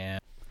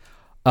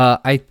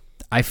I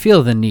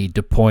feel the need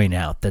to point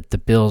out that the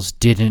Bills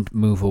didn't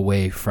move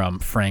away from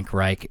Frank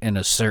Reich in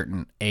a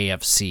certain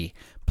AFC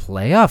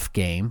playoff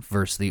game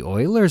versus the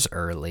Oilers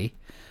early.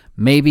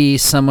 Maybe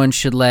someone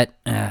should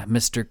let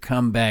Mr.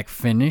 Comeback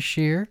finish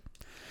here.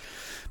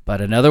 But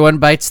another one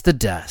bites the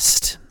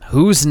dust.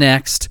 Who's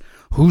next?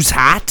 Who's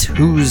hot?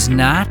 Who's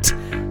not?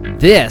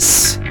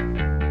 This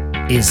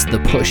is the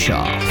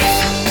push-off.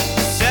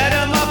 Set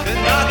 'em up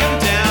and knock 'em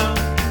down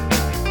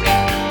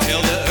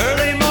till the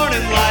early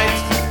morning light,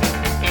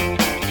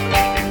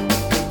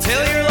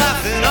 till you're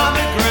laughing on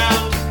the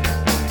ground,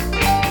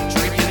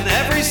 drinking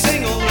every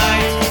single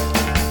night.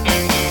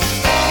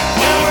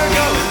 Where we're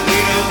going, we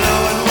don't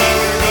know, and where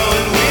we're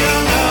going, we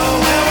don't know.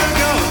 Where we're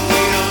going,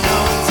 we don't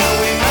know until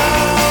we know.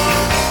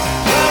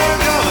 Where we're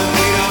going,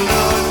 we don't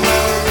know, and where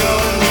we're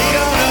going, we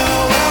don't know.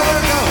 Where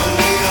we're going,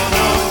 we don't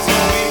know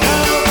until we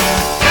know.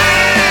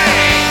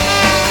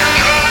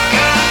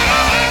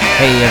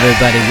 Hey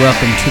everybody,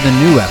 welcome to the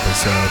new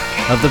episode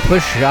of the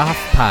Push-Off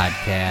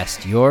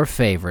Podcast, your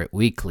favorite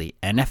weekly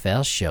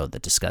NFL show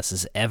that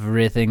discusses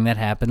everything that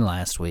happened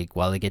last week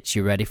while it gets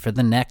you ready for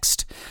the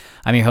next.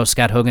 I'm your host,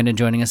 Scott Hogan, and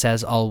joining us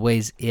as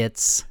always,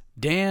 it's...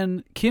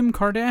 Dan Kim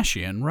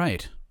Kardashian,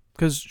 right?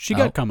 Because she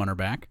got cum on her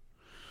back.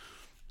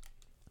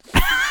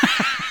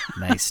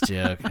 Nice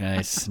joke,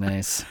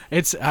 nice.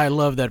 I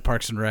love that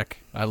Parks and Rec.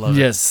 I love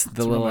it. Yes,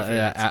 the little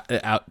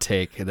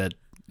outtake that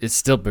it's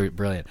still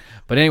brilliant.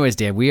 But anyways,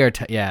 Dan, we are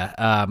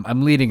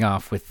I'm leading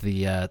off with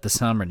the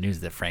somber news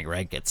that Frank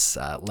Reich gets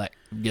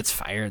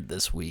fired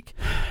this week.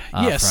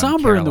 Yeah, from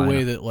somber in the Carolina.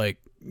 way that, like,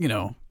 you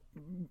know,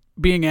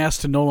 being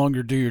asked to no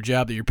longer do your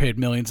job that you're paid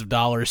millions of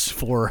dollars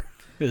for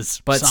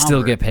is but somber.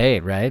 still get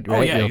paid, right?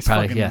 Oh, yeah, You'll he's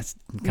probably he's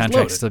contract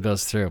loaded. still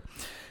goes through.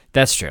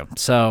 That's true.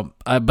 So,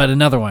 but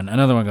another one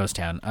goes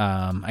down.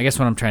 I guess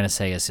what I'm trying to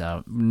say is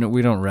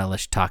we don't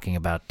relish talking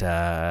about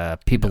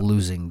people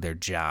losing their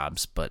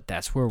jobs, but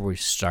that's where we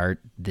start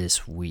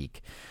this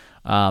week.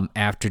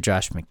 After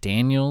Josh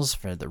McDaniels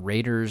for the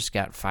Raiders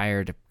got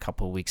fired a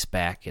couple of weeks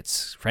back,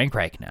 it's Frank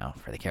Reich now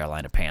for the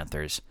Carolina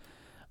Panthers.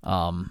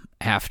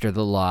 After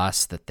the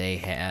loss that they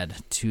had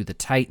to the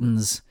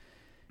Titans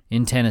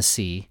in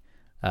Tennessee,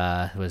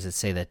 was it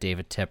say that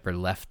David Tepper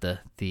left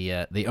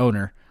the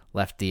owner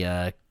left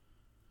the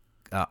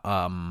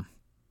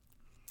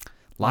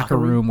locker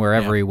room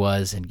wherever he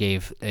was and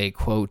gave a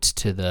quote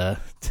to the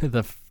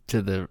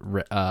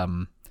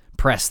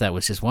press that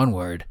was just one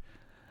word,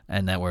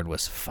 and that word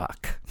was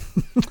fuck.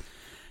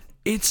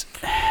 It's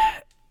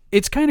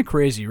kind of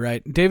crazy,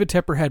 right? David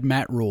Tepper had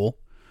Matt Rule.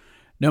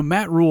 Now,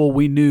 Matt Rule,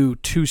 we knew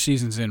 2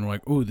 seasons in, we're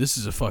like, ooh, this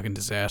is a fucking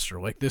disaster.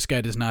 Like, this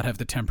guy does not have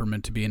the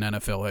temperament to be an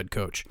NFL head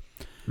coach.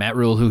 Matt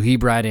Rule, who he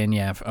brought in,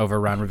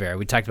 over Ron Rivera.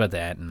 We talked about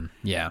that, and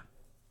yeah.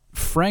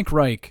 Frank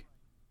Reich,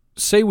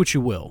 say what you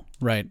will,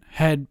 right,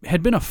 had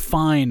been a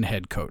fine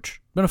head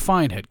coach.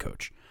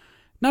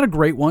 Not a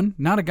great one,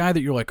 not a guy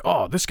that you're like,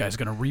 oh, this guy's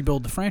going to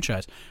rebuild the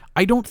franchise.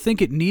 I don't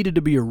think it needed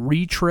to be a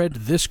retread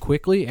this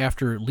quickly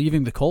after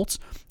leaving the Colts.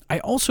 I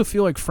also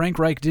feel like Frank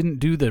Reich didn't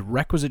do the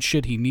requisite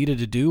shit he needed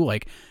to do,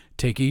 like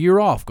take a year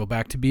off, go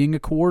back to being a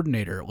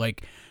coordinator.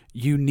 Like,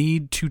 you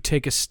need to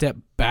take a step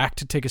back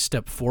to take a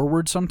step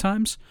forward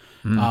sometimes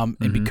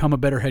and become a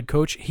better head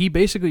coach. He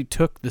basically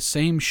took the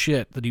same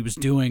shit that he was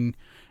doing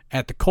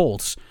at the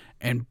Colts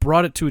and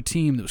brought it to a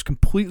team that was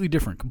completely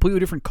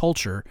different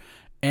culture,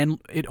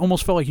 and it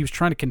almost felt like he was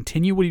trying to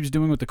continue what he was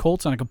doing with the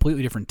Colts on a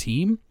completely different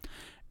team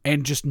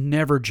and just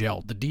never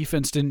gelled. The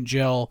defense didn't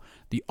gel.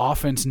 The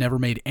offense never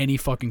made any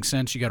fucking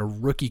sense. You got a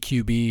rookie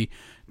QB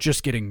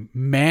just getting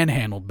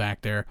manhandled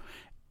back there.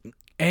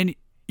 And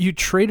you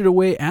traded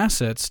away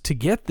assets to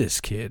get this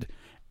kid,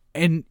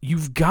 and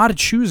you've got to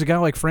choose a guy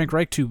like Frank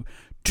Reich to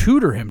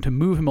tutor him, to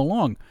move him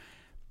along.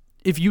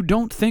 If you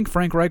don't think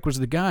Frank Reich was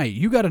the guy,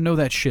 you got to know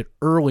that shit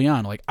early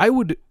on. Like, I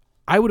would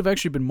have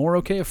actually been more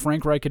okay if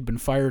Frank Reich had been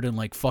fired in,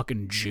 like,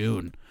 fucking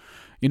June.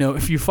 You know,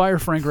 if you fire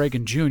Frank Reich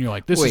in June, you're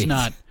like, this is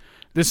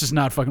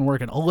not fucking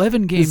working.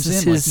 11 games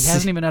in, like, he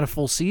hasn't even had a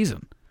full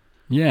season.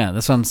 Yeah,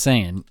 that's what I'm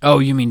saying. Oh,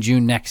 you mean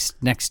June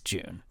next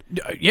June?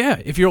 Yeah,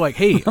 if you're like,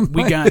 hey,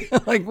 we got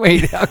like,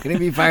 wait, how can he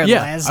be fired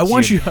last I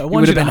want June?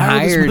 you to been hire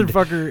hired. this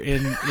motherfucker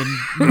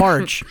in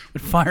March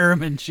and fire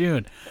him in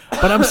June.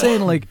 But I'm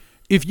saying, like,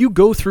 if you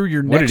go through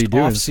your What did next he do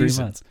in off 3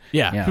 season, months?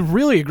 yeah,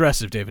 really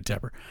aggressive, David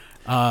Tepper.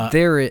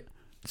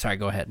 Sorry,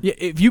 go ahead. Yeah,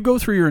 if you go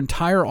through your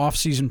entire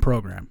off-season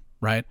program,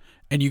 right,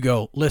 and you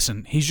go,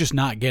 listen, he's just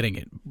not getting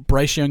it.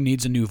 Bryce Young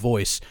needs a new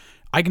voice.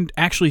 I can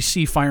actually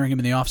see firing him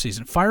in the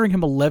offseason. Firing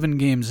him 11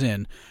 games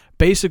in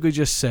basically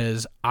just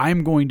says,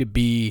 I'm going to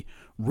be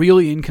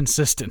really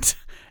inconsistent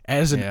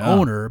as an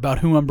owner about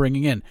who I'm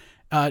bringing in.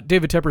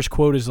 David Tepper's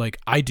quote is like,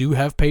 I do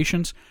have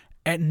patience.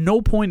 At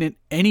no point in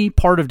any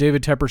part of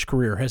David Tepper's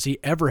career has he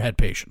ever had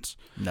patience.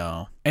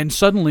 No. And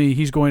suddenly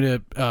he's going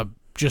to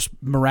just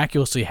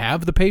miraculously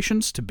have the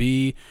patience to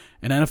be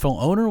an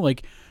NFL owner.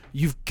 Like,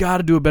 you've got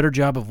to do a better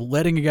job of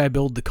letting a guy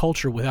build the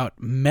culture without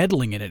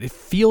meddling in it. It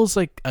feels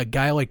like a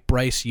guy like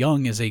Bryce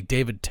Young is a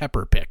David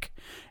Tepper pick.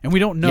 And we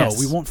don't know. Yes.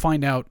 We won't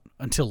find out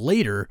until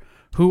later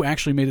who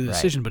actually made the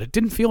decision, but it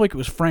didn't feel like it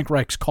was Frank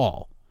Reich's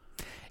call.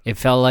 It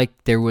felt like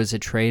there was a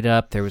trade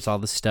up. There was all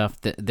this stuff.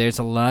 There's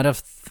a lot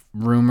of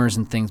rumors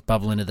and things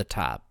bubbling to the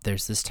top.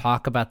 There's this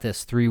talk about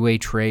this 3-way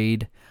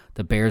trade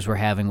the Bears were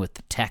having with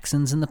the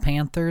Texans and the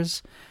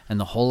Panthers, and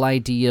the whole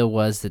idea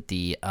was that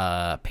the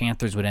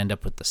Panthers would end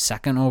up with the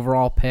 2nd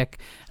overall pick.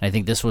 And I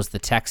think this was the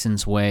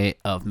Texans' way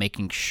of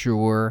making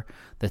sure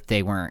that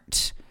they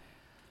weren't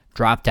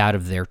dropped out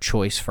of their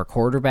choice for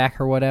quarterback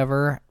or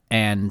whatever.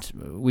 And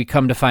we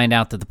come to find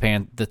out that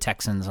the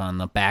Texans on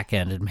the back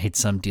end had made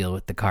some deal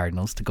with the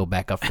Cardinals to go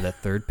back up for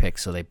that 3rd pick,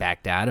 so they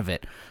backed out of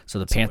it. So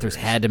the Panthers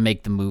had to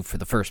make the move for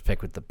the 1st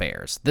pick with the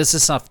Bears. This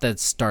is stuff that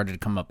started to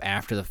come up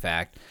after the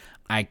fact.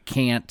 I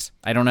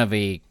don't have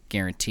a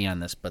guarantee on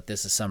this, but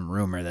this is some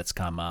rumor that's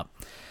come up.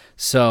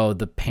 So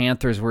the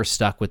Panthers were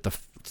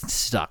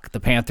the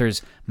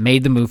Panthers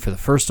made the move for the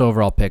 1st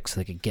overall pick so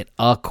they could get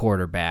a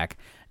quarterback,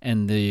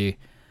 and the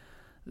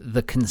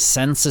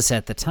consensus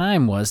at the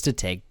time was to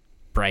take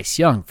Bryce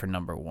Young for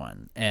number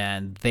 1.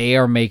 And they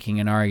are making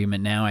an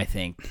argument now, I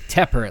think,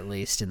 Tepper at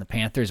least, in the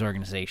Panthers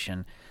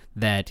organization,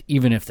 that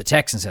even if the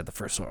Texans had the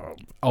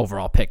 1st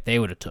overall pick, they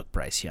would have took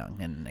Bryce Young,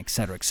 and et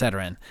cetera, et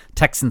cetera. And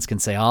Texans can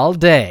say all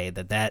day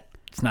that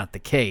that's not the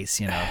case,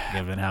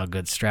 given how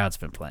good Stroud's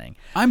been playing.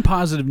 I'm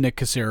positive Nick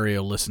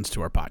Caserio listens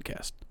to our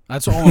podcast.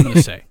 That's all I'm going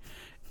to say.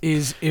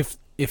 Is if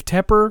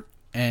Tepper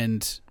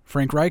and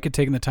Frank Reich had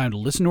taken the time to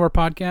listen to our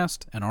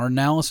podcast and our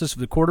analysis of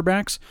the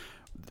quarterbacks,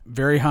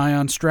 very high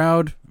on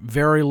Stroud,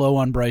 very low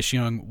on Bryce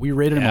Young. We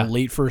rated him a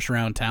late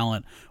 1st-round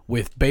talent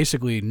with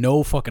basically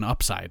no fucking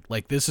upside.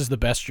 Like, this is the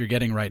best you're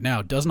getting right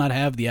now. Does not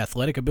have the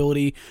athletic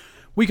ability.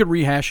 We could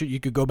rehash it. You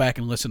could go back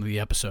and listen to the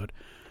episode.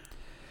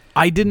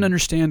 I didn't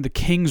understand the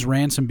king's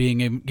ransom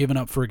being given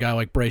up for a guy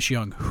like Bryce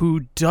Young,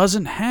 who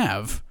doesn't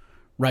have,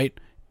 right,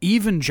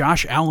 even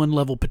Josh Allen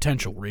level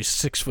potential, where he's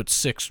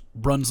 6'6",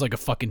 runs like a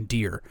fucking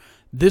deer.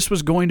 This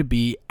was going to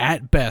be,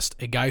 at best,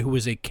 a guy who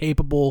was a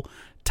capable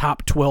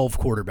top 12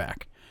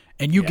 quarterback,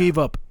 and you gave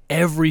up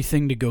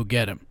everything to go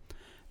get him.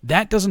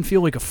 That doesn't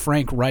feel like a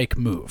Frank Reich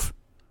move.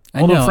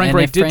 Although Frank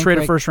Reich did trade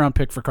a 1st-round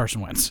pick for Carson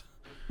Wentz.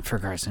 For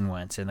Carson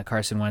Wentz and the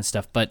Carson Wentz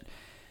stuff, but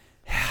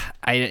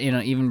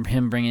even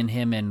him bringing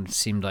him in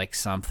seemed like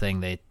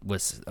something that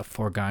was a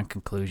foregone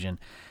conclusion.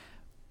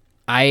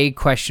 I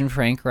question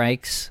Frank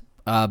Reich's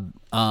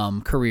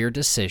career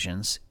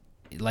decisions.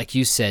 Like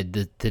you said,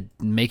 the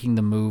making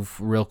the move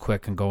real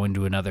quick and go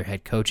into another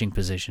head coaching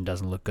position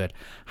doesn't look good.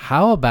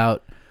 How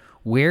about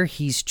where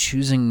he's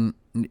choosing,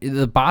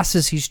 the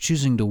bosses he's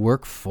choosing to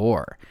work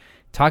for?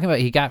 Talking about,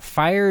 he got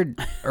fired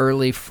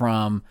early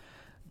from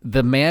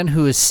the man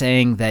who is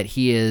saying that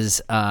he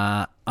is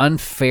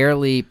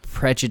unfairly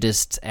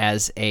prejudiced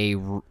as a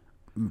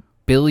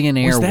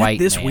billionaire white man. Was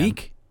that this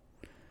week?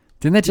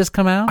 Didn't that just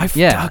come out?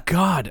 Oh,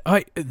 God.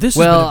 This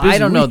well, has been a busy I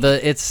don't know.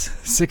 week. It's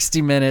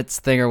 60 Minutes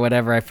thing or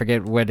whatever. I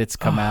forget when it's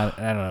come out.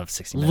 I don't know if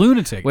 60 Minutes.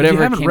 Lunatic. Whatever If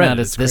you it came haven't read out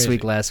it, as it's this crazy.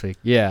 week, last week.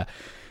 Yeah.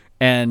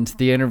 And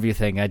the interview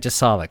thing, I just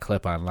saw that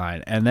clip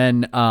online. And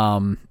then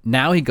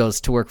now he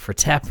goes to work for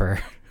Tepper,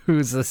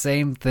 who's the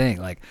same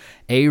thing. Like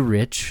a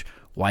rich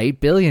white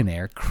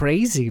billionaire,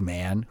 crazy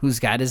man who's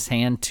got his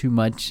hand too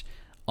much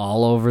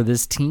all over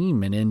this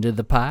team and into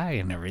the pie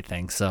and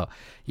everything. So,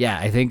 yeah,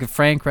 I think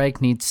Frank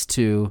Reich needs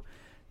to,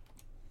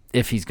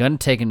 if he's going to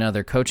take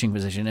another coaching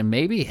position, and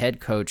maybe head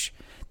coach,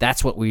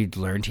 that's what we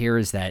learned here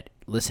is that,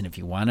 listen, if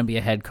you want to be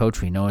a head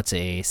coach, we know it's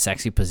a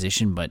sexy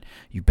position, but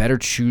you better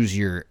choose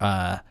your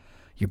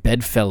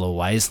bedfellow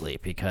wisely,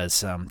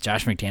 because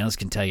Josh McDaniels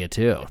can tell you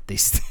too.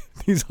 These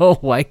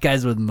old white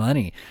guys with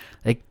money,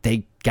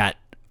 they got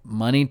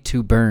money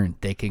to burn.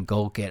 They can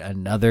go get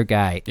another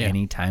guy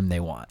anytime they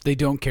want. They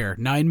don't care.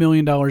 $9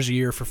 million a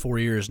year for 4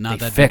 years, not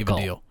They're that fickle. big of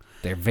a deal.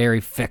 They're very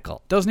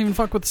fickle. Doesn't even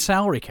fuck with the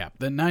salary cap.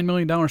 That $9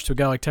 million to a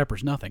guy like Tepper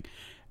is nothing.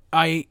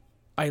 I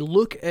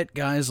look at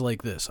guys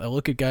like this. I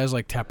look at guys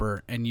like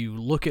Tepper, and you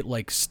look at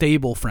like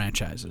stable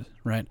franchises,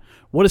 right?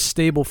 What do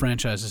stable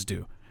franchises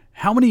do?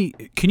 How many?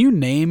 Can you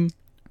name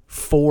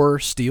 4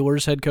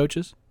 Steelers head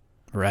coaches?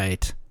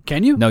 Right.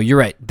 Can you? No, you're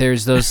right.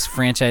 There's those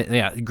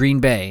franchise, Green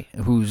Bay,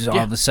 who's all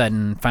of a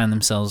sudden find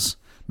themselves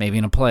maybe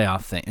in a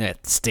playoff thing.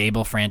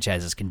 Stable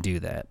franchises can do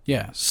that.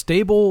 Yeah,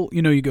 stable,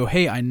 you go,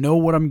 hey, I know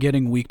what I'm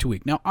getting week to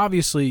week. Now,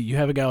 obviously, you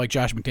have a guy like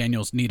Josh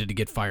McDaniels needed to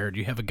get fired.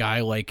 You have a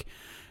guy like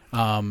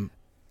Matt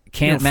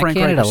Frank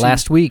Canada Reich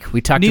last week,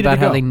 we talked needed about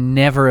to how go. they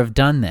never have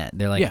done that.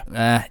 They're like,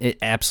 Yeah. It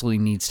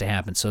absolutely needs to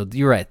happen. So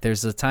you're right.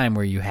 There's a time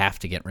where you have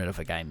to get rid of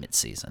a guy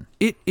mid-season.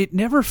 It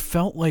never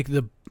felt like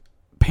the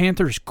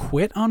Panthers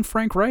quit on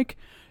Frank Reich.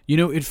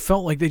 It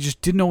felt like they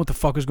just didn't know what the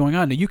fuck was going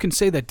on. Now, you can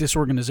say that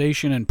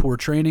disorganization and poor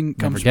training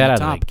comes Never from got the out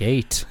top. of the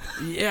gate.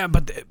 Yeah,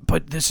 but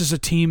this is a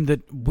team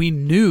that we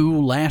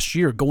knew last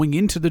year going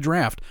into the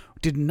draft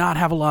did not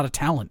have a lot of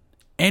talent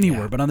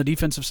anywhere but on the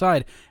defensive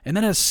side, and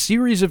then a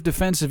series of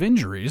defensive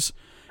injuries,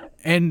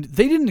 and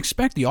they didn't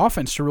expect the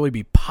offense to really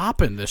be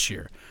popping this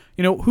year.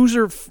 Who's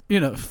their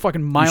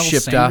fucking Miles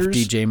Shipped Sanders? off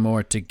DJ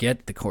Moore to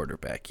get the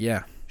quarterback.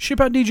 Yeah. Ship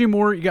out DJ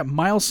Moore. You got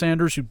Miles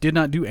Sanders, who did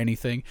not do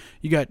anything.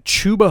 You got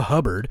Chuba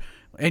Hubbard.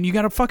 And you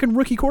got a fucking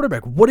rookie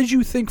quarterback. What did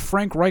you think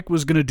Frank Reich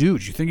was going to do?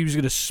 Did you think he was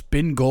going to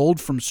spin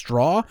gold from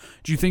straw?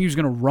 Did you think he was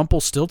going to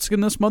Rumpelstiltskin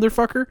this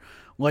motherfucker?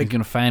 He's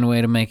going to find a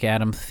way to make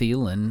Adam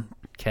Thielen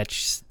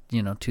catch,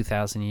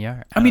 2,000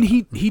 yards. I mean,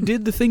 he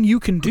did the thing you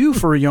can do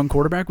for a young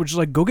quarterback, which is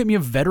like, go get me a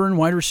veteran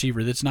wide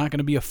receiver that's not going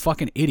to be a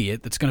fucking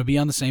idiot, that's going to be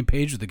on the same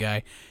page with the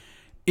guy.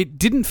 It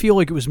didn't feel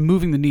like it was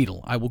moving the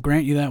needle. I will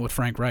grant you that with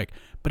Frank Reich.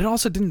 But it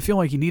also didn't feel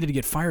like he needed to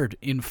get fired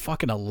in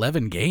fucking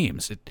 11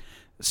 games.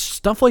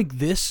 Stuff like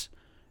this,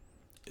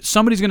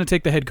 somebody's going to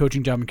take the head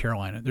coaching job in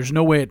Carolina. There's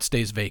no way it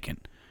stays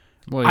vacant.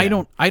 Well,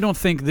 yeah. I don't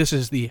think this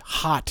is the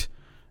hot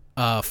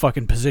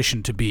fucking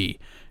position to be.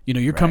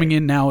 You're coming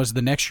in now as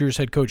the next year's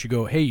head coach. You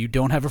go, hey, you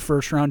don't have a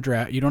first round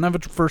draft. You don't have a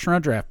first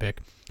round draft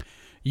pick.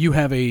 You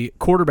have a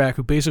quarterback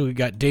who basically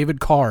got David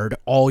Card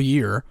all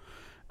year.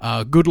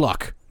 Good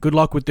luck. Good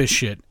luck with this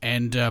shit.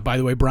 And by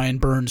the way, Brian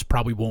Burns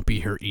probably won't be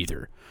here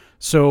either.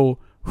 So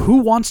who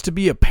wants to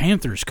be a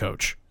Panthers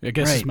coach? I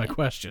guess is my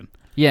question.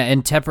 Yeah,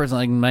 and Tepper's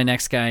like, my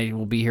next guy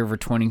will be here for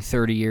 20,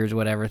 30 years,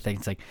 whatever.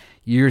 It's like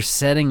you're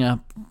setting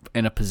up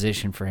in a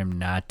position for him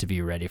not to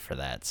be ready for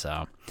that.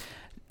 So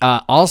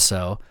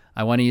also,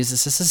 I want to use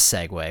this as a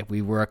segue.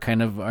 We were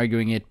kind of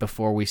arguing it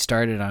before we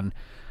started on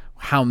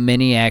how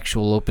many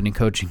actual opening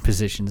coaching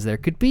positions there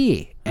could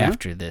be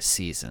after this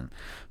season.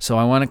 So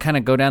I want to kind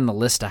of go down the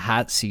list of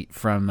hot seat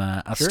from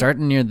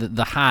starting near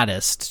the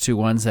hottest to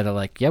ones that are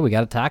like, yeah, we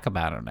got to talk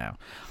about it now.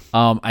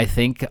 I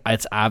think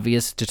it's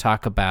obvious to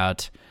talk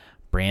about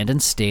Brandon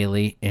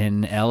Staley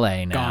in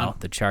L.A. now. Gone.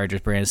 The Chargers,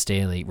 Brandon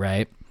Staley,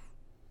 right?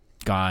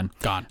 Gone.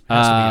 Gone.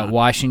 Has to be gone.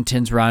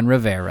 Washington's Ron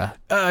Rivera.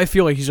 I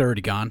feel like he's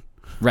already gone.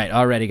 Right,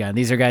 already gone.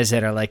 These are guys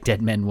that are like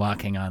dead men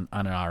walking on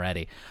it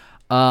already.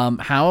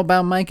 How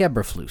about Mike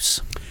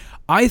Eberflus?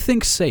 I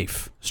think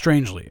safe,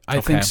 strangely.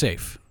 I think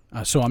safe.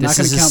 So I'm not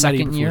going to count that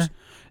second year?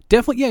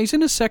 Definitely, yeah, he's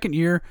in his second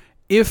year.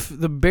 If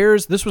the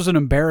Bears, this was an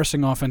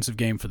embarrassing offensive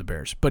game for the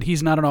Bears, but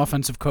he's not an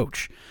offensive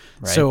coach.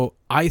 Right. So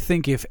I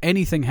think if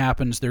anything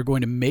happens, they're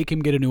going to make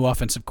him get a new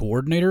offensive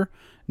coordinator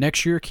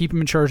next year, keep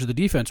him in charge of the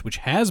defense, which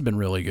has been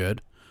really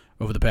good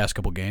over the past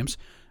couple games.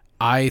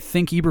 I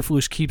think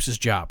Eberflus keeps his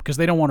job because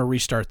they don't want to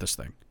restart this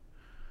thing.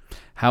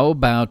 How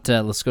about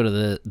let's go to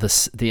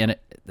the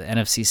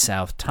NFC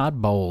South?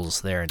 Todd Bowles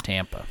there in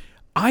Tampa.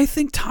 I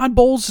think Todd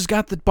Bowles has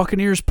got the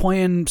Buccaneers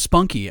playing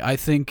spunky. I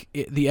think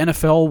the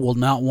NFL will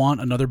not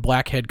want another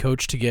black head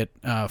coach to get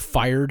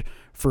fired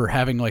for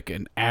having like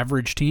an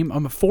average team.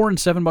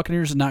 4-7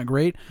 Buccaneers is not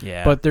great,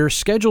 but their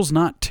schedule's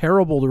not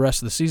terrible the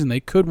rest of the season. They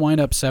could wind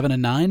up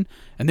 7-9,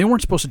 and they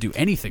weren't supposed to do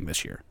anything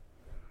this year.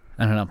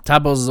 I don't know.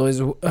 Todd Bowles has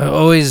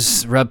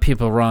always rubbed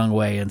people the wrong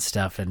way and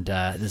stuff, and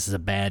this is a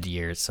bad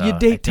year. So you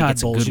date Todd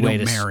it's a Bowles, good you way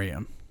don't to marry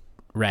him.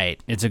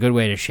 Right. It's a good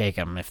way to shake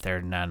them if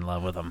they're not in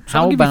love with them. So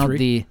How I'll give you about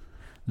 3.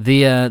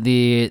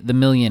 the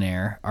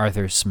millionaire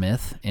Arthur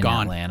Smith in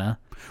Gone. Atlanta?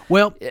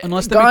 Well,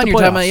 unless they Gone, make the you're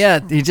playoffs.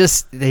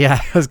 talking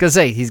about, I was gonna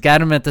say he's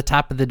got him at the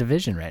top of the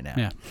division right now.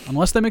 Yeah,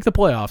 unless they make the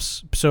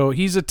playoffs. So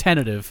he's a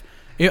tentative.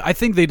 I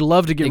think they'd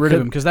love to get rid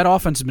of him because that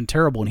offense has been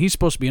terrible, and he's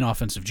supposed to be an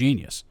offensive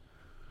genius.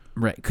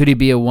 Right. Could he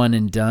be a one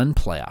and done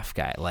playoff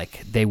guy?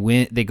 Like they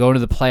go to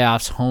the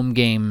playoffs, home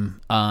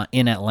game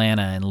in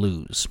Atlanta and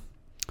lose.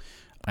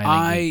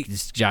 I think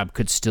his job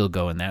could still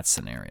go in that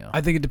scenario.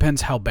 I think it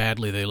depends how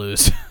badly they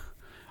lose.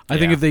 I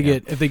think if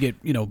they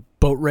get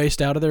boat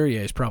raced out of there,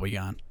 yeah, he's probably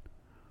gone.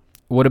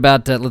 What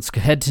about let's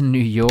head to New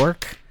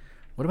York.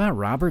 What about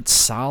Robert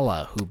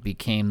Saleh, who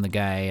became the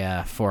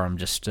guy for him?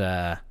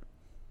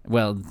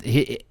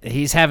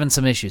 He's having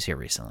some issues here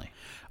recently.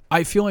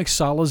 I feel like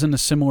Saleh's in a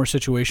similar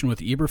situation with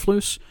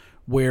Eberflus,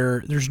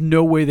 where there's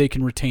no way they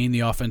can retain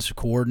the offensive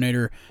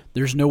coordinator.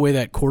 There's no way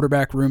that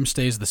quarterback room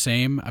stays the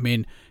same. I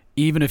mean,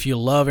 even if you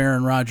love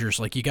Aaron Rodgers,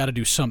 like you got to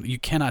do something. You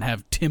cannot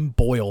have Tim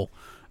Boyle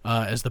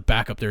as the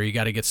backup there. You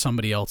got to get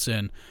somebody else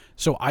in.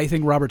 So I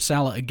think Robert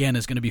Saleh, again,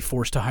 is going to be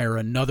forced to hire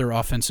another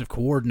offensive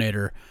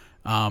coordinator,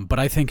 but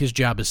I think his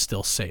job is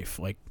still safe.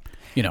 Like,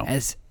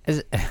 As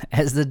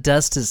the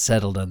dust has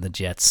settled on the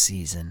Jets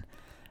season,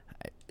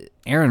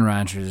 Aaron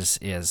Rodgers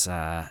has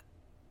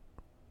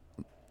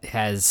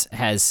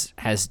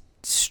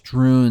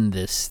strewn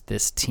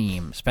this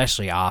team,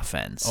 especially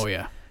offense. Oh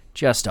yeah,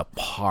 just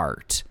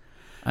apart.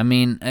 I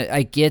mean,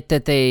 I get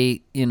that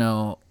they,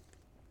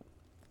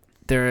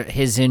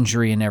 his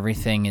injury and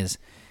everything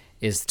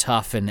is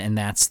tough, and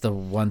that's the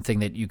one thing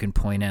that you can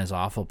point at as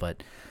awful.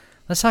 But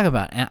let's talk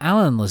about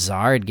Alan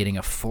Lazard getting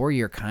a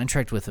 4-year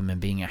contract with him and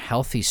being a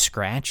healthy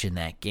scratch in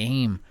that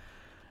game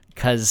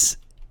because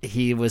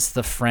he was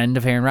the friend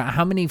of Aaron Rodgers.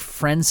 How many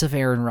friends of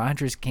Aaron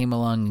Rodgers came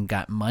along and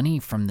got money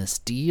from this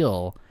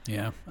deal?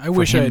 Yeah, I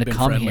wish I had been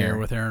come friendlier here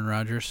with Aaron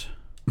Rodgers.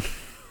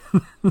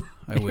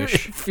 I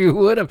wish. If you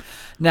would have.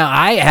 Now,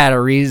 I had a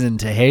reason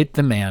to hate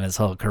the man his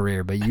whole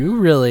career, but you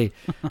really,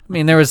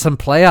 there was some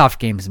playoff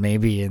games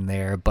maybe in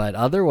there, but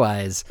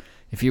otherwise,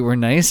 if you were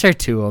nicer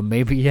to him,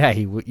 maybe,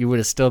 you would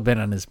have still been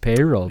on his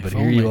payroll, but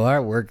here you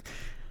are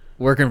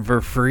working for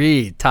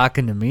free,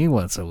 talking to me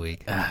once a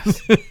week.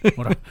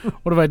 What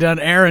have I done?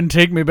 Aaron,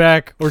 take me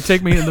back, or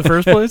take me in the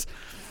first place?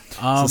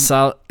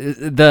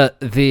 The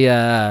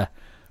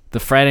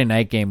Friday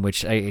night game,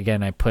 which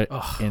I put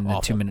in the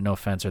awful. 2 minute no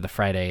offense, or the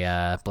Friday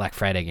Black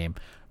Friday game.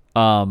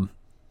 The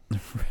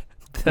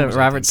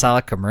Robert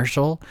Saleh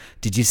commercial.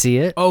 Did you see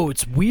it? Oh,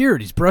 it's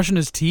weird. He's brushing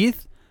his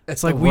teeth.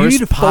 It's like the we need worst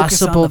to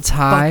focus on possible the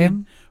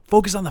time.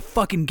 Focus on the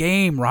fucking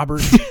game,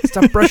 Robert.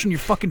 Stop brushing your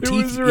fucking teeth.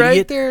 It was you right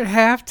idiot. there at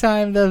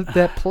halftime.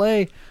 That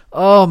play.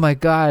 Oh my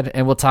god!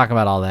 And we'll talk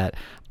about all that.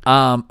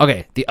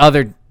 Okay, the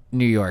other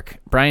New York,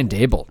 Brian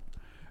Dable.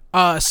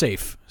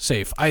 Safe.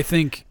 I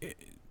think,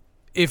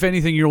 if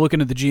anything, you're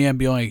looking at the GM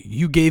being like,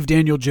 you gave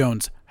Daniel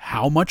Jones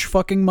how much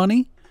fucking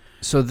money?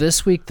 So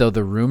this week, though,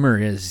 the rumor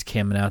is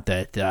coming out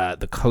that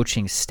the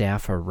coaching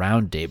staff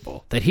around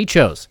Dable that he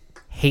chose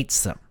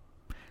hates them.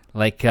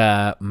 Like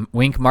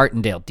Wink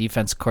Martindale,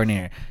 defense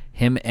coordinator,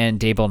 him and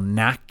Dable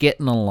not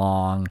getting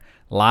along.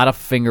 A lot of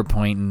finger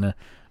pointing.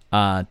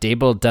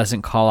 Dable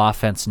doesn't call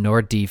offense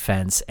nor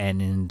defense,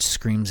 and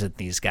screams at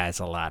these guys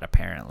a lot,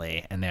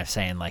 apparently. And they're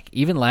saying, like,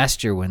 even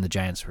last year when the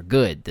Giants were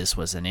good, this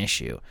was an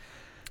issue.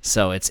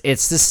 So it's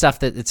this stuff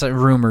that it's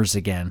rumors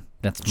again.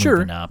 That's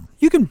moving up.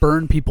 You can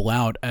burn people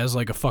out as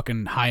like a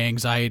fucking high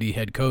anxiety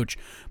head coach,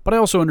 but I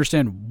also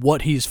understand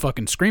what he's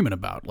fucking screaming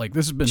about. Like,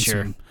 this has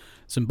been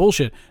some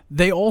bullshit.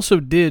 They also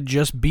did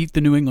just beat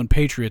the New England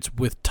Patriots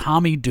with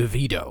Tommy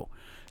DeVito.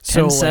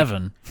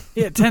 10-7.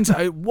 Yeah, 10.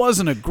 It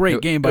wasn't a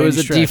great game by It was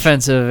any a stretch.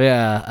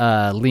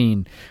 defensive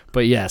lean,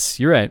 but yes,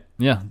 you're right.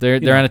 Yeah, they're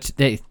on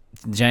the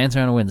Giants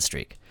are on a win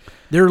streak.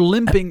 They're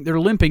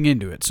limping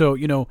into it. So,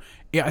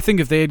 I think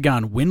if they had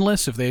gone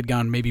winless, if they had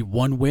gone maybe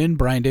one win,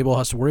 Brian Dable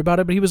has to worry about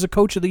it, but he was a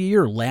coach of the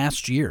year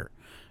last year.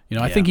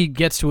 I think he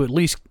gets to at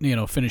least,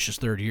 finish his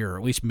third year, or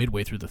at least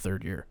midway through the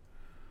third year.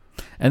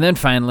 And then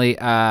finally,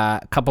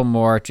 a couple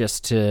more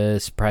just to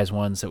surprise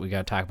ones that we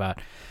got to talk about.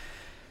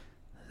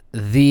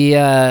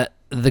 The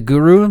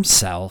guru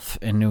himself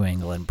in New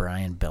England,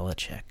 Brian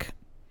Belichick.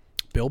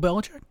 Bill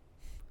Belichick?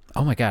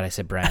 Oh my God, I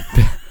said Brian.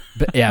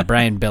 Yeah,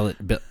 Brian Bill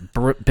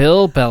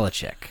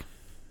Belichick.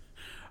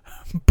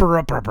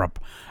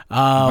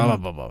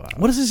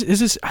 What is this? Is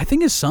this? I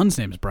think his son's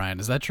name is Brian.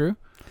 Is that true?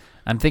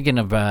 I'm thinking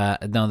of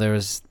no. There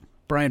was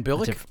Brian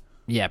Billick.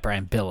 Yeah,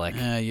 Brian Billick.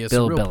 Yes,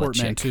 Bill a real Belichick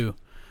portman too.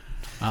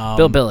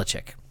 Bill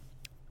Belichick.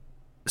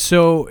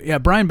 So yeah,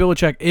 Brian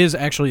Belichick is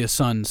actually his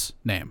son's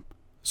name.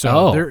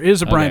 So there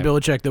is a Brian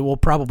Belichick that will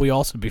probably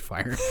also be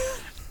fired.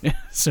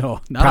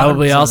 So not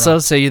probably also. wrong.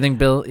 So you think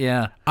Bill?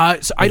 Yeah.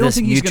 So I don't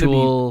think he's going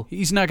mutual- to be.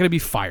 He's not going to be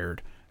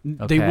fired.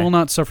 Okay. They will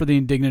not suffer the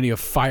indignity of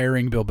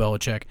firing Bill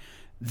Belichick.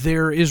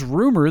 There is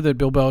rumor that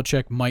Bill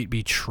Belichick might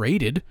be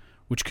traded,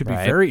 which could be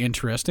very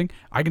interesting.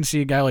 I can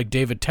see a guy like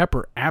David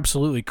Tepper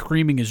absolutely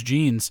creaming his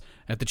jeans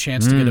at the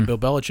chance to get a Bill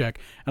Belichick.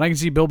 And I can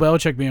see Bill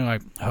Belichick being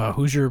like,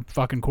 who's your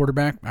fucking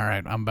quarterback? All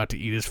right, I'm about to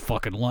eat his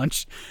fucking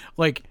lunch.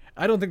 Like,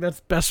 I don't think that's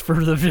best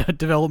for the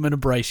development of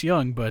Bryce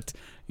Young, but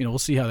we'll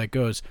see how that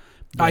goes.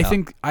 Yeah.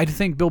 I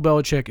think Bill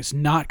Belichick is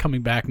not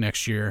coming back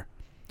next year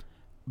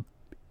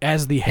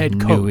as the head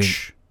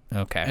coach.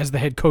 Okay. As the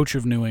head coach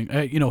of New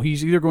England.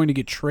 He's either going to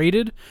get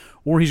traded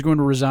or he's going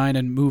to resign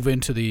and move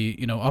into the,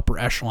 upper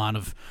echelon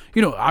of,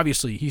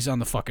 obviously he's on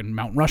the fucking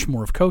Mount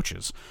Rushmore of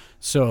coaches.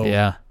 So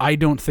yeah. I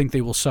don't think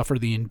they will suffer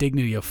the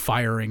indignity of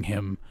firing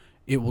him.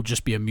 It will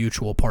just be a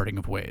mutual parting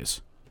of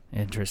ways.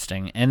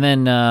 Interesting. And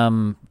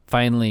then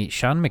finally,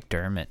 Sean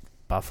McDermott,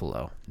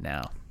 Buffalo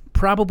now.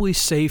 Probably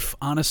safe,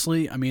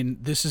 honestly. I mean,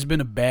 this has been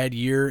a bad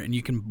year, and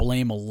you can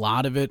blame a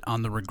lot of it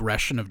on the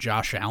regression of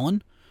Josh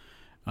Allen.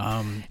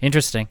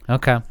 Interesting.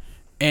 Okay.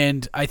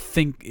 And I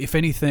think, if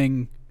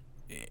anything,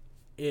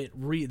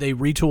 they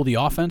retool the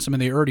offense. I mean,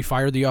 they already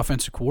fired the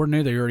offensive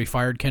coordinator. They already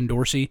fired Ken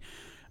Dorsey.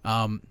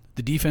 The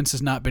defense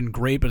has not been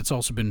great, but it's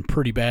also been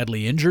pretty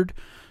badly injured.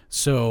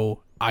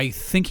 So I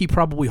think he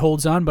probably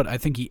holds on, but I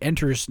think he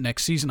enters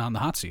next season on the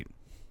hot seat.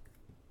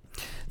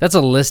 That's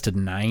a list of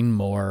 9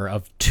 more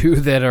of 2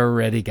 that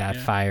already got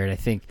fired. I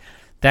think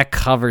that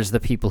covers the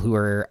people who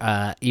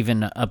are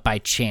even by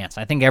chance.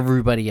 I think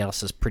everybody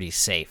else is pretty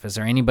safe. Is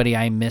there anybody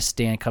I missed,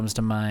 Dan, comes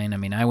to mind? I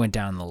mean, I went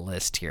down the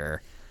list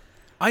here.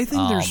 I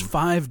think there's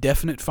 5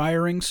 definite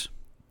firings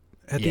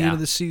at the end of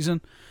the season.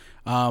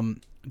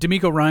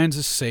 D'Amico Ryans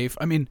is safe.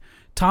 I mean,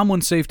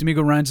 Tomlin's safe.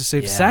 D'Amico Ryans is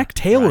safe. Yeah, Zach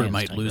Taylor Ryan's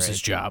might done lose great.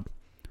 his job.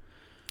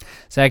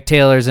 Zach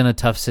Taylor's in a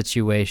tough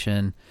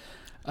situation.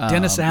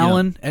 Dennis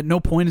Allen, at no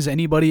point is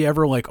anybody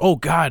ever like, oh,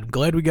 God,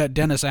 glad we got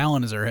Dennis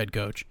Allen as our head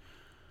coach.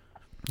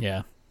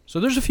 Yeah. So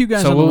there's a few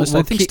guys on the list.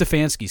 I think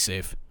Stefanski's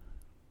safe.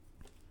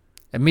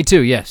 And me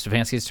too, yeah.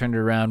 Stefanski's turned it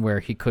around where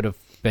he could have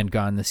been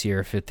gone this year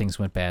if things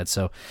went bad.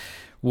 So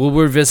we'll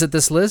revisit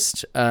this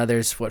list.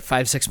 There's,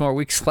 5-6 more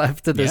weeks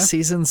left of this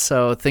season,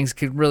 so things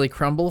could really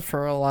crumble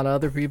for a lot of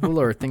other people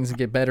or things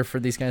get better for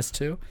these guys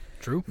too.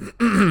 True.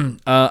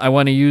 I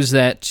want to use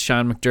that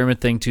Sean McDermott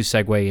thing to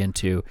segue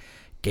into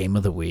Game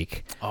of the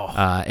Week.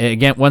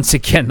 Once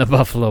again, the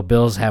Buffalo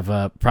Bills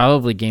have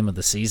probably Game of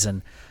the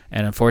Season,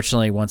 and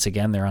unfortunately, once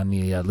again, they're on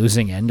the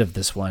losing end of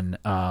this one.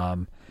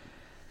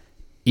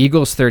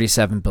 Eagles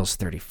 37, Bills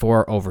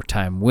 34,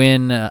 overtime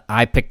win.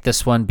 I picked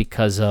this one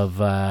because of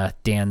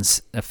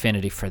Dan's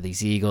affinity for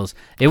these Eagles.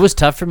 It was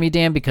tough for me,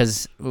 Dan,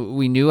 because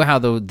we knew how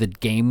the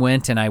game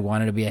went, and I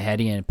wanted to be ahead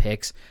of you in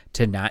picks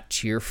to not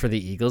cheer for the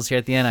Eagles here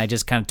at the end. I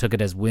just kind of took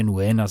it as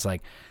win-win. I was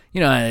like,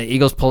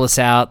 Eagles pull us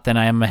out, then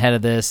I am ahead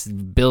of this.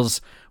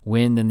 Bills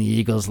win, then the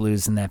Eagles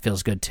lose, and that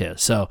feels good too.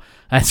 So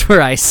that's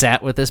where I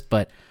sat with this.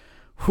 But,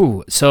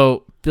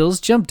 so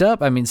Bills jumped up.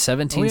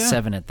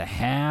 17-7 at the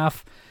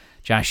half.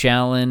 Josh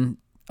Allen,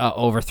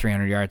 over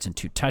 300 yards and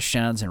 2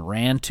 touchdowns and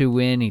ran to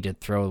win. He did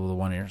throw the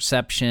 1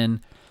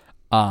 interception.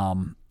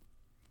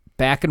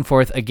 Back and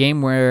forth, a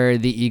game where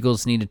the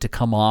Eagles needed to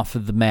come off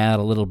of the mat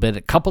a little bit,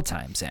 a couple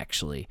times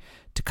actually,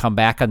 to come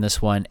back on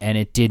this one, and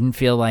it didn't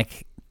feel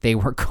like they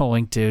were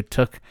going to.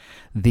 Took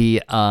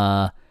the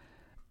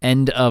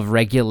end of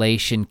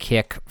regulation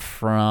kick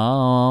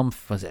from,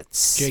 was it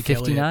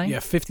 59? Yeah,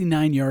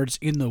 59 yards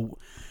in the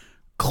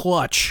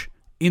clutch.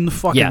 In the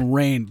fucking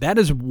rain. That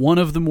is one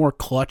of the more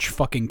clutch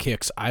fucking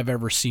kicks I've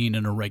ever seen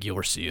in a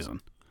regular season.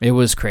 It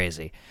was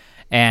crazy.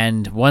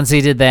 And once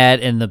he did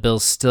that and the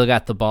Bills still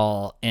got the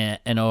ball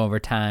in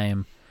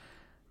overtime,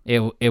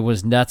 it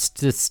was nuts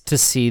to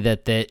see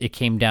that it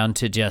came down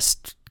to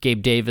just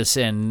Gabe Davis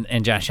and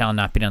Josh Allen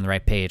not being on the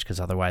right page,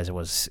 because otherwise it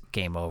was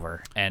game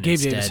over. And Gabe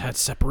Davis had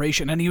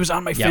separation, and he was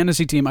on my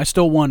fantasy team. I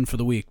still won for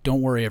the week.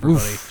 Don't worry,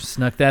 everybody.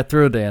 Snuck that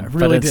through, Dan. I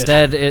really but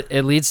instead,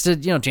 it leads to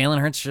Jalen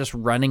Hurts just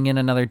running in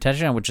another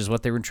touchdown, which is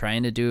what they were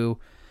trying to do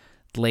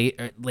late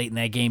in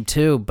that game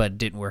too, but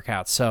didn't work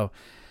out. So,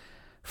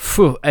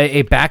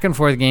 a back and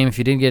forth game. If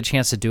you didn't get a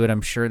chance to do it,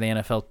 I'm sure the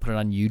NFL put it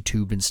on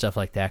YouTube and stuff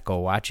like that. Go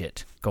watch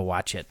it.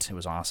 It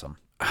was awesome.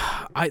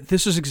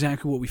 This is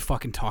exactly what we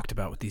fucking talked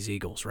about with these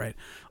Eagles, right?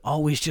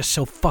 Always just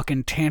so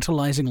fucking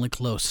tantalizingly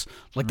close.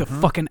 Like the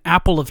fucking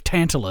apple of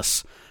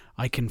Tantalus.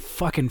 I can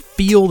fucking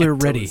feel they're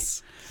ready.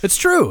 It's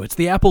true. It's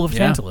the apple of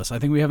Tantalus. I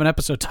think we have an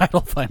episode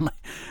title finally.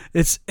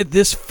 It's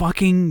this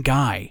fucking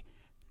guy.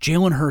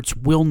 Jalen Hurts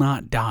will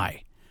not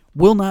die.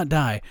 Will not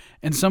die.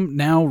 And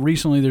now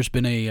recently there's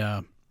been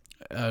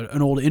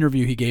an old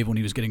interview he gave when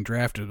he was getting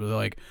drafted. They're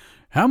like,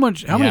 how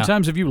many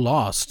times have you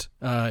lost?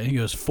 And he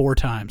goes, 4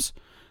 times.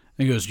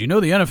 And he goes, the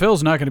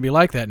NFL's not going to be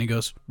like that. And he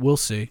goes, we'll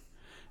see.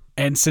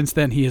 And since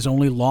then, he has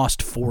only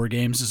lost 4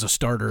 games as a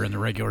starter in the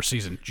regular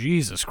season.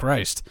 Jesus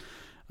Christ.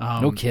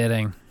 No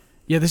kidding.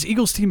 Yeah, this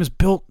Eagles team is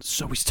built,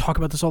 so we talk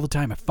about this all the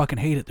time. I fucking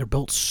hate it. They're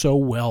built so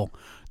well.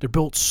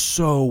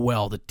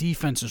 The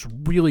defense is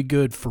really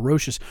good,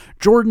 ferocious.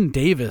 Jordan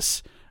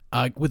Davis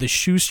with a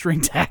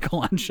shoestring tackle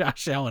on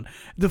Josh Allen.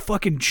 The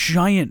fucking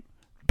giant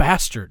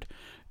bastard.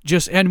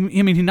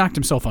 He knocked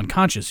himself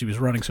unconscious. He was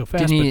running so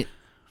fast.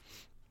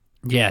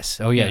 Yes.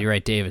 Oh, yeah, you're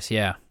right, Davis,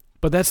 yeah.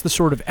 But that's the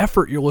sort of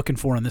effort you're looking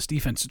for on this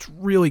defense. It's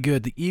really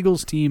good. The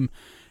Eagles team,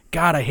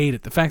 God, I hate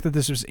it. The fact that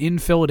this was in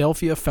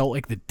Philadelphia felt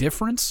like the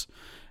difference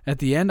at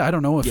the end. I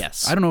don't know if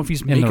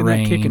he's making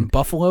that kick in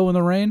Buffalo in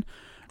the rain.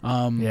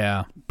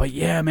 But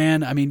yeah,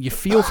 man, you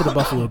feel for the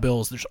Buffalo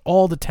Bills. There's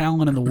all the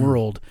talent in the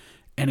world,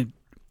 and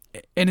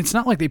it's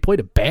not like they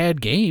played a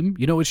bad game.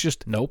 It's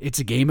just it's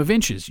a game of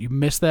inches. You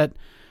miss that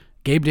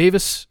Gabe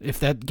Davis, if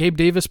that Gabe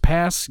Davis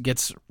pass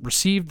gets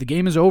received, the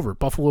game is over.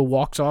 Buffalo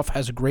walks off,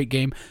 has a great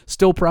game,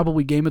 still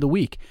probably game of the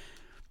week.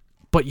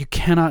 But you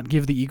cannot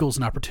give the Eagles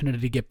an opportunity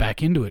to get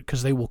back into it,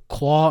 because they will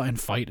claw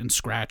and fight and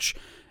scratch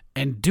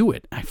and do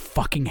it. I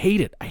fucking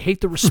hate it. I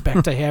hate the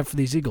respect I have for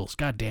these Eagles.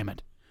 God damn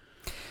it.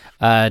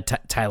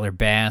 Tyler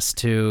Bass,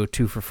 2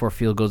 for 4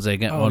 field goals. They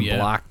got one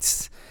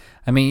blocked.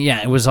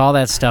 It was all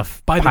that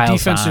stuff by the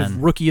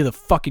defensive rookie of the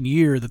fucking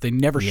year that they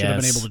never should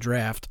have been able to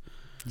draft.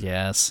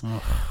 Yes.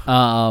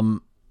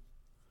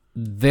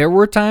 There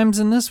were times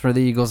in this where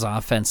the Eagles'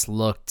 offense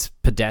looked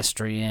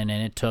pedestrian,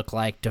 and it took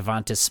like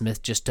Devonta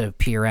Smith just to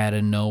appear out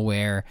of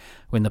nowhere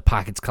when the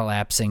pocket's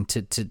collapsing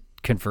to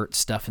convert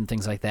stuff and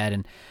things like that.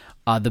 And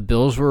the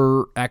Bills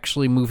were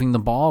actually moving the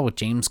ball with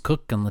James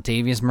Cook and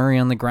Latavius Murray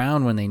on the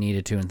ground when they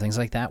needed to, and things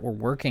like that were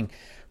working.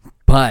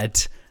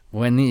 But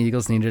when the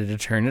Eagles needed to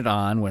turn it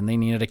on, when they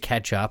needed to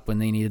catch up, when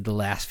they needed the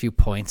last few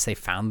points, they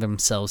found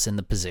themselves in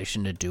the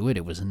position to do it.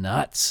 It was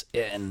nuts.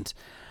 And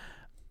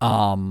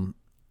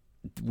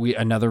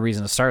another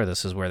reason to start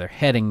this is where they're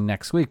heading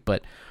next week,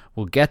 but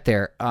we'll get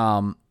there.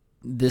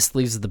 This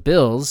leaves the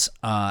Bills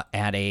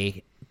at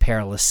a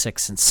perilous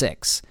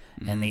 6-6.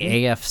 And the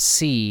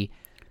AFC,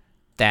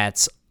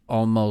 that's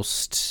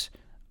almost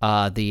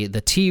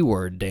the T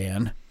word,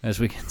 Dan, as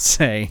we can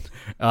say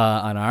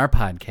on our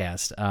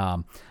podcast.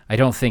 I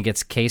don't think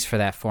it's case for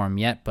that for them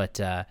yet, but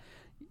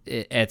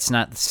it's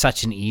not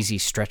such an easy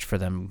stretch for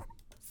them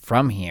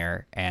from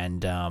here.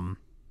 And,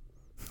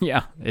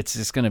 it's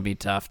just going to be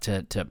tough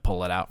to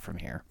pull it out from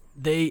here.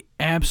 They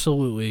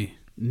absolutely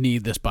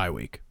need this bye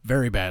week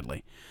very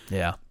badly.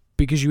 Yeah.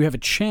 Because you have a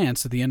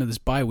chance at the end of this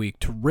bye week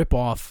to rip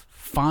off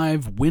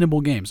 5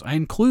 winnable games. I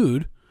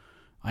include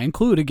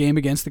a game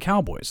against the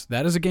Cowboys.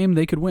 That is a game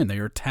they could win. They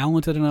are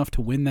talented enough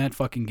to win that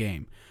fucking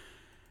game.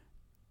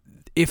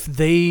 If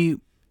they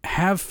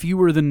have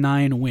fewer than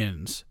 9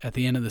 wins at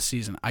the end of the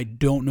season, I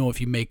don't know if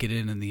you make it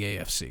in the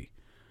AFC.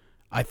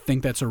 I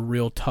think that's a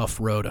real tough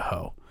row to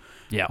hoe.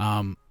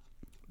 Yeah.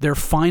 Their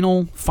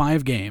final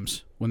 5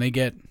 games, when they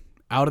get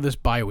out of this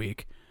bye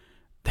week,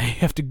 they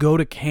have to go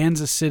to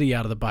Kansas City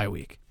out of the bye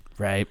week.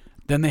 Right.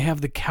 Then they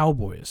have the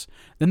Cowboys.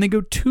 Then they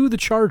go to the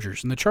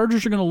Chargers, and the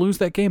Chargers are going to lose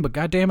that game, but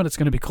goddammit, it's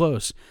going to be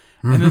close.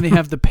 And then they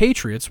have the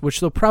Patriots, which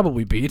they'll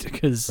probably beat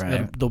because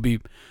they'll be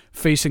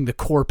facing the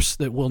corpse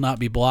that will not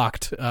be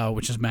blocked,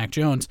 which is Mac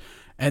Jones.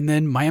 And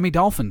then Miami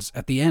Dolphins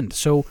at the end.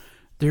 So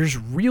there's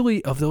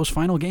really, of those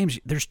final games,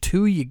 there's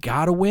 2 you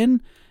got to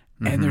win,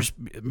 and there's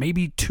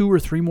maybe 2 or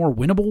 3 more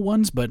winnable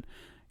ones, but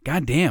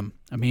goddamn,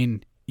 I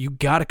mean, you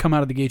got to come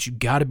out of the gates. You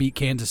got to beat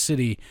Kansas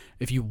City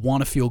if you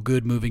want to feel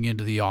good moving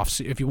into the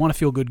if you want to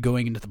feel good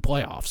going into the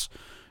playoffs,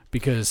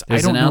 because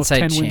There's I don't an know if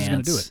 10 outside wins is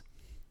going to do chance it.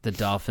 the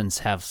Dolphins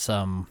have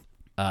some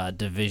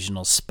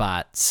divisional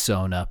spot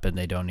sewn up and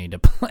they don't need to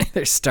play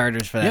their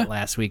starters for that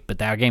last week. But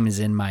that game is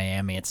in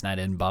Miami. It's not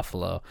in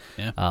Buffalo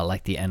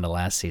like the end of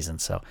last season.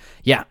 So,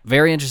 yeah,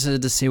 very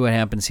interested to see what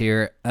happens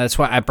here. That's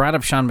why I brought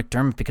up Sean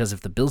McDermott, because if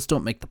the Bills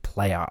don't make the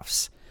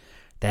playoffs,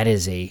 that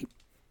is a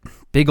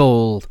big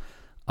old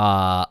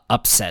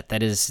upset.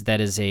 That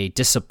is a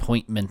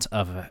disappointment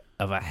of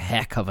a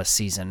heck of a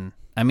season.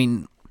 I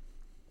mean,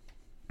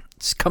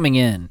 it's coming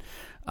in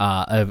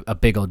a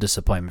big old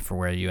disappointment for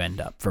where you end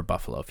up for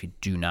Buffalo if you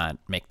do not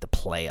make the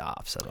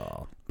playoffs at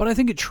all. But I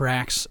think it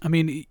tracks. I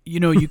mean,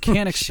 you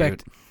can't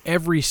expect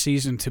every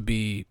season to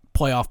be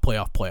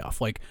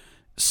playoff. Like,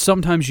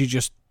 sometimes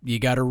you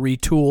got to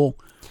retool.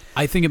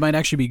 I think it might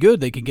actually be good.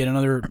 They could get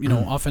another,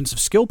 offensive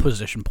skill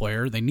position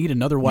player. They need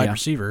another wide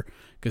receiver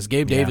because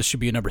Gabe Davis should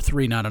be a number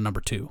 3, not a number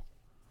 2.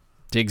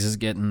 Diggs is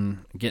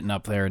getting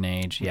up there in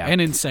age,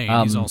 and insane.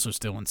 He's also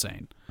still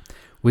insane.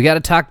 We got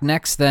to talk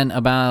next then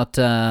about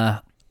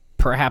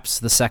perhaps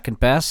the second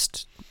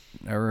best,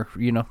 or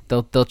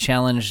they'll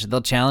challenge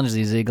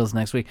these Eagles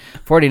next week.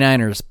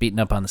 49ers beating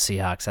up on the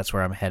Seahawks. That's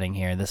where I'm heading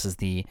here. This was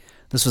the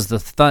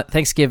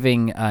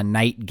Thanksgiving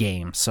night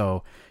game.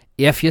 So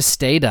if you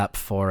stayed up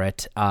for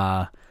it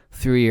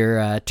through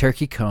your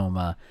turkey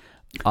coma,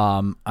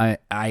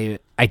 I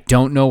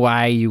don't know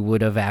why you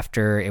would have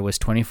after it was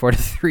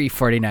 24-3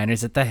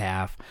 49ers at the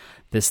half.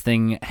 This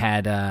thing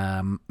had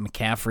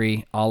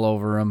McCaffrey all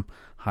over him,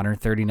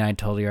 139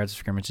 total yards of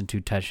scrimmage and 2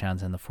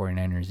 touchdowns, and the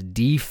 49ers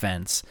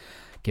defense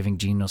giving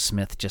Geno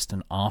Smith just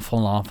an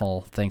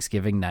awful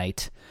Thanksgiving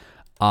night.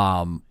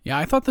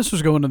 I thought this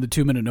was going to the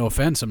 2-minute no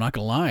offense. I'm not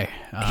going to lie.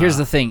 Here's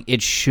the thing.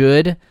 It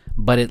should,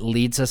 but it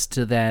leads us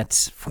to that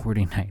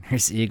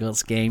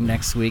 49ers-Eagles game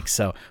next week.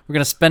 So we're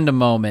going to spend a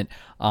moment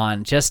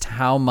on just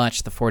how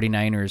much the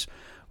 49ers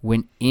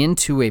went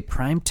into a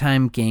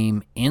primetime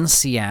game in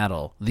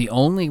Seattle, the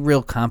only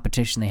real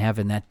competition they have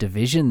in that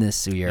division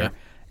this year,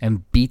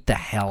 and beat the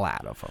hell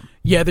out of them.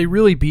 Yeah, they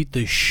really beat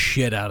the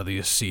shit out of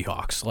these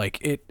Seahawks.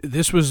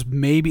 This was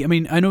maybe,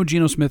 I know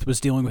Geno Smith was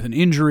dealing with an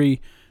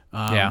injury,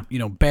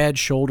 bad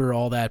shoulder,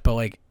 all that,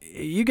 but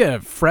you get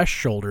a fresh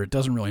shoulder, it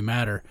doesn't really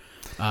matter.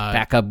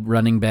 Backup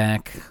running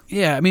back.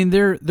 Yeah,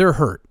 they're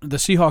hurt. The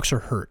Seahawks are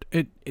hurt.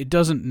 It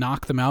doesn't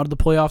knock them out of the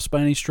playoffs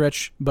by any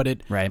stretch, but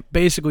it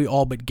basically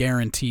all but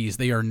guarantees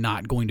they are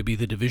not going to be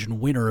the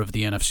division winner of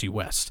the NFC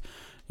West.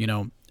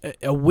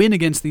 A win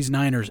against these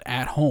Niners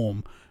at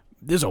home,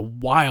 this is a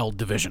wild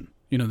division.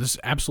 This is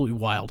absolutely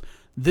wild.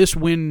 This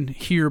win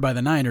here by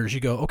the Niners, you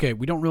go, okay,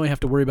 we don't really have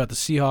to worry about the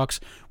Seahawks.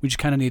 We just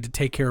kind of need to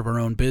take care of our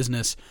own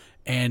business,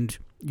 and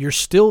you're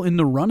still in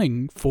the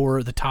running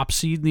for the top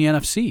seed in the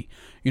NFC.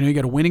 You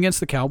got to win against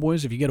the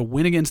Cowboys. If you get a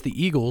win against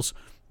the Eagles,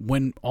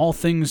 when all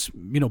things,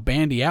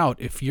 bandy out,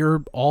 if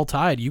you're all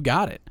tied, you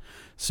got it.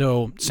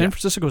 So San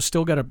Francisco's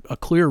still got a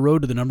clear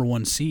road to the number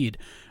 1 seed.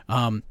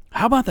 How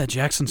about that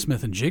Jackson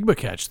Smith and Jigba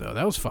catch, though?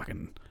 That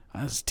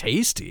was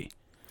tasty.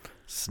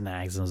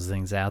 Snags those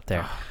things out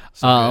there.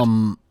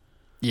 So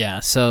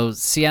so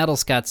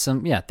Seattle's got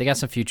some, they got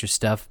some future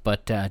stuff,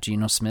 but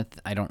Geno Smith,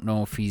 I don't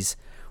know if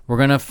we're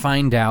going to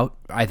find out,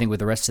 I think, with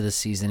the rest of the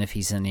season if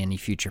he's in any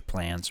future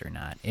plans or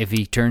not. If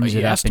he turns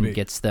it up and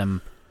gets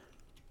them,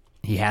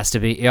 he has to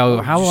be. How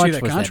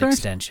much was that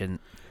extension?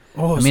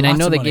 Oh, I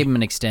know they gave him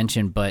an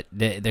extension, but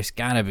there's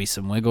got to be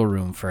some wiggle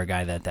room for a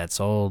guy that's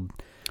old.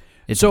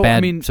 It's a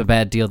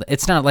bad deal.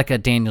 It's not like a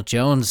Daniel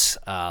Jones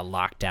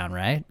lockdown,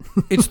 right?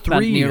 It's 3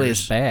 not years. nearly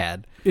as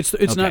bad.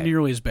 It's not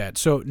nearly as bad.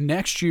 So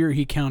next year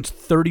he counts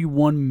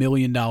 $31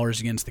 million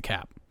against the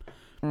cap.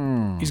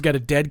 He's got a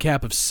dead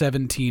cap of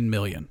 $17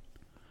 million.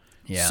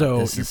 Yeah,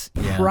 so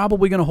you're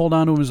probably going to hold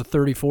on to him as a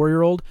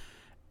 34-year-old.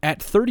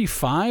 At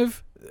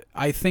 35,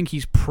 I think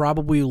he's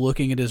probably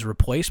looking at his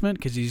replacement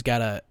because he's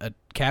got a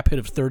cap hit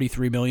of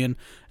 $33 million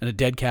and a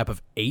dead cap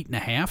of $8.5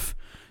 million.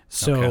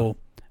 So,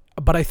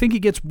 but I think he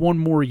gets 1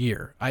 more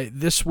year.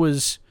 This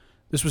was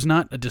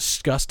not a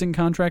disgusting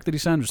contract that he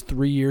signed. It was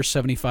 3 years,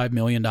 $75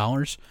 million.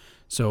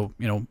 So,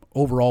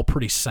 overall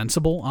pretty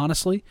sensible,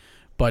 honestly.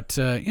 But,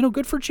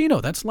 good for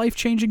Geno. That's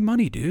life-changing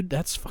money, dude.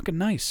 That's fucking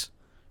nice.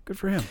 Good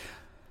for him.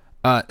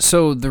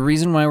 So the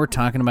reason why we're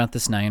talking about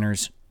this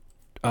Niners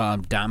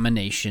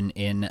domination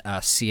in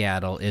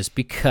Seattle is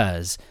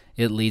because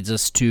it leads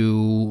us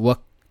to what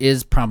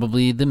is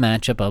probably the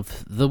matchup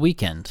of the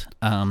weekend.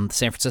 San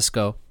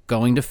Francisco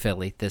going to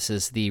Philly. This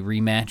is the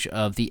rematch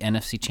of the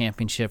NFC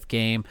Championship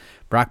game.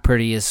 Brock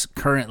Purdy is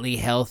currently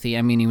healthy.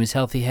 I mean, he was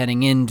healthy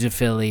heading into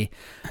Philly.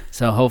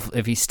 So hopefully,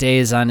 if he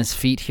stays on his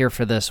feet here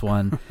for this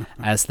one,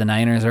 as the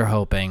Niners are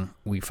hoping,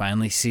 we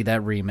finally see that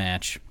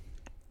rematch.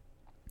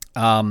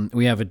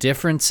 We have a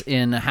difference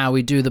in how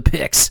we do the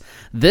picks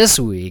this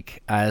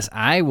week, as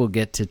I will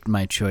get to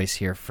my choice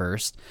here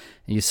first.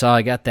 You saw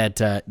I got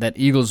that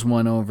Eagles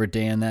one over,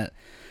 Dan.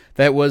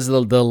 That was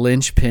the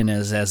linchpin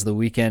as the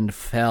weekend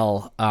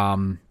fell.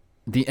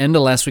 The end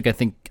of last week, I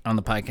think on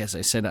the podcast,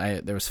 I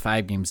said there was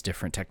 5 games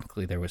different.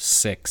 Technically, there was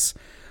 6,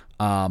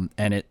 and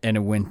it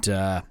went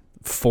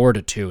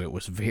 4-2. It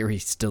was very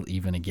still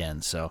even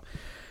again. So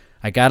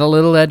I got a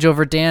little edge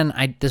over Dan.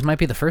 This might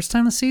be the first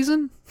time this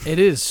season. It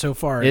is so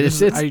far. I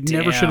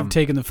never should have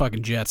taken the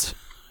fucking Jets.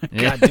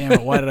 God damn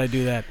it! Why did I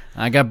do that?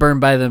 I got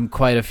burned by them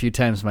quite a few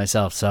times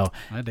myself. So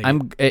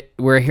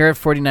we're here at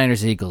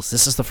 49ers Eagles.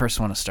 This is the first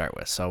one to start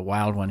with. So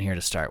wild one here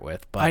to start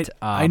with. But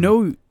I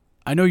know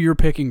you're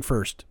picking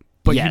first,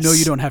 but yes. You know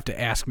you don't have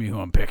to ask me who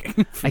I'm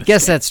picking. I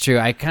guess that's true.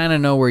 I kind of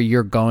know where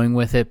you're going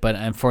with it, but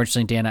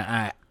unfortunately, Dan,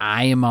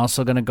 I am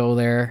also going to go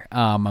there.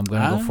 I'm going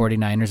to go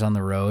 49ers on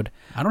the road.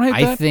 I don't hate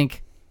that. I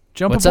think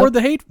jump aboard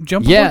the hate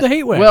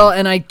wagon. Well,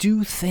 and I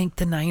do think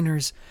the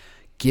Niners,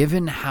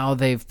 given how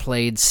they've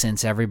played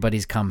since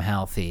everybody's come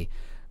healthy,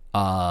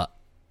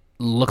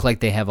 look like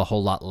they have a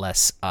whole lot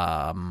less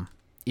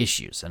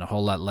issues and a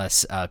whole lot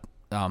less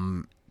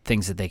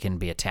things that they can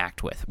be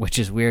attacked with, which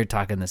is weird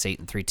talking this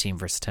 8-3 team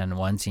versus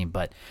 10-1 team.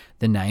 But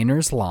the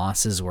Niners'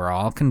 losses were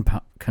all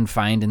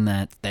confined in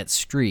that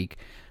streak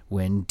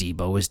when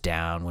Debo was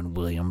down, when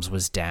Williams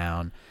was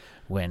down,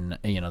 when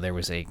there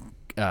was a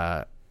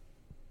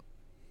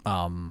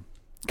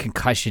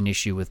concussion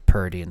issue with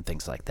Purdy and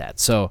things like that.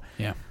 So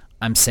yeah.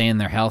 I'm saying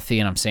they're healthy,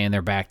 and I'm saying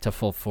they're back to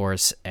full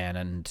force,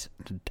 and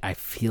I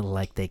feel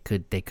like they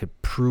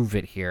could prove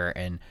it here,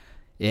 and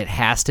it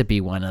has to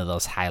be one of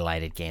those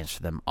highlighted games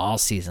for them all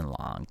season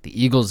long.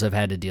 The Eagles have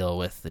had to deal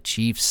with the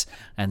Chiefs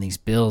and these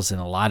Bills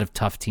and a lot of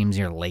tough teams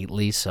here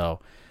lately, so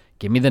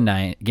give me the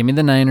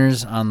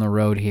Niners on the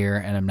road here,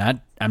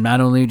 and I'm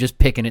not only just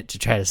picking it to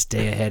try to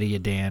stay ahead of you,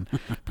 Dan,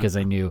 because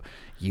I knew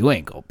you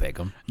ain't gonna pick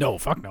them. No,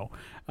 fuck no.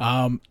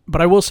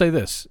 But I will say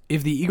this: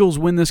 if the Eagles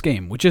win this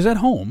game, which is at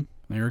home,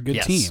 they're a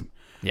good team.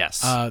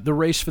 Yes. The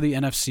race for the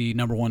NFC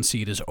number 1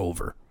 seed is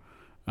over.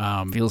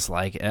 Feels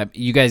like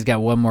you guys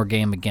got one more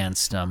game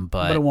against them,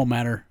 but it won't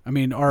matter. I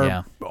mean,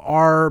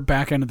 our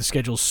back end of the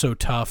schedule is so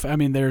tough. I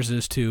mean, theirs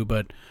is too,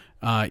 but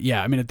I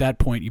mean, at that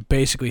point, you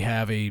basically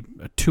have a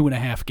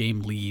 2.5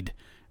 game lead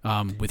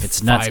with it's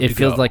 5 nuts. to It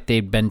feels go. like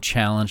they've been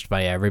challenged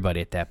by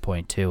everybody at that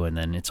point too, and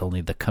then it's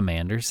only the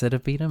Commanders that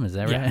have beat them. Is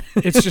that right?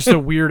 It's just a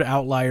weird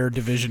outlier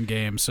division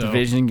game. So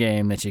division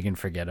game that you can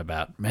forget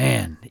about.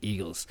 Man,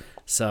 Eagles.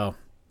 So.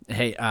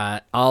 Hey,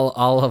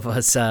 all of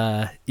us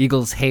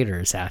Eagles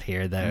haters out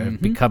here that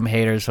have become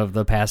haters of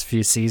the past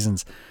few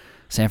seasons,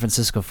 San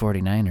Francisco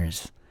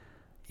 49ers,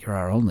 you're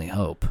our only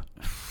hope.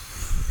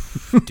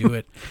 Do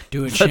it,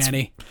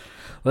 Shanny.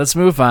 Let's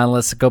move on.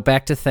 Let's go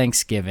back to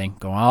Thanksgiving.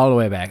 Go all the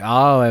way back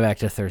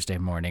to Thursday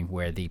morning,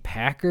 where the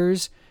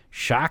Packers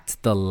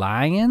shocked the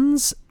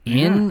Lions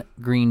in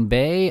Green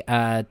Bay.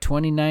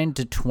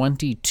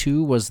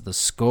 29-22 was the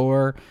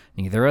score.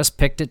 Neither of us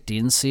picked it.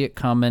 Didn't see it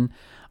coming.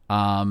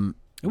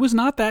 It was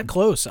not that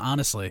close,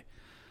 honestly.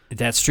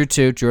 That's true,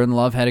 too. Jordan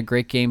Love had a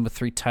great game with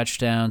 3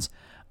 touchdowns.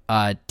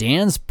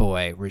 Dan's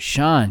boy,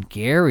 Rashawn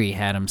Gary,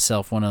 had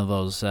himself one of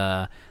those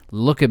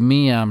look at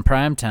me on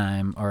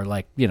primetime, or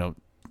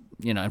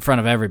in front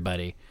of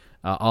everybody,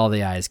 all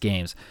the eyes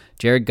games.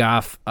 Jared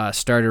Goff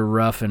started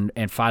rough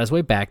and fought his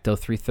way back, though,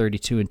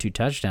 332 and 2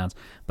 touchdowns.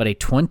 But a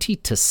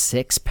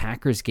 20-6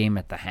 Packers game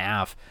at the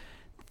half,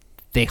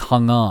 they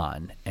hung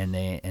on, and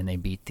they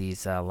beat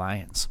these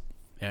Lions.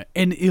 Yeah,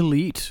 an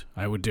elite,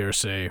 I would dare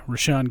say,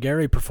 Rashawn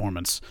Gary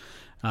performance.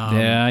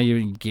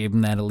 You gave him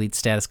that elite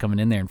status coming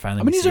in there, and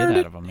finally he's earned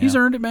it. He's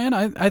earned it, man.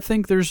 I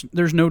think there's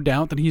no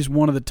doubt that he's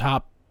one of the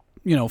top,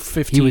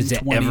 15,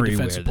 20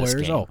 defensive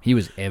players. Game. He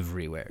was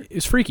everywhere.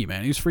 He's freaky,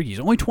 man. He's freaky. He's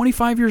only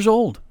 25 years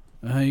old.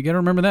 You got to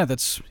remember that.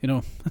 That's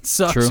that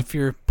sucks True. if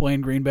you're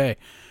playing Green Bay.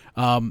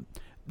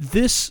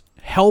 This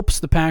helps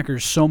the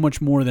Packers so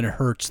much more than it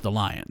hurts the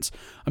Lions.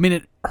 I mean,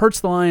 it hurts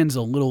the Lions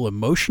a little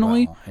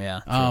emotionally. Well,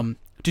 yeah. True.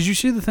 Did you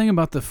see the thing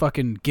about the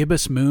fucking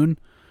gibbous moon?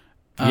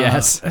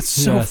 Yes, that's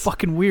so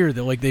fucking weird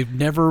that they've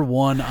never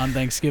won on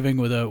Thanksgiving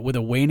with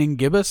a waning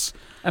gibbous.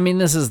 I mean,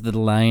 this is the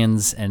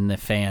Lions and the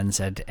fans,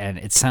 and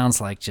it sounds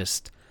like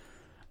just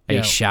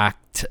a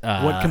shocked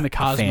what can the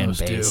Cosmos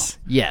fan base. do?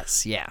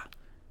 Yes, yeah.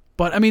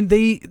 But I mean,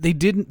 they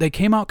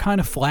came out kind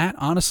of flat.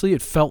 Honestly,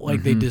 it felt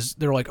like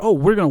they're like, oh,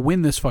 we're gonna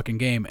win this fucking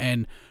game,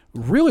 and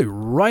really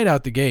right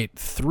out the gate,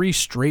 3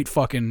 straight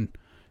fucking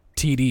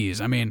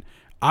TDs. I mean.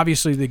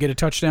 Obviously, they get a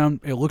touchdown.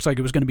 It looks like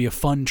it was going to be a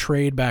fun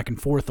trade back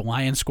and forth. The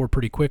Lions score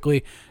pretty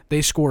quickly.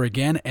 They score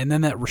again, and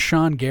then that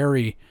Rashawn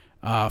Gary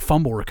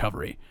fumble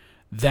recovery.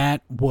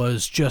 that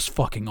was just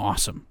fucking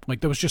awesome.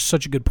 Like, that was just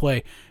such a good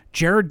play.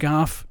 Jared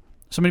Goff,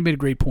 somebody made a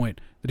great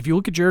point, that if you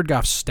look at Jared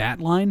Goff's stat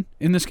line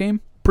in this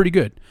game, pretty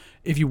good.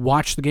 If you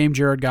watch the game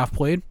Jared Goff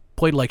played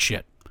like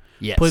shit.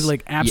 Yes. Played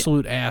like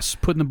absolute ass,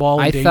 putting the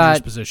ball in dangerous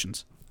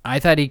positions. I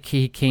thought he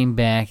came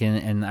back,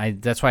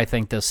 and that's why I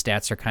think those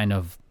stats are kind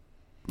of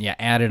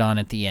added on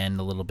at the end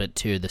a little bit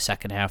too. The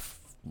second half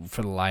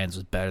for the Lions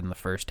was better than the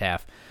first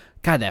half.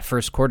 God, that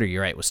first quarter,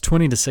 you're right, was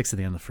 20-6 at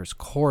the end of the first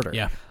quarter.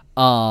 Yeah.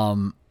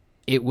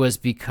 It was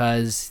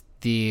because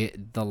the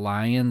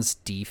Lions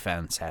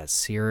defense has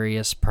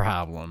serious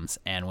problems,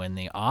 and when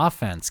the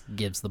offense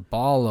gives the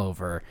ball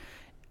over,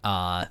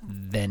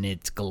 then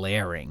it's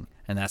glaring,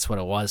 and that's what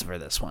it was for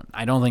this one.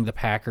 I don't think the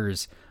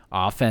Packers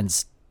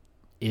offense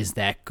is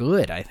that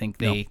good. I think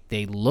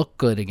they look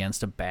good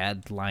against a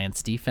bad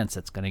Lions defense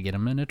that's going to get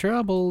them into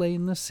trouble late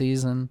in the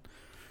season.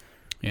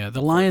 Yeah,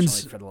 the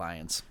Lions. For the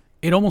Lions,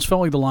 it almost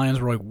felt like the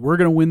Lions were like, we're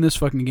going to win this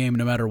fucking game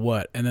no matter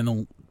what, and then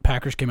the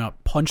Packers came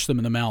out, punched them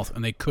in the mouth,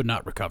 and they could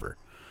not recover.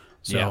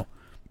 So,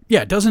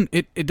 it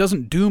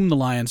doesn't doom the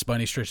Lions by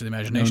any stretch of the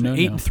imagination. No.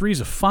 8-3 is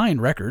a fine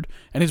record,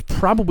 and is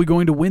probably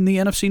going to win the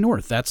NFC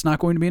North. That's not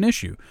going to be an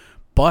issue.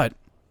 But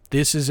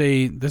this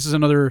is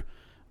another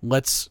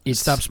let's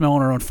stop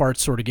smelling our own farts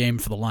sort of game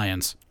for the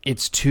Lions.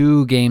 It's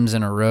 2 games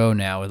in a row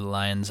now where the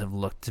Lions have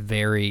looked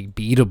very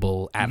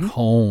beatable at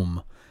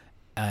home,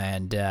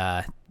 and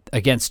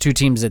against 2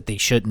 teams that they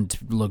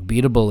shouldn't look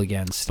beatable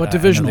against. But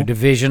divisional.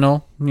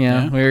 Divisional.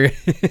 Yeah.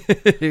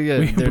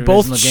 We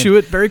both chew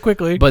it very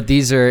quickly. But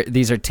these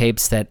are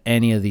tapes that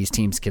any of these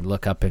teams could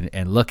look up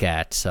and look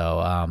at. So,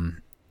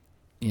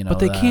 but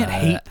they can't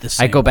hate the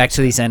same. I go back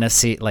to these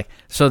NFC,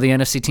 the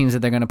NFC teams that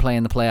they're going to play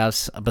in the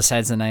playoffs,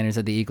 besides the Niners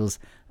and the Eagles.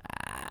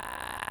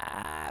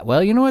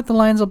 Well, you know what? The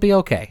Lions will be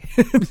okay.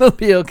 They'll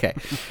be okay.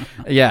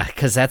 Yeah,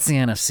 because that's the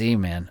NFC,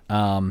 man.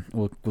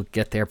 We'll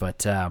get there,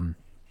 but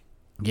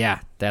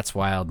that's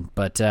wild.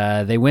 But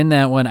they win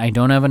that one. I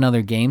don't have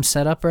another game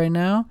set up right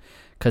now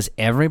because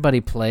everybody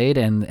played,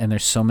 and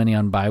there's so many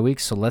on bye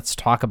weeks. So let's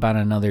talk about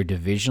another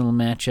divisional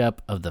matchup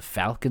of the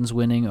Falcons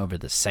winning over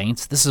the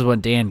Saints. This is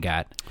what Dan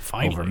got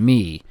over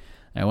me.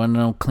 I want to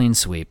know clean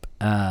sweep.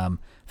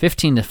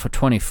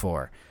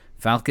 15-24.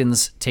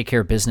 Falcons take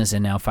care of business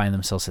and now find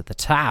themselves at the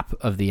top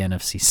of the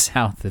NFC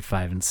South at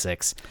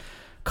 5-6.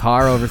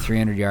 Carr over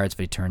 300 yards,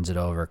 but he turns it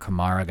over.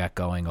 Kamara got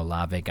going.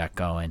 Olave got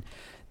going.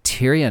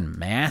 Tyrann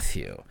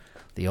Mathieu,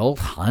 the old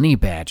honey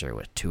badger,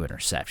 with 2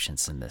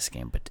 interceptions in this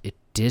game, but it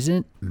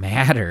didn't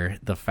matter.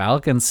 The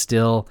Falcons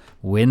still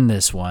win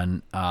this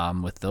one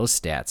with those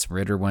stats.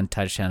 Ritter 1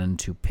 touchdown and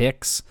 2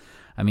 picks.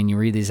 I mean, you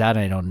read these out,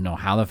 and I don't know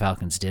how the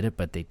Falcons did it,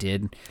 but they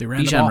did. They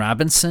ran the ball.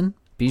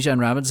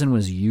 Bijan Robinson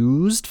was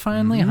used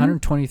finally,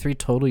 123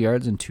 total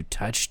yards and 2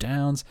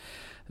 touchdowns.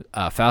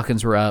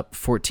 Falcons were up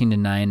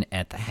 14-9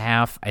 at the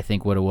half. I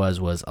think what it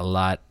was a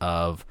lot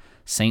of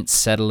Saints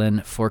settling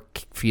for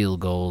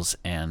field goals,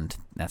 and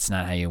that's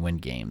not how you win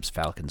games.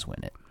 Falcons win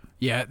it.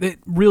 Yeah, it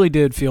really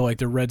did feel like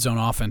the red zone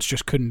offense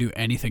just couldn't do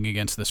anything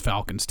against this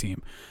Falcons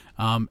team.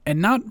 And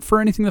not for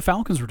anything the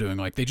Falcons were doing.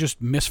 Like, they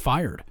just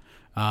misfired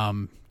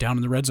down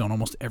in the red zone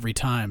almost every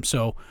time.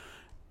 So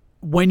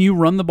when you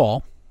run the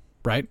ball,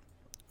 right,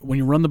 when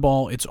you run the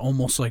ball, it's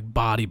almost like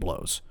body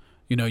blows.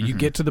 You know, you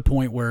get to the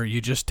point where you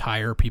just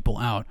tire people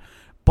out.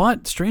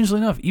 But strangely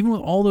enough, even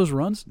with all those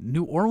runs,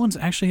 New Orleans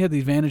actually had the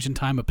advantage in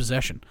time of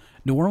possession.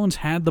 New Orleans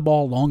had the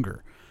ball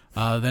longer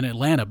than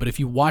Atlanta. But if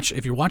you're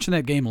watching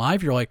that game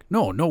live, you're like,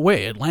 no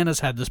way,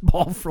 Atlanta's had this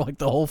ball for like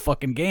the whole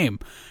fucking game.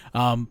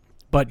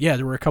 But yeah,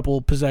 there were a couple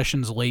of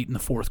possessions late in the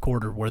fourth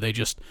quarter where they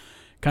just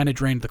kind of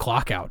drained the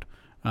clock out.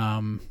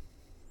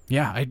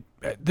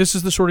 This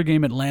is the sort of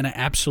game Atlanta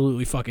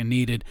absolutely fucking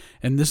needed,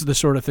 and this is the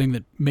sort of thing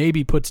that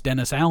maybe puts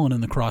Dennis Allen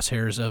in the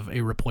crosshairs of a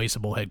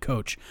replaceable head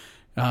coach.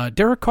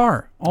 Derek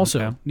Carr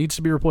also needs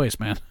to be replaced,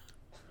 man.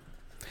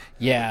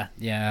 Yeah.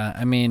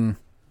 I mean,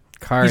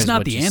 Carr He's is not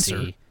what the you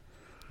answer. see.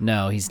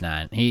 No, he's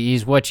not.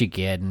 He's what you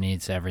get, and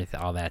needs everything,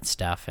 all that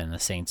stuff. And the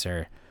Saints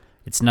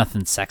it's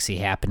nothing sexy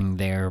happening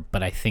there.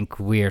 But I think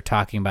we are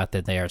talking about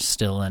that they are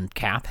still in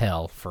cap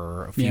hell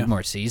for a few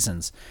more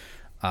seasons.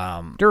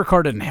 Derek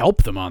Carr didn't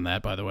help them on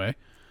that, by the way.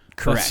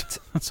 Correct.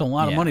 That's a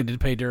lot of money to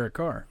pay Derek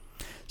Carr.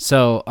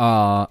 So,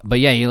 but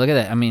yeah, you look at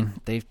that. I mean,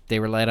 they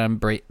relied on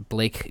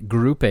Blake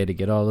Grupe to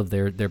get all of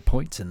their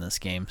points in this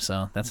game.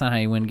 So that's not how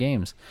you win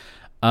games.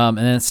 And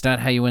then it's not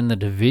how you win the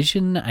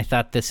division. I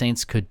thought the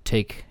Saints could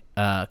take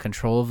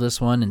control of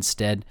this one.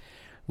 Instead,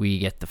 we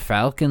get the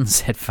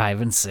Falcons at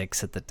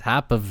 5-6 at the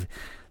top of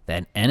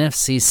that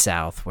NFC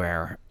South,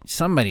 where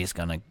somebody's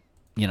gonna,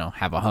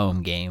 have a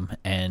home game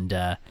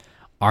and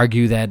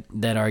argue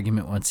that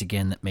argument once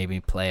again that maybe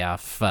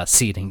playoff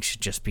seeding should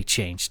just be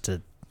changed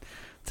to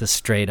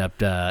straight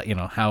up,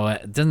 how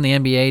doesn't the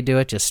NBA do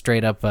it? Just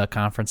straight up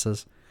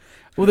conferences.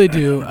 Well, they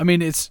do. I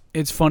mean,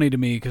 it's funny to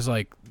me because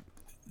like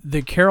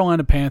the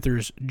Carolina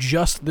Panthers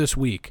just this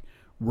week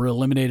were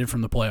eliminated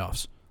from the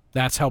playoffs.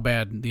 That's how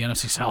bad the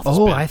NFC South has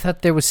been. I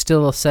thought there was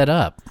still a set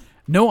up.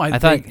 No, I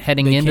thought they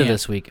heading they into can't.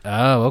 this week.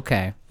 Oh,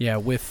 okay. Yeah,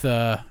 with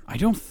I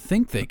don't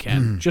think they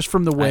can. just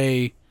from the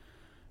way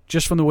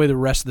the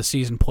rest of the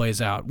season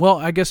plays out. Well,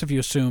 I guess if you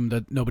assume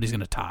that nobody's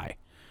going to tie.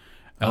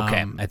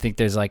 Okay. I think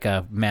there's like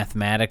a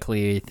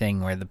mathematically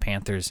thing where the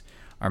Panthers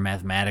are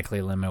mathematically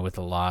eliminated with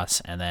a loss,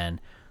 and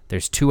then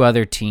there's two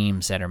other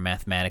teams that are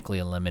mathematically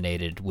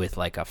eliminated with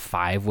like a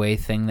 5-way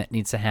thing that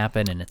needs to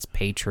happen, and it's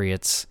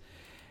Patriots.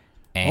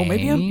 Oh,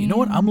 maybe you know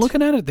what? I'm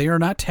looking at it. They are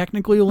not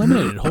technically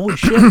eliminated. Holy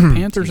shit, the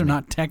Panthers are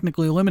not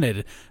technically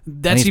eliminated.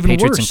 That's even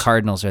Patriots worse. and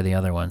Cardinals are the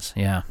other ones.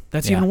 Yeah.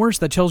 That's Yeah. even worse.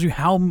 That tells you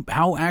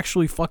how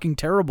actually fucking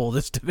terrible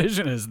this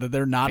division is that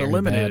they're not Very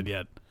eliminated bad.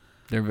 yet.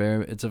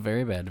 It's a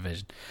very bad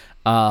division.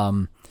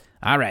 All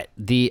right.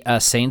 The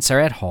Saints are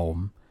at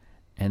home,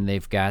 and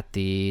they've got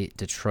the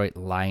Detroit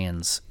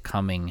Lions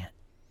coming.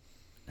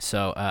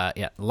 So,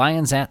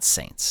 Lions at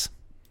Saints.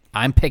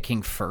 I'm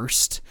picking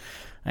first.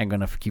 I'm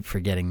going to keep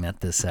forgetting that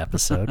this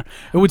episode.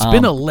 Oh, it's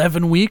been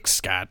 11 weeks,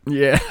 Scott.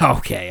 Yeah,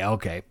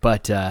 okay.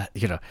 But,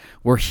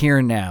 we're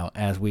here now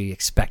as we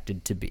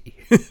expected to be.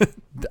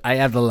 I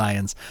have the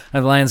Lions. I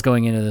have the Lions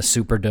going into the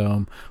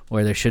Superdome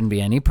where there shouldn't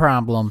be any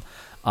problem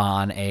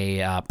on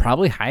a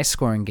probably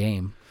high-scoring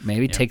game.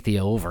 Maybe take the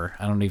over.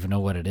 I don't even know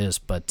what it is.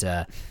 But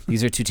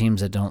these are two teams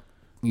that don't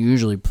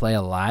usually play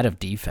a lot of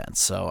defense,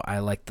 so I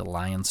like the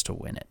Lions to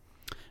win it.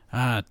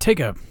 Take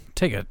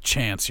a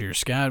chance here,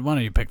 Scott. Why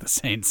don't you pick the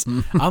Saints?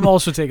 I'm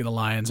also taking the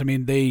Lions. I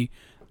mean,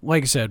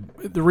 like I said,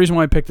 the reason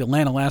why I picked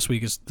Atlanta last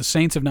week is the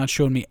Saints have not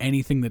shown me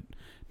anything that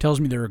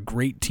tells me they're a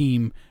great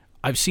team.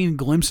 I've seen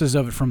glimpses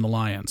of it from the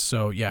Lions.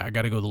 So, yeah, I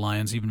got to go the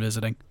Lions even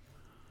visiting.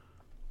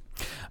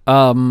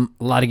 A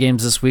lot of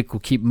games this week. We'll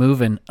keep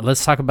moving.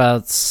 Let's talk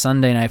about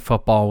Sunday Night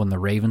Football when the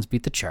Ravens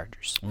beat the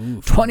Chargers.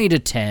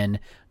 20-10.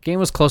 Game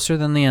was closer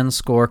than the end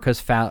score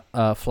because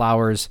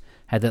Flowers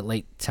had that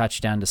late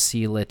touchdown to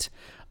seal it.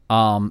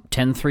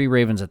 10-3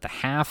 Ravens at the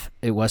half.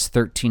 It was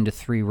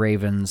 13-3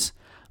 Ravens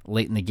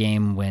late in the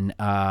game when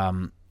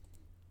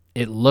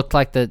it looked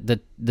like the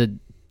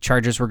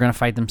Chargers were going to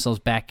fight themselves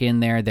back in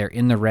there. They're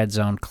in the red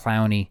zone.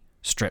 Clowney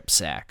strip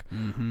sack.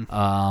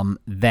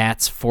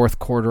 That's fourth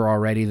quarter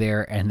already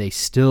there, and they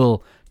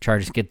still,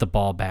 Chargers get the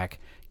ball back,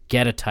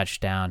 get a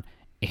touchdown.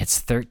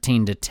 It's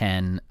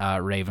 13-10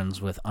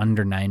 Ravens with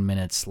under 9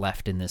 minutes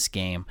left in this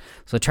game.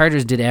 So the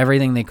Chargers did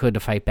everything they could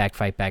to fight back,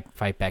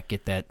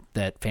 get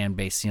that fan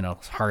base,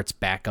 hearts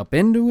back up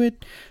into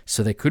it,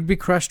 so they could be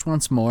crushed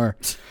once more.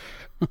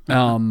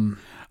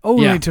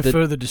 Only to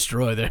further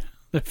destroy their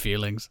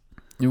feelings.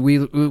 We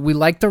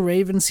like the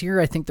Ravens here.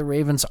 I think the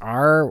Ravens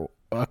are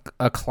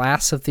a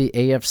class of the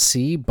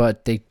AFC,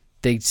 but they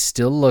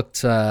still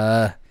looked,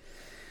 like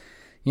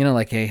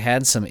they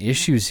had some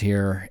issues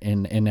here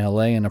in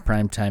LA in a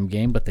primetime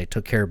game, but they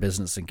took care of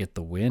business and get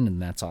the win, and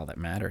that's all that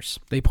matters.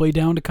 They play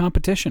down to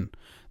competition.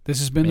 This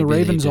has been the Maybe they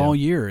Ravens do. all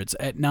year. It's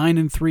at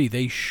 9-3.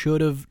 They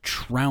should have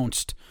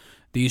trounced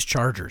these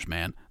Chargers,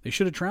 man. They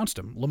should have trounced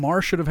them.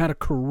 Lamar should have had a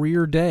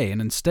career day, and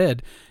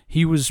instead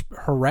he was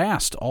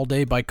harassed all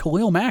day by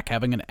Khalil Mack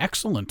having an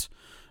excellent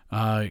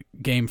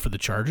game for the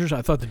Chargers.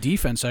 I thought the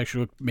defense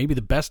actually looked maybe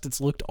the best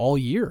it's looked all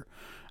year.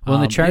 Well,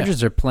 the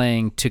Chargers are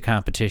playing to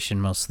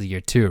competition most of the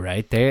year too,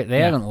 right? They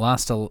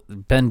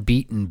haven't been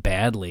beaten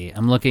badly.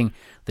 I'm looking.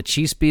 The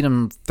Chiefs beat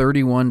them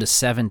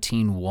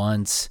 31-17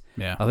 once.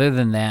 Yeah. Other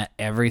than that,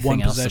 everything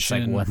One else is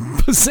like possession. one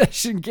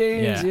possession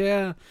games.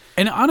 Yeah.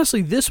 And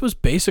honestly, this was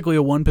basically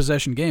a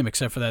one-possession game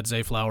except for that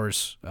Zay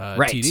Flowers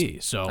Right.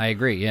 TD. So I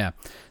agree. Yeah.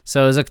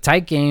 So it was a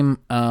tight game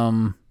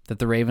that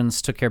the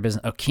Ravens took care of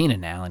business. Oh,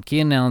 Keenan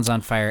Allen's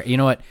on fire. You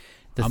know what?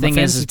 The On thing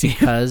the is fantasy team.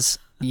 because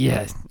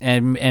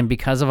and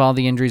because of all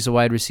the injuries to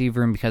wide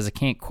receiver and because they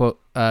can't count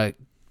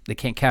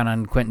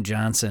on Quentin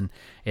Johnson,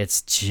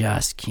 it's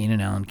just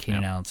Keenan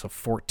Allen. So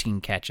 14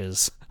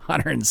 catches,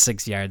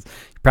 106 yards. You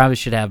probably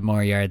should have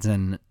more yards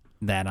than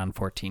that on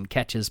 14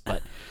 catches,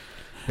 but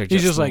they're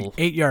he's just little, like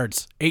 8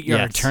 yards. 8 yeah,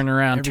 yards. turn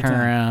around,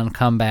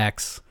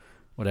 comebacks,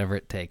 whatever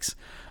it takes.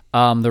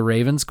 The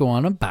Ravens go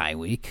on a bye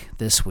week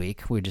this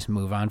week. We just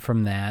move on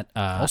from that.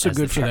 Also as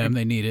good the for them.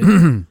 They need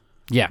it.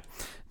 Yeah,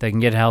 they can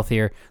get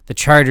healthier. The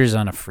Chargers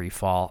on a free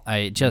fall.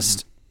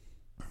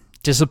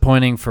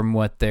 Disappointing from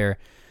what their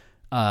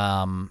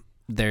on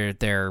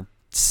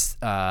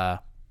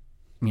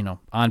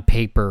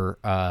paper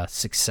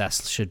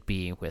success should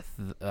be with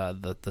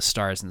the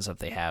stars and stuff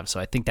they have.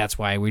 So I think that's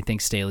why we think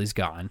Staley's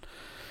gone.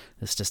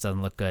 This just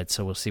doesn't look good.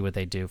 So we'll see what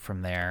they do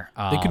from there.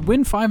 They could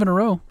win 5 in a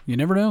row. You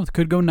never know. They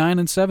could go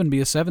 9-7,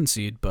 be a 7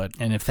 seed. But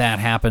and if that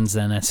happens,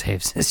 then that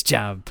saves his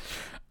job.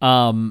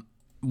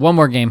 One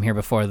more game here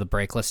before the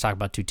break. Let's talk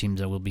about two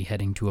teams that will be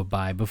heading to a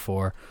bye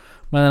before.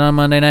 But then on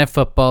Monday Night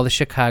Football, the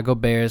Chicago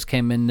Bears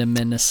came into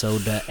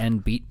Minnesota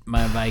and beat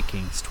my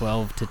Vikings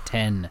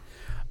 12-10.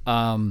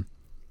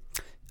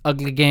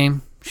 Ugly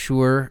game,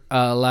 sure.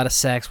 A lot of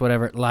sacks,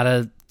 whatever. A lot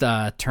of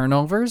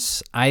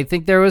turnovers. I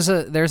think there's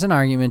an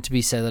argument to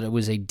be said that it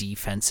was a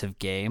defensive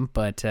game,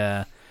 but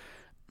and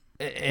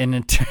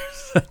in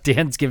terms of,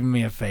 Dan's giving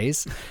me a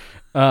face.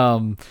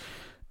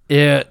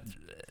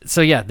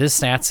 So yeah, this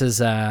stats is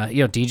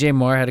DJ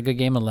Moore had a good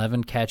game,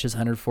 11 catches,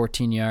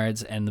 114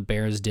 yards, and the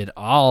Bears did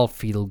all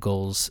field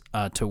goals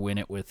to win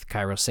it with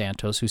Cairo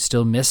Santos, who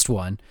still missed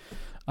one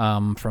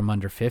from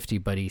under 50,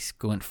 but he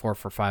went 4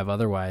 for 5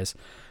 otherwise.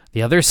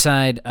 The other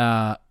side,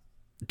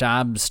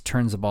 Dobbs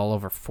turns the ball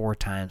over 4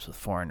 times with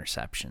 4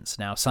 interceptions.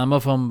 Now, some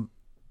of them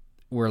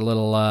were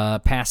little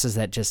passes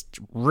that just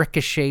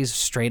ricochets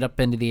straight up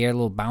into the air,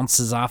 little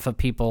bounces off of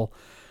people,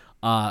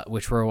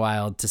 which were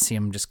wild to see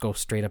him just go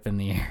straight up in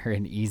the air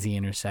and easy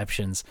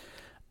interceptions.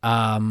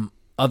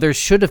 Others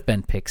should have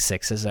been pick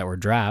sixes that were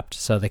dropped,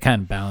 so they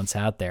kind of balance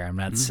out there. I'm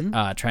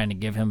not trying to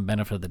give him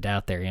benefit of the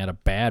doubt there. He had a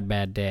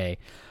bad day.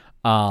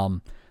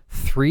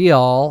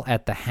 3-all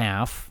at the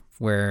half,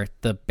 where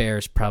the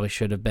Bears probably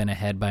should have been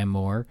ahead by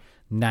more.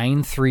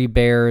 9-3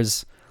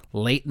 Bears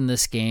late in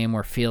this game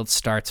where Fields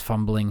starts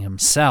fumbling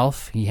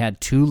himself. He had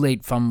 2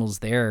 late fumbles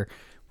there,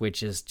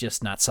 which is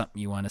just not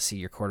something you want to see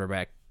your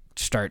quarterback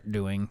start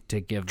doing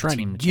to give the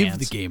team a chance. Give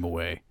the game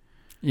away.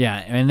 Yeah,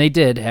 and they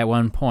did at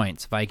one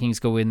point. Vikings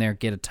go in there,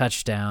 get a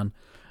touchdown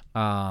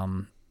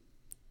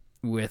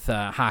with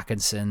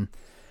Hawkinson,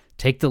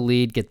 take the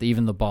lead, get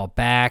even the ball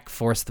back,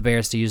 force the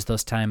Bears to use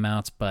those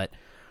timeouts, but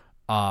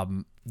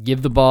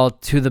give the ball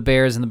to the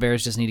Bears, and the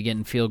Bears just need to get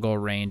in field goal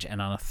range.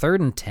 And on a 3rd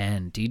and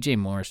 10, DJ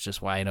Moore's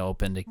just wide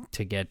open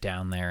to get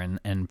down there,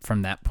 and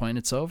from that point,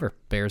 it's over.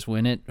 Bears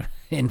win it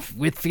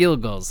with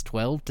field goals,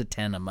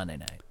 12-10 on Monday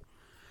night.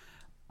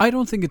 I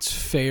don't think it's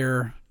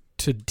fair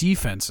to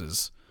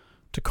defenses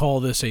to call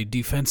this a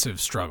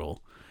defensive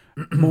struggle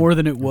more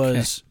than it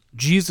was,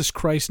 Jesus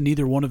Christ,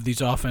 neither one of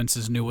these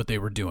offenses knew what they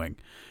were doing.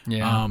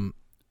 Yeah.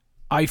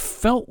 I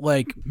felt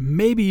like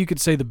maybe you could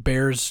say the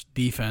Bears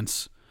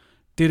defense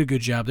did a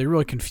good job. They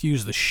really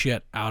confused the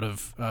shit out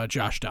of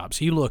Josh Dobbs.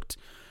 He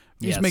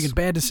was making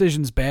bad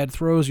decisions, bad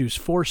throws. He was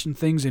forcing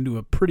things into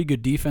a pretty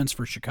good defense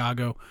for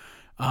Chicago.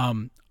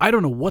 I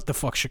don't know what the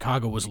fuck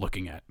Chicago was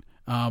looking at.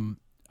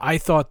 I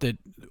thought that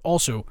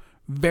also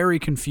very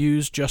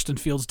confused. Justin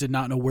Fields did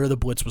not know where the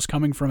blitz was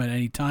coming from at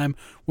any time,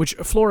 which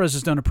Flores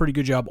has done a pretty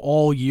good job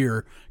all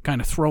year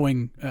kind of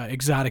throwing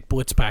exotic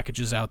blitz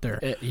packages out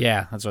there.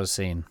 Yeah, that's what I was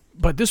seeing.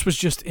 But this was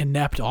just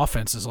inept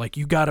offenses. Like,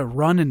 you got to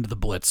run into the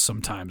blitz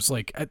sometimes.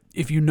 Like,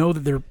 if you know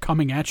that they're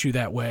coming at you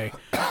that way,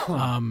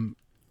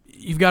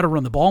 you've got to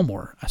run the ball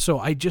more. So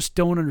I just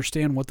don't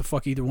understand what the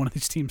fuck either one of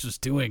these teams was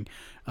doing.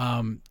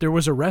 There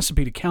was a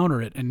recipe to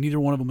counter it, and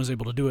neither one of them was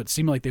able to do it. It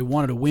seemed like they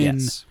wanted to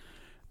win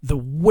the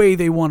way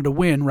they wanted to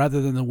win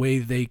rather than the way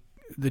the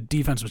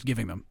defense was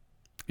giving them.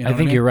 You know I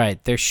think you're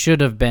right. There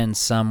should have been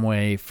some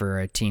way for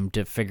a team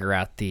to figure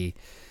out the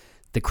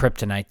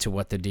kryptonite to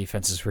what the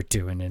defenses were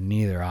doing, and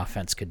neither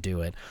offense could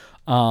do it.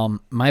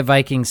 My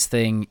Vikings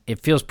thing, it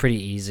feels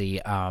pretty easy.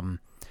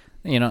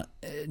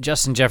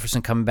 Justin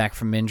Jefferson coming back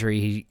from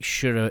injury,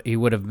 he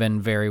would have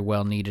been very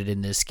well needed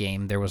in this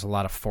game. There was a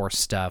lot of forced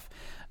stuff.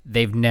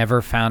 They've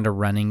never found a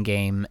running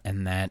game,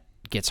 and that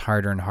gets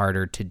harder and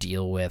harder to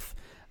deal with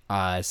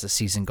as the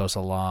season goes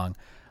along.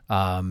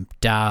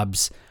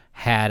 Dobbs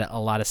had a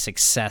lot of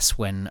success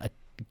when a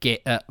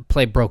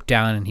play broke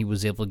down and he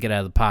was able to get out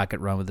of the pocket,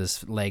 run with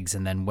his legs,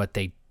 and then what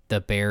the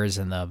Bears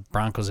and the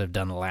Broncos have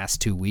done the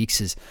last 2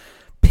 weeks is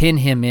pin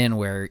him in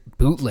where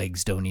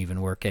bootlegs don't even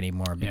work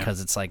anymore,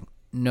 because it's like,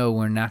 no,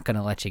 we're not going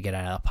to let you get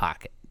out of the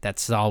pocket.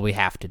 That's all we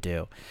have to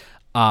do.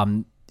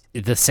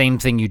 The same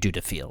thing you do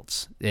to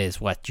Fields is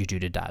what you do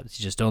to Dobbs.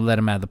 You just don't let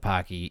them out of the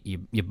pocket.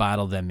 You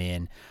bottle them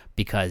in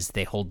because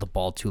they hold the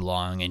ball too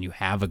long, and you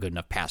have a good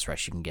enough pass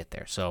rush you can get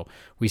there. So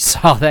we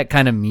saw that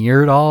kind of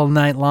mirrored all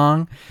night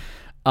long.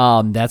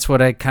 That's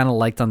what I kind of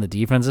liked on the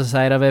defensive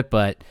side of it,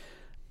 but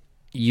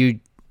it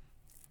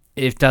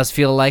does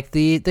feel like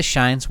the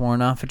shine's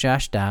worn off of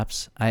Josh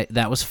Dobbs.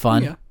 That was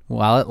fun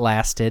while it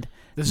lasted.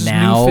 This is new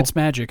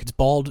Fitzmagic. It's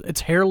bald.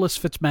 It's hairless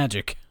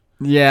Fitzmagic.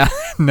 Yeah,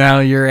 now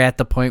you're at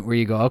the point where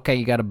you go, okay,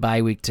 you got a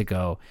bye week to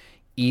go.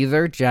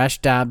 Either Josh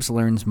Dobbs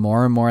learns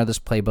more and more of this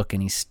playbook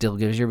and he still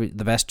gives you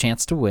the best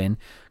chance to win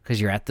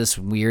because you're at this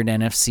weird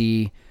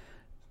NFC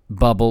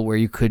bubble where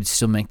you could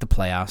still make the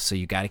playoffs, so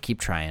you got to keep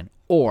trying.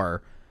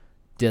 Or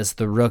does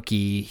the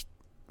rookie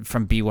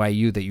from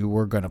BYU that you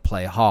were going to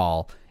play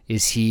Hall,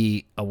 is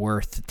he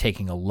worth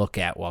taking a look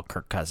at while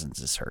Kirk Cousins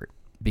is hurt?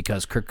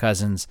 Because Kirk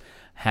Cousins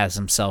has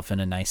himself in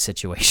a nice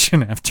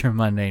situation after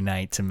Monday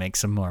night to make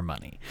some more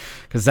money.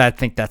 Because I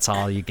think that's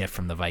all you get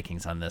from the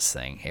Vikings on this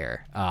thing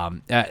here.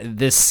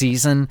 This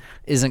season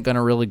isn't going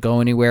to really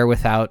go anywhere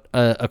without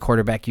a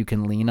quarterback you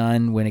can lean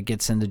on when it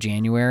gets into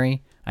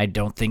January. I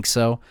don't think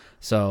so.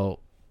 So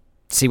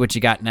see what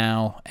you got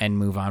now and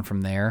move on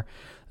from there.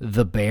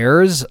 The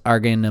Bears are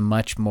in a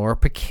much more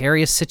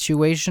precarious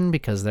situation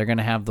because they're going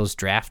to have those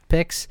draft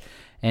picks.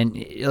 And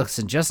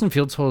listen, Justin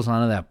Fields holds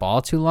on to that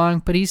ball too long,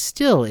 but he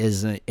still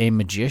is a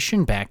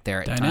magician back there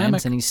at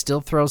times, and he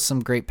still throws some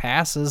great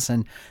passes.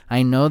 And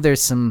I know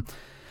there's some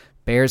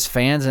Bears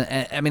fans,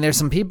 and I mean, there's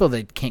some people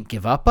that can't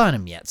give up on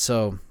him yet.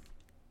 So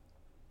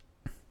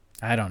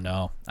I don't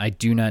know. I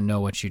do not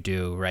know what you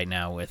do right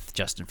now with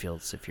Justin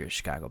Fields if you're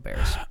Chicago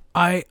Bears.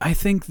 I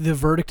think the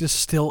verdict is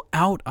still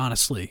out,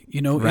 honestly.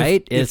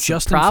 Right? If It's a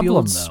Justin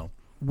problem, Fields though.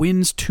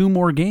 wins 2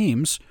 more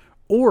games,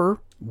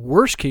 or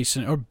worst case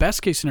or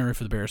best case scenario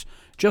for the Bears,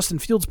 Justin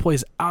Fields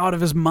plays out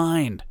of his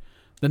mind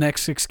the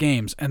next 6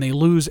 games, and they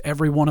lose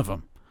every one of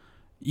them.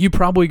 You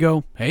probably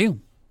go, hey,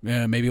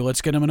 maybe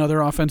let's get him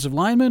another offensive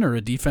lineman or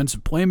a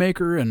defensive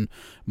playmaker and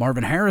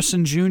Marvin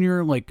Harrison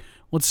Jr. Like,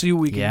 let's see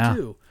what we can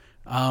do.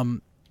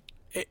 And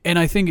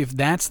I think if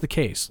that's the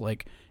case,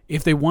 like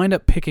if they wind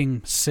up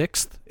picking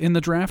 6th in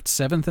the draft,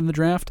 7th in the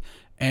draft,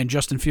 and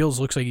Justin Fields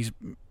looks like he's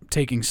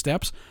taking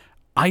steps,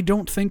 I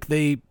don't think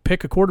they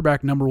pick a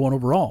quarterback number 1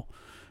 overall.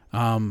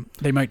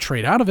 They might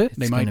trade out of it.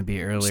 They might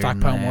be earlier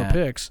stockpile than more that.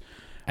 picks.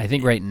 I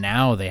think right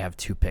now they have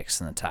 2 picks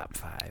in the top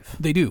 5.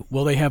 They do.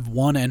 Well, they have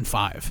 1 and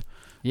 5.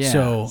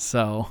 Yeah.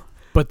 So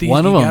but these,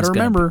 one of you them got to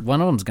remember,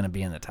 one of them's going to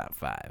be in the top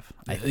 5.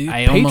 The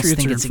I almost Patriots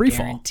think are in it's free a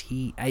fall.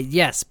 guarantee.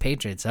 Yes,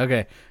 Patriots.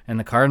 Okay, and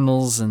the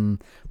Cardinals,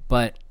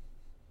 but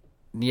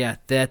yeah,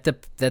 that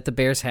the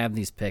Bears have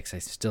these picks. I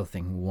still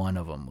think one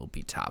of them will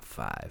be top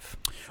 5.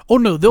 Oh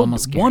no,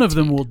 Almost one of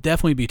them guaranteed. will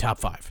definitely be top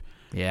 5.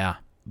 Yeah,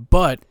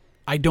 But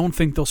I don't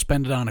think they'll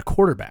spend it on a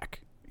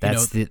quarterback.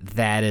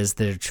 that is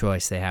their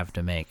choice they have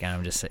to make. And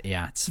I'm just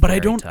it's. But very I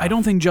don't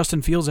tough. think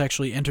Justin Fields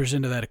actually enters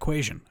into that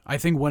equation. I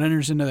think what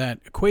enters into that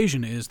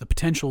equation is the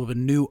potential of a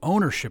new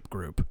ownership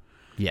group.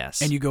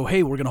 Yes, And you go,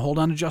 hey, we're going to hold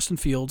on to Justin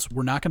Fields.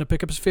 We're not going to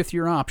pick up his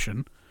 5th-year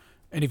option.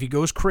 And if he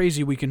goes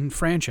crazy, we can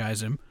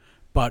franchise him.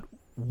 But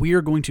we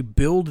are going to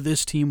build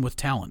this team with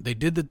talent. They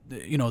did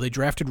they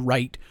drafted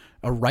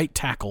a right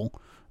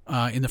tackle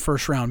in the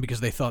first round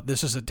because they thought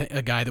this is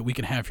a guy that we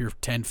can have here for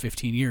 10,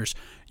 15 years.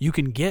 You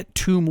can get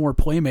 2 more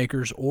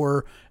playmakers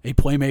or a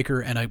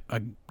playmaker and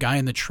a guy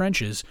in the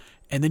trenches,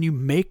 and then you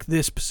make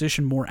this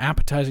position more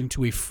appetizing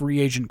to a free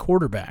agent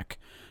quarterback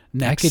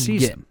next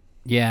season.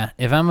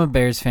 If I'm a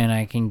Bears fan,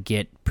 I can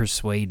get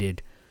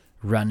persuaded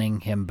running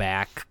him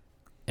back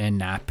and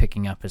not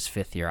picking up his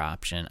 5th-year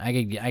option. I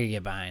could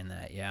get behind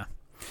that. Yeah.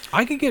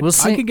 I could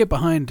get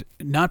behind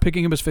not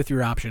picking up his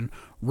 5th-year option,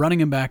 running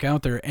him back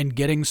out there, and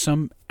getting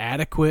some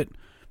adequate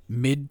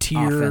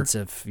mid-tier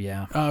Offensive,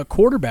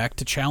 quarterback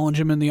to challenge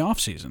him in the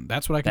offseason.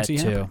 That's what I can see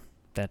happening.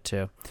 That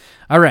too.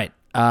 All right.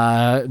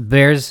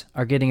 Bears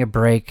are getting a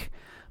break.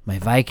 My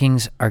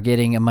Vikings are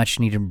getting a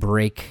much-needed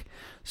break.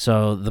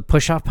 So the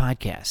Push-Off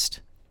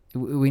Podcast,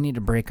 we need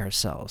to break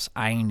ourselves.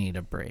 I need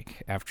a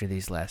break after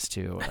these last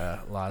 2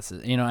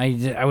 losses.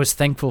 I was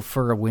thankful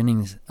for a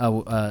winning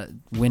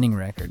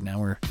record. Now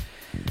we're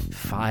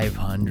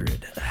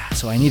 500,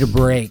 so I need a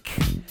break.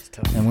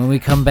 And when we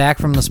come back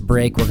from this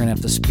break, we're gonna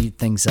have to speed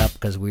things up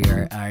because we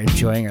are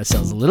enjoying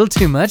ourselves a little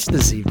too much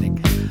this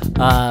evening.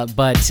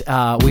 But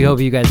we hope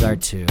you guys are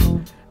too,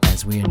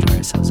 as we enjoy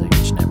ourselves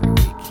each and every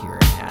week here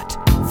at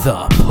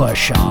the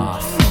Push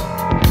Off.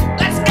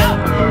 Let's go!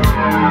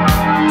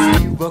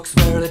 He walks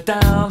barely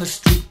down the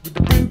street with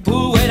the brim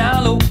pulled way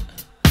down low.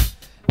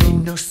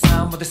 Ain't no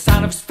sound but the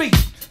sound of his feet.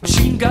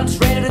 Machine guns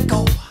ready to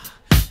go.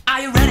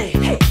 Are you ready?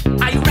 Hey,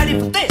 are you ready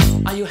for this?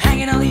 Are you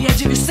hanging on the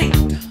edge of your seat?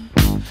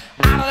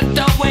 Out of the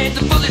doorway,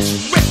 the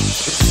bullets rip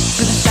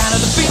to the sound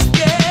of the beat.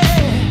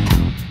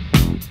 Yeah.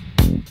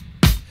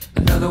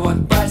 Another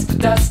one bites the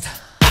dust.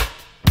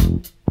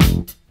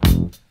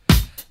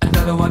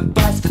 Another one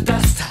bites the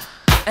dust.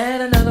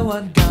 And another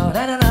one gone,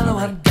 and another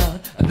one gone.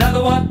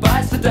 Another one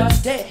bites the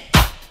dust. Hey,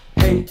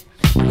 hey,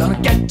 we're gonna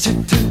get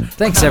you too.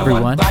 Thanks,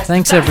 everyone.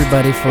 Thanks,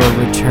 everybody, for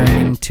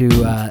returning to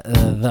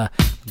the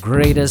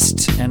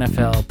greatest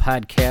NFL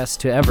podcast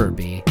to ever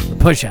be, the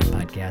Push-Up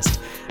Podcast.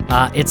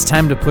 It's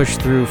time to push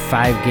through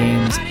 5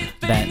 games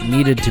that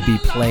needed to be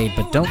played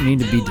but don't need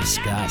to be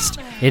discussed.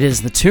 It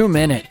is the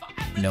 2-minute,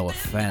 no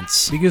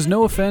offense. Because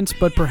no offense,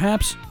 but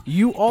perhaps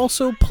you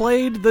also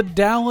played the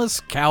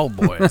Dallas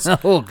Cowboys.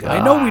 Oh, God.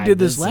 I know we did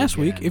this This last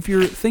week. again. If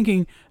you're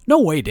thinking, no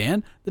way,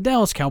 Dan, the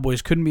Dallas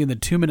Cowboys couldn't be in the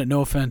 2-minute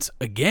no offense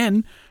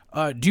again.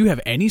 Do you have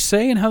any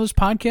say in how this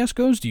podcast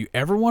goes? Do you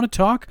ever want to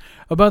talk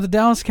about the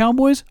Dallas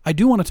Cowboys? I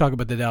do want to talk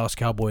about the Dallas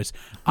Cowboys.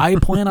 I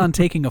plan on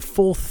taking a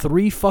full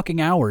 3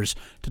 fucking hours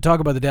to talk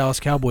about the Dallas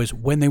Cowboys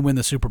when they win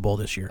the Super Bowl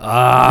this year.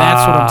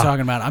 That's what I'm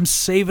talking about. I'm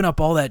saving up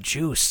all that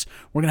juice.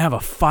 We're going to have a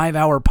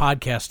 5-hour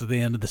podcast at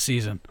the end of the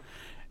season.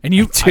 And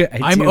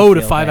I'm owed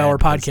a 5-hour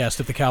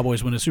podcast if the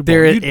Cowboys win a Super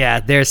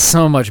Bowl. There's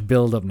so much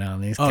buildup now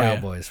in these yeah.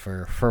 Cowboys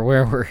for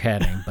where we're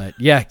heading. But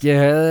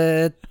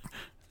yeah,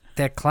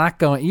 that clock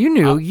going. You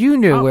knew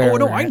where. Oh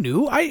no, we're I at.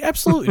 knew. I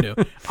absolutely knew.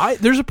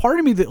 There's a part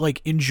of me that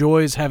like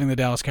enjoys having the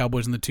Dallas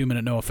Cowboys in the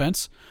 2-minute no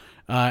offense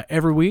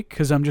every week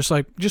because I'm just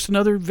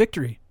another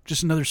victory,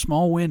 just another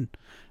small win.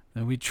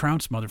 And we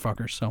trounce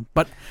motherfuckers. So,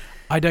 but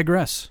I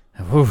digress.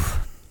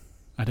 Oof.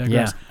 I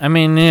digress. Yeah, I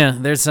mean,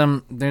 there's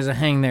a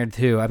hang there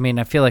too. I mean,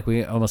 I feel like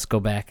we almost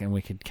go back and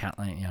we could count,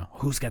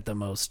 who's got the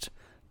most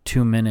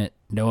 2-minute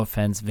no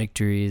offense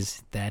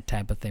victories, that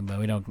type of thing, but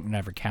we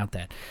never count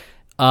that.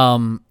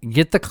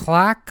 Get the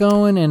clock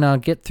going, and I'll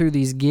get through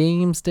these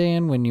games,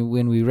 Dan.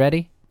 When we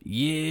ready?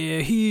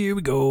 Yeah, here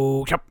we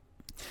go. Yep.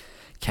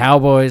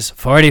 Cowboys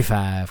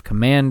 45,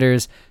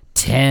 Commanders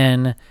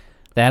 10.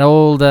 That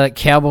old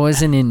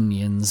Cowboys and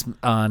Indians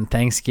on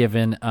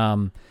Thanksgiving.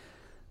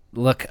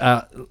 Look,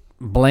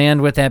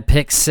 Bland with that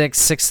pick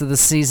sixth of the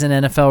season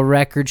NFL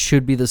record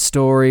should be the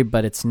story,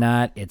 but it's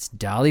not. It's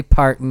Dolly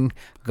Parton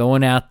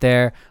going out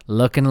there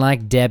looking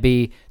like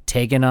Debbie,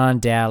 taking on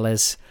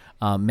Dallas,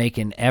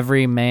 making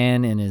every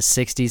man in his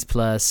 60s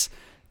plus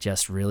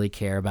just really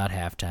care about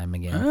halftime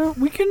again.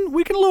 We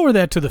can lower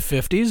that to the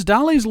 50s.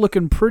 Dolly's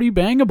looking pretty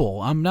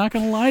bangable. I'm not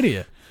going to lie to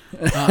you.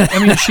 I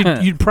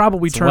mean, you'd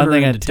probably It's turn one her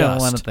thing I into don't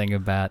dust. want to think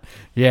about.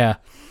 Yeah.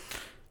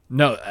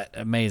 No,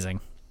 amazing.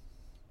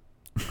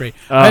 Great.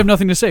 I have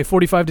nothing to say.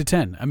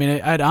 45-10. I mean,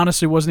 it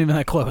honestly wasn't even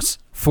that close.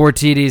 4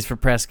 TDs for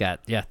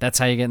Prescott. Yeah, that's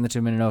how you get in the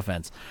 2-minute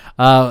offense.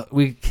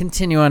 We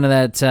continue on to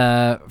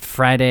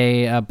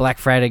that Black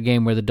Friday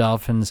game where the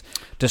Dolphins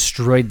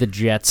destroyed the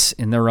Jets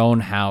in their own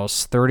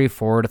house,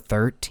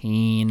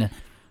 34-13.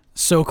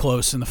 So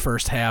close in the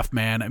first half,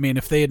 man. I mean,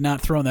 if they had not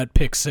thrown that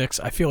pick six,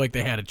 I feel like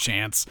they had a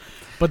chance.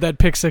 But that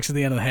pick six at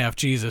the end of the half,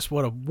 Jesus,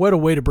 what a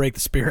way to break the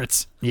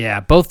spirits.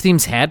 Yeah, both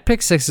teams had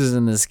pick sixes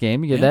in this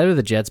game. You get that with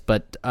the Jets,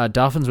 but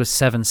Dolphins with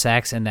 7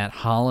 sacks and that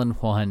Holland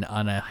one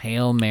on a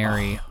Hail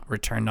Mary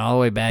returned all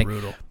the way back,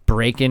 Brutal.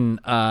 breaking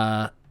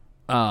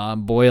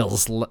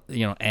Boyle's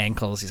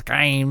ankles. He's like,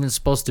 I ain't even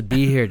supposed to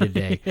be here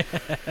today.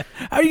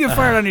 How do you get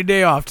fired on your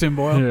day off, Tim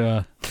Boyle?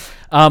 Yeah.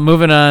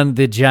 Moving on,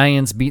 the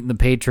Giants beating the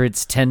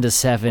Patriots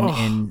 10-7,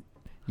 and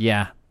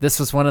this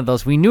was one of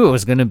those. We knew it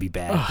was going to be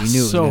bad. We knew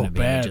it was so going to be.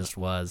 bad. It just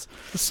was.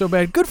 It's so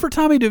bad. Good for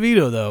Tommy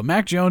DeVito, though.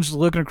 Mac Jones is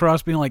looking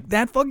across, being like,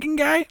 "That fucking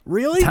guy,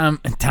 really?"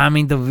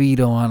 Tommy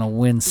DeVito on a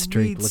win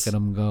streak. Beats. Look at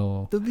him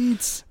go. The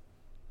beats.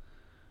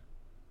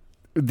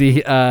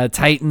 The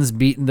Titans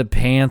beating the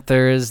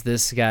Panthers.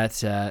 This got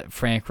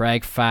Frank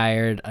Reich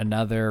fired.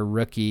 Another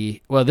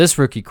rookie. Well, this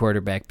rookie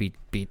quarterback beat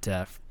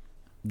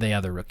the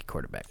other rookie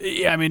quarterback.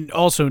 Yeah, I mean,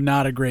 also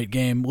not a great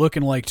game.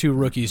 Looking like two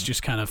rookies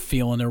just kind of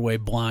feeling their way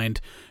blind.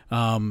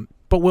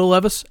 But Will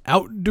Levis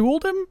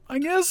out-dueled him, I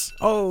guess?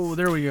 Oh,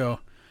 there we go.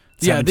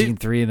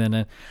 17-3.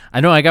 Then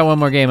I know I got one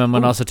more game. I'm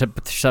going to also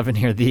put stuff in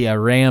here. The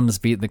Rams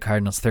beat the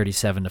Cardinals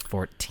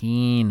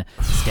 37-14.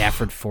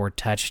 Stafford 4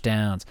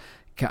 touchdowns.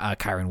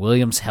 Kyron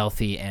Williams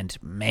healthy, and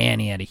man,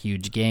 he had a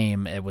huge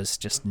game. It was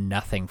just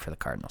nothing for the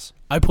Cardinals.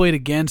 I played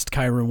against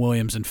Kyron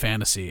Williams in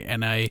fantasy,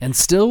 and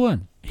still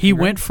won. He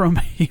went from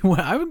I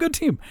have a good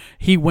team.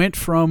 He went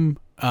from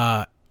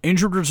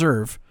injured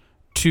reserve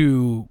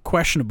to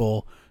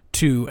questionable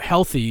to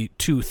healthy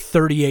to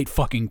 38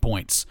 fucking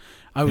points.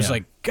 I was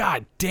like,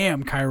 God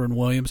damn, Kyron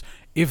Williams.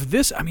 If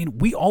this, I mean,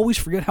 we always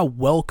forget how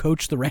well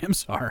coached the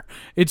Rams are.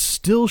 It's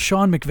still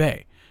Sean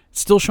McVay.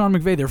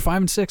 They're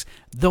 5-6.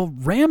 The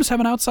Rams have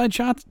an outside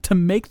shot to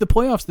make the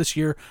playoffs this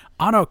year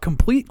on a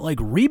complete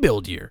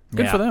rebuild year.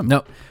 Good for them.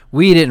 No,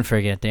 we didn't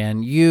forget,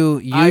 Dan. You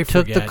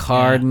took the forget,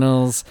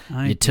 Cardinals.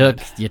 yeah.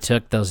 You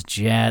took those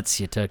Jets.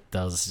 You took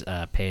those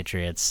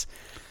Patriots.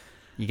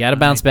 You got to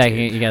bounce back.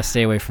 You got to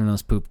stay away from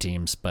those poop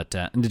teams. But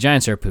the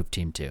Giants are a poop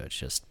team too. It's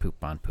just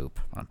poop on poop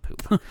on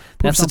poop.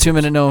 That's the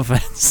 2-minute no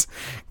offense,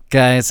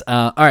 guys.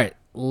 All right,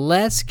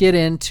 let's get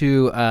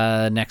into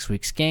next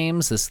week's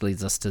games. This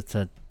leads us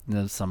to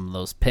some of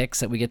those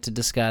picks that we get to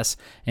discuss.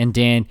 And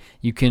Dan,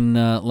 you can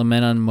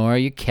lament on more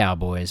of your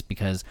Cowboys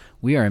because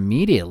we are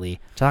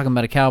immediately talking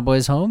about a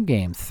Cowboys home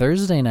game.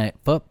 Thursday night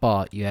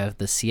football, you have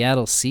the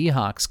Seattle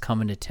Seahawks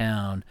coming to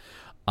town.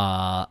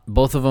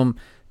 Both of them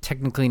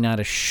technically not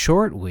a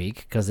short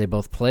week because they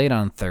both played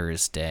on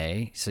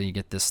Thursday. So you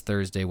get this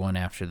Thursday one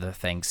after the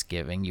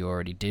Thanksgiving. You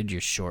already did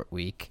your short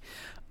week.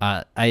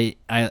 I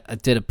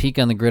did a peek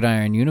on the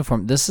gridiron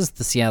uniform. This is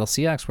the Seattle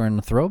Seahawks wearing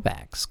the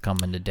throwbacks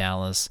coming to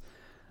Dallas.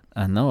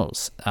 On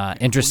those,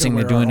 interesting.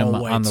 They're doing them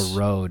on the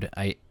road.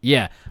 I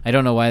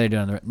don't know why they're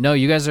doing the road. No,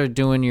 you guys are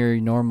doing your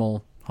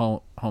normal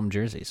home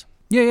jerseys.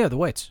 Yeah, the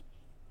whites.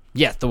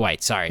 Yeah, the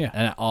whites. Sorry,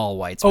 Yeah. all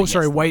whites. Oh,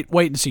 sorry, white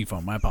and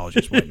seafoam. My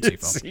apologies, white and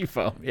seafoam.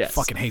 Seafoam. Yes.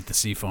 Fucking hate the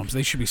seafoams.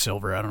 They should be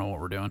silver. I don't know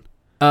what we're doing.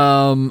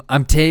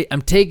 I'm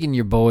taking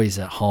your boys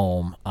at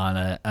home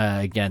on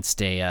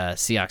against a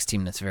Seahawks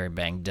team that's very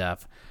banged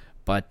up.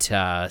 But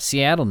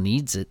Seattle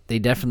needs it. They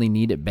definitely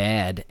need it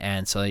bad.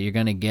 And so you're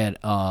going to get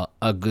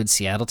a good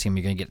Seattle team.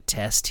 You're going to get a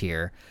test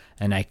here.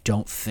 And I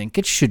don't think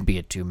it should be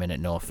a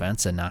 2-minute no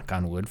offense, and knock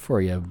on wood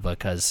for you,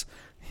 because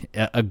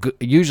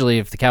usually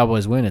if the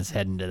Cowboys win, it's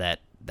heading to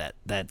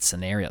that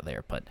scenario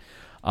there. But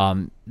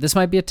this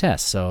might be a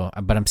test.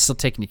 But I'm still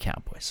taking the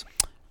Cowboys.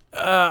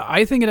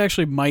 I think it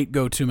actually might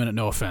go 2-minute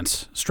no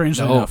offense.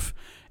 Strangely enough.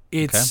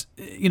 It's,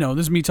 this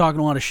is me talking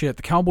a lot of shit.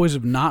 The Cowboys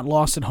have not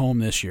lost at home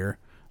this year.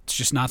 It's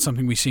just not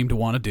something we seem to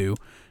want to do.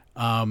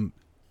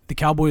 The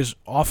Cowboys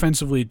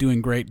offensively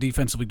doing great,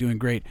 defensively doing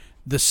great.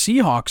 The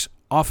Seahawks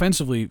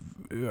offensively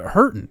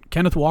hurting.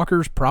 Kenneth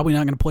Walker's probably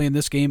not going to play in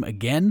this game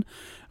again.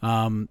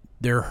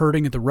 They're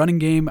hurting at the running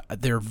game.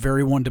 They're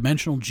very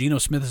one-dimensional. Geno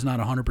Smith is not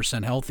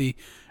 100% healthy.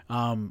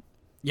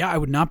 I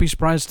would not be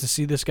surprised to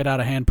see this get out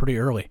of hand pretty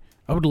early.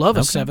 I would love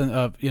a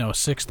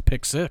sixth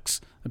pick six.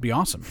 That'd be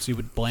awesome. See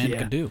what Bland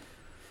can do.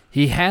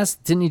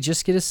 Didn't he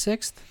just get his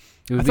 6th?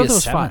 I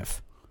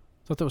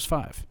thought that was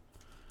 5.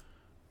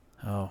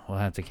 Oh, we'll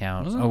have to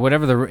count. Was it?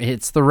 Oh,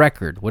 it's the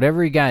record.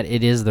 Whatever he got,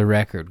 it is the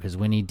record. Because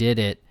when he did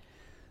it,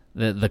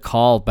 the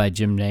call by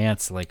Jim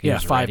Nantz, like he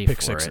was 5 ready pick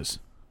for sixes.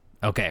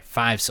 it. Okay,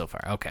 5 so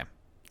far. Okay,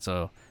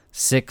 so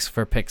 6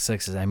 for pick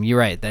sixes. I mean, you're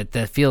right.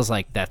 That feels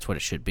like that's what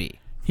it should be.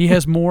 He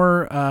has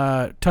more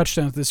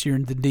touchdowns this year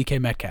than DK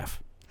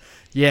Metcalf.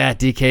 Yeah,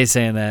 DK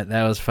saying that.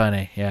 That was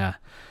funny. Yeah.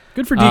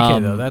 Good for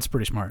DK though. That's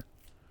pretty smart.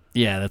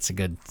 Yeah, that's a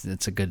good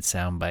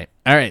soundbite.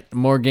 All right,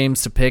 more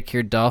games to pick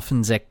here.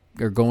 Dolphins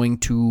are going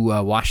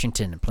to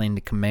Washington and playing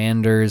the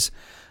Commanders.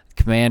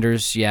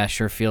 Commanders, yeah,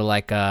 sure feel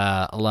like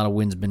a lot of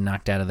wins been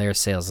knocked out of their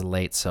sails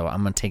late, so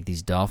I'm going to take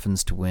these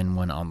Dolphins to win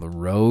one on the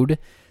road.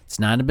 It's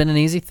not been an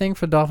easy thing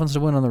for Dolphins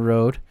to win on the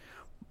road,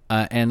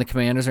 and the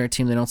Commanders are a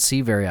team they don't see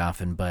very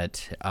often,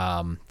 but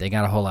they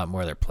got a whole lot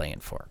more they're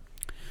playing for.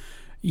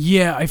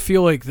 Yeah, I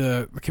feel like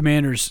the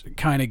Commanders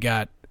kind of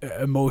got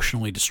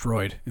emotionally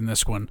destroyed in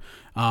this one.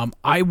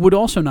 I would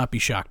also not be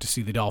shocked to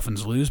see the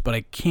Dolphins lose, but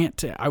I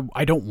can't.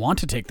 I don't want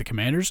to take the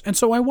Commanders, and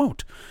so I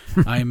won't.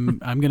 I'm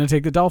going to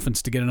take the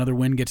Dolphins to get another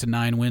win, get to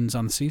 9 wins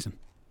on the season.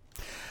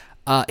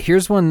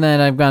 Here's one that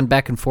I've gone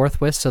back and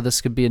forth with, so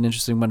this could be an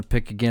interesting one to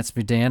pick against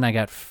me, Dan.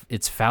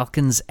 It's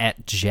Falcons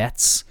at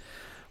Jets.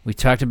 We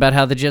talked about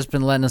how the Jets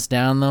been letting us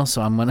down, though,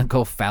 so I'm going to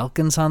go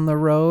Falcons on the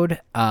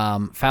road.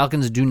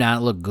 Falcons do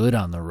not look good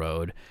on the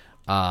road.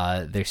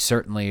 They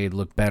certainly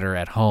look better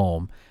at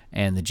home,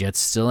 and the Jets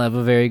still have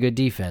a very good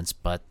defense,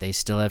 but they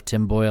still have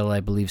Tim Boyle, I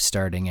believe,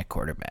 starting at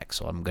quarterback.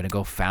 So I'm going to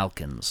go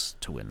Falcons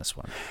to win this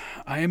one.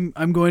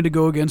 I'm going to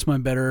go against my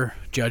better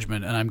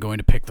judgment, and I'm going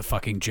to pick the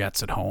fucking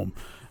Jets at home.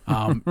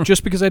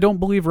 Just because I don't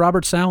believe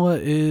Robert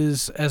Saleh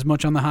is as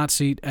much on the hot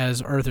seat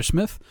as Arthur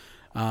Smith.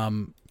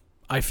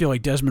 I feel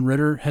like Desmond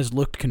Ridder has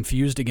looked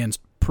confused against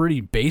pretty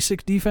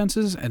basic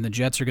defenses, and the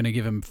Jets are going to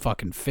give him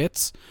fucking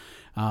fits.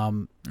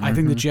 I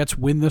think the Jets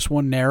win this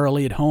one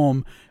narrowly at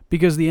home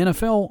because the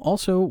NFL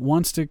also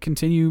wants to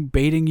continue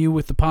baiting you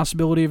with the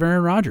possibility of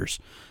Aaron Rodgers.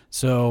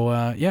 So,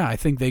 I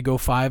think they go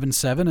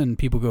 5-7, and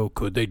people go,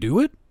 could they do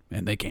it?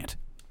 And they can't.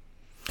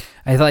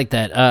 I like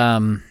that.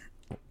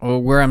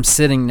 Where I'm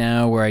sitting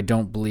now, where I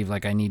don't believe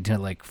like I need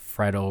to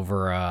fret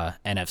over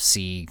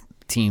NFC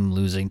team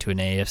losing to an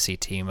AFC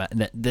team.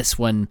 This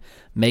one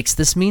makes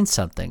this mean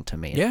something to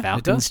me. Yeah,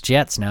 Falcons, it does.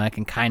 Jets. Now I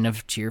can kind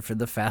of cheer for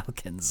the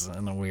Falcons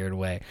in a weird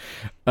way.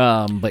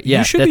 But yeah,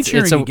 you should be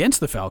cheering against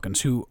the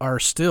Falcons, who are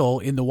still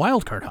in the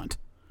wild card hunt.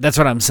 That's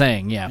what I'm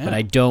saying. Yeah, but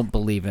I don't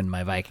believe in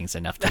my Vikings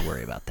enough to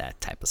worry about that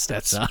type of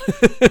stuff. So.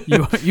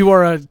 You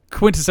are a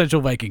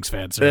quintessential Vikings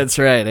fan, sir. That's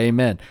right.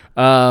 Amen.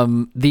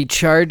 The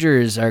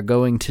Chargers are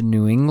going to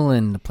New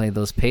England to play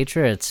those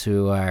Patriots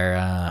who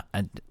are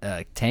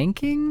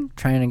tanking,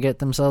 trying to get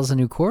themselves a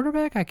new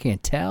quarterback. I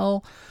can't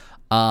tell.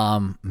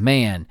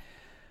 Man,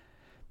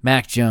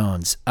 Mac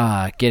Jones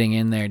getting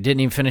in there. Didn't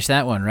even finish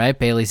that one, right?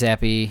 Bailey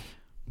Zappi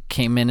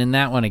came in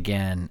that one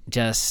again.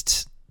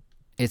 Just,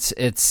 it's.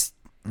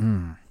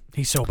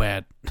 He's so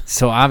bad.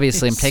 So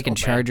obviously, I'm It's taking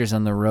so bad. Chargers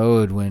on the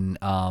road when,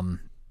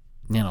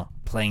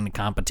 playing the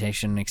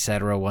competition,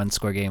 etc.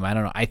 1-score game. I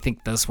don't know. I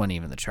think this one,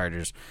 even the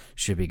Chargers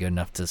should be good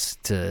enough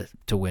to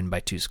win by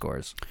 2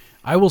 scores.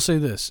 I will say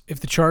this: if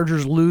the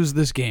Chargers lose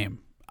this game,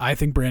 I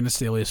think Brandon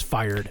Staley is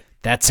fired.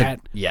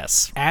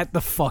 Yes. At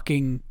the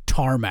fucking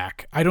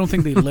tarmac. I don't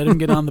think they let him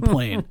get on the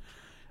plane.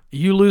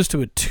 You lose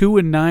to a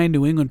 2-9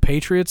 New England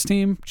Patriots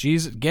team.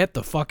 Jesus, get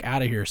the fuck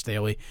out of here,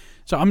 Staley.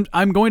 So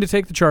I'm going to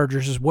take the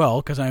Chargers as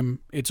well because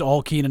it's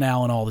all Keenan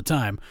Allen all the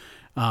time.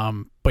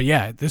 But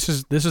yeah, this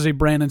is a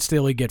Brandon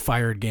Staley get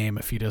fired game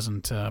if he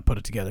doesn't put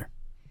it together.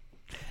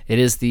 It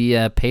is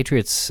the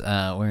Patriots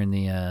wearing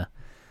the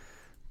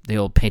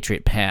old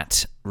Patriot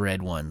Pat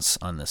red ones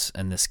in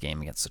this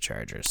game against the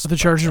Chargers. If the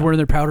Chargers wearing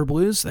their powder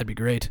blues, that'd be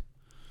great.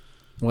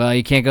 Well,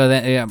 you can't go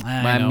that. Yeah,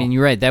 I know. mean,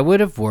 you're right. That would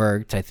have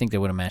worked. I think they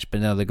would have matched,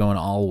 but no, they're going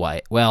all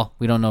white. Well,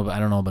 we don't know. I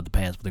don't know about the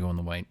pants, but they're going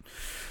the white.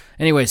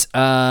 Anyways,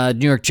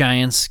 New York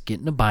Giants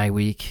getting a bye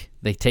week.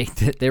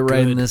 They're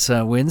riding this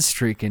win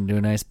streak and do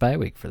a nice bye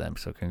week for them.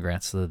 So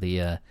congrats to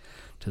the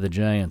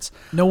Giants.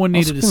 No one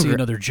needed Also, to see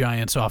another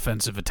Giants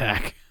offensive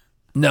attack.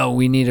 No,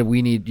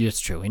 it's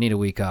true. We need a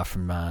week off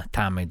from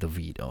Tommy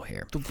DeVito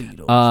here.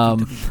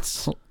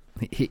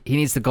 He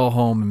needs to go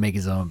home and make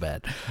his own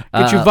bed.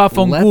 Get your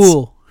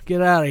Vafangool.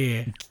 Get out of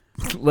here.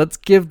 Let's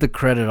give the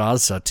credit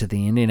also to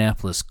the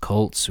Indianapolis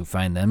Colts, who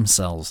find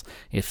themselves,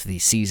 if the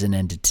season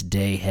ended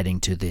today, heading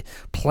to the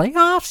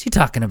playoffs. You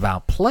talking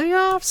about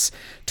playoffs?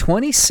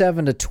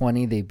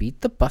 27-20, they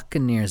beat the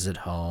Buccaneers at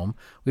home.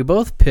 We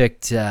both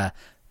picked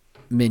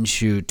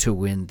Minshew to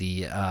win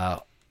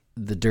the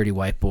dirty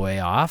white boy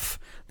off.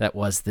 That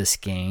was this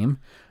game,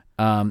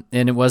 and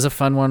it was a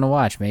fun one to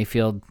watch.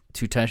 Mayfield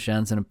 2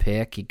 touchdowns and a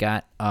pick. He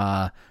got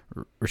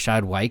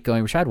Rashad White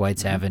going. Rashad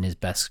White's having his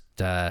best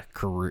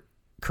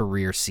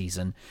career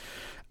season.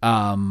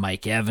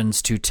 Mike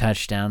Evans 2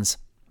 touchdowns.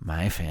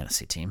 My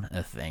fantasy team,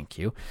 thank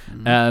you.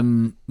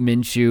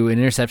 Minshew an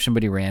interception,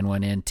 but he ran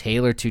one in.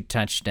 Taylor 2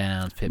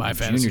 touchdowns. Pittman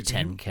Jr.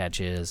 10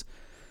 catches.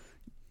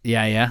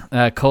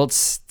 Yeah.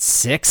 Colts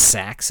 6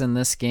 sacks in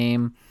this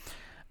game.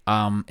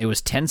 It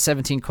was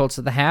 10-17 Colts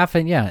at the half,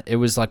 and yeah, it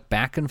was like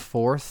back and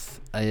forth.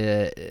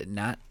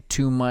 Not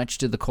too much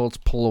did the Colts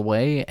pull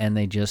away, and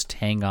they just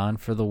hang on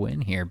for the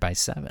win here by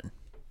 7.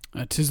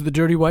 'Tis the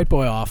dirty white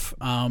boy off.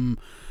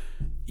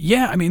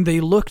 Yeah, I mean, they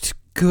looked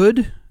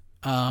good.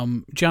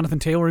 Jonathan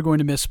Taylor going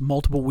to miss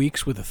multiple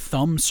weeks with a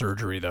thumb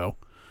surgery, though.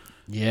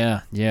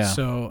 Yeah.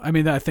 So, I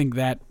mean, I think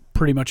that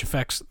pretty much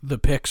affects the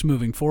picks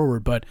moving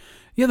forward. But,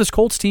 yeah, this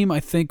Colts team, I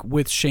think,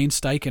 with Shane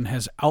Steichen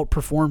has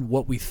outperformed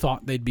what we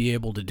thought they'd be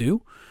able to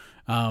do.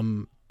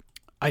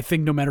 I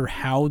think no matter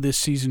how this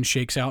season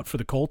shakes out for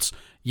the Colts,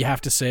 you have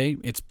to say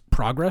it's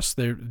progress.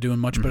 They're doing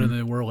much better than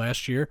they were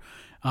last year.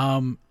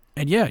 And,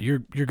 yeah, you're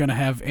going to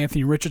have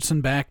Anthony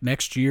Richardson back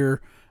next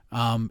year.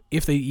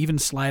 If they even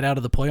slide out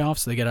of the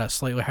playoffs, they get a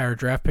slightly higher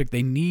draft pick.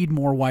 They need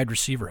more wide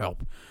receiver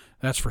help.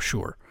 That's for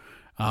sure.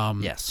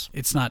 Yes.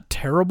 It's not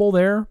terrible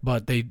there,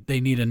 but they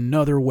need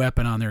another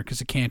weapon on there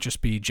because it can't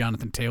just be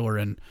Jonathan Taylor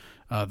and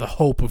the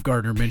hope of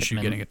Gardner Minshew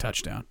getting a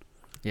touchdown.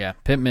 Yeah,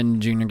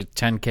 Pittman Jr. gets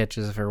 10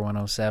 catches for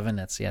 107.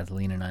 That's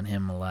leaning on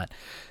him a lot.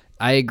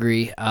 I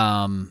agree.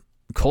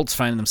 Colts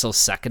finding themselves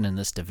second in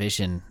this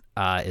division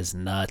is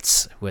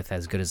nuts with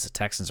as good as the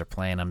Texans are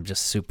playing. I'm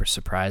just super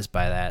surprised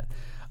by that.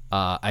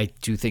 I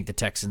do think the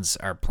Texans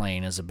are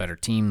playing as a better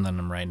team than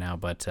them right now,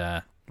 but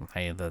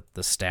hey, the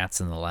stats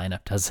in the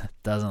lineup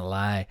doesn't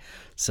lie.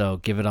 So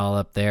give it all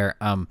up there.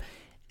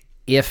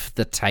 If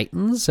the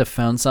Titans have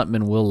found something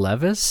in Will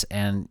Levis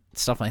and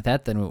stuff like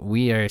that, then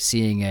we are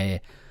seeing a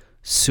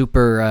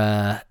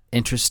super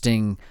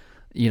interesting,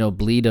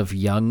 bleed of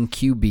young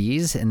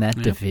QBs in that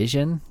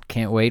division.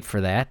 Can't wait for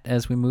that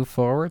as we move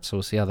forward. So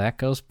we'll see how that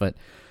goes. But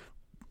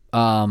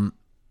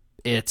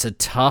it's a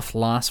tough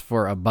loss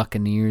for a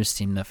Buccaneers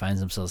team that finds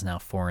themselves now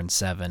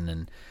 4-7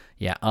 and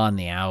on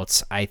the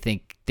outs. I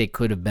think they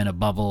could have been a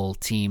bubble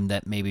team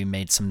that maybe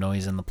made some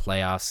noise in the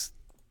playoffs,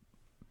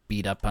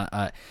 beat up,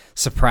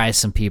 surprise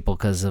some people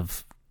because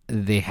of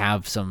they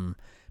have some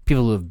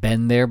people who have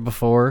been there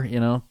before,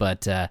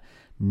 But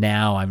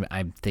now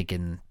I'm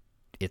thinking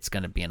it's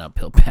going to be an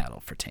uphill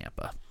battle for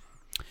Tampa.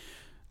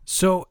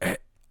 So I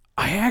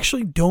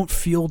actually don't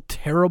feel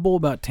terrible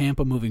about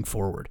Tampa moving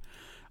forward.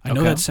 I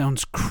know that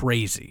sounds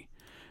crazy.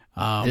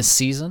 This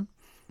season?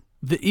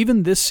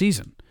 Even this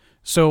season.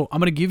 So I'm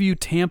going to give you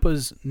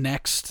Tampa's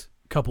next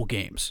couple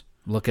games.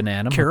 Looking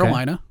at them.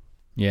 Carolina. Okay.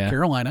 Yeah.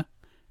 Carolina.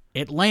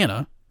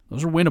 Atlanta.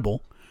 Those are winnable.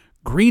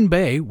 Green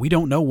Bay. We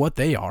don't know what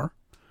they are.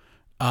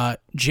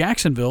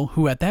 Jacksonville,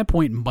 who at that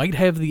point might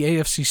have the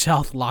AFC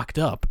South locked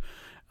up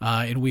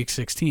in Week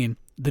 16.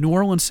 The New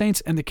Orleans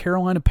Saints and the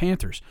Carolina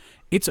Panthers.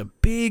 It's a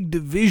big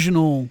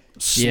divisional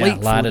slate. Yeah, a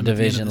lot of at the end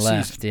division the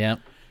left. season. Yeah.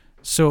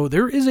 So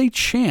there is a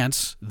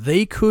chance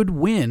they could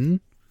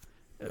win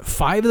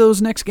 5 of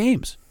those next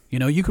games.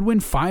 You could win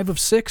 5 of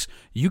 6.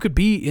 You could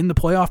be in the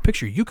playoff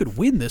picture. You could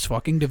win this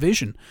fucking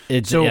division.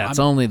 It's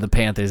only the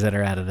Panthers that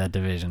are out of that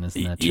division,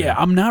 isn't that true? Yeah,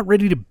 I'm not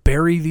ready to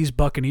bury these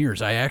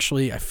Buccaneers. I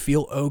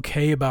feel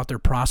okay about their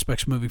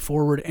prospects moving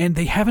forward, and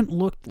they haven't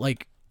looked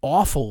like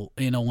awful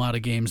in a lot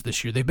of games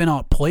this year. They've been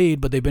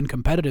outplayed, but they've been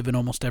competitive in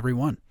almost every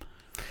one.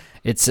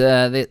 It's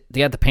they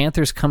got the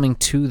Panthers coming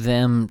to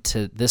them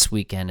to this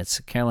weekend. It's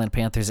Carolina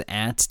Panthers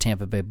at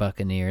Tampa Bay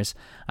Buccaneers.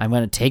 I'm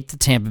going to take the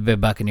Tampa Bay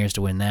Buccaneers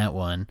to win that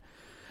one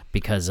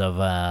because of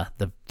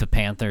the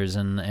Panthers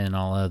and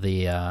all of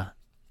the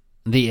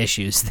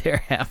issues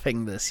they're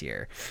having this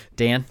year.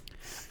 Dan?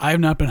 I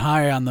have not been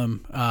high on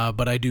them,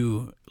 but I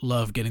do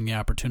love getting the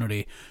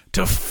opportunity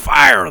to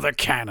fire the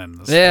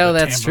cannons. Yeah,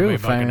 that's true.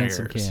 Firing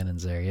some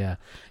cannons there, yeah.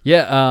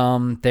 Yeah,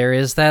 there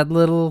is that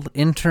little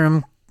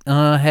interim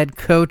head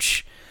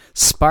coach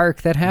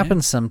spark that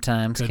happens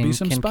sometimes.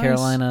 Can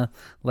Carolina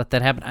let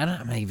that happen?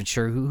 I'm not even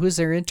sure. Who's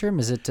their interim?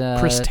 Is it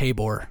Chris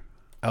Tabor?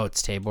 Oh,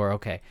 it's Tabor.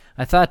 Okay.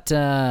 I thought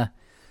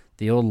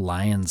the old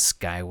Lions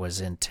guy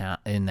was in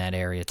that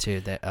area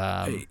too. That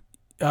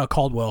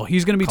Caldwell.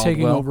 He's going to be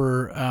taking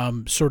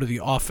over sort of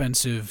the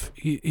offensive.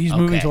 He's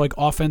moving to like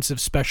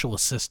offensive special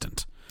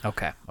assistant.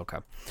 Okay.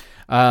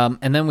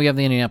 And then we have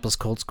the Indianapolis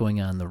Colts going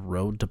on the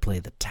road to play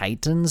the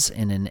Titans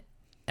in an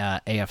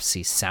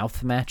AFC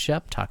South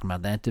matchup, talking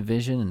about that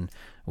division and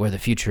where the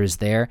future is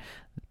there.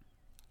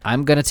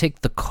 I'm going to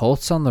take the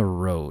Colts on the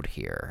road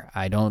here.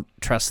 I don't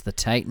trust the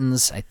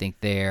Titans. I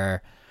think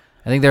they're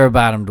a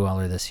bottom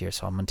dweller this year,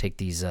 so I'm going to take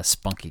these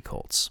spunky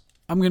Colts.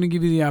 I'm going to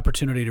give you the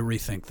opportunity to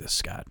rethink this,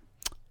 Scott.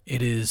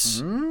 It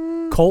is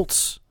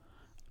Colts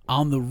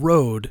on the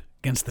road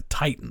against the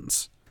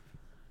Titans.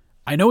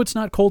 I know it's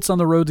not Colts on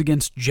the road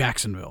against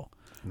Jacksonville.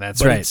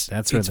 That's right.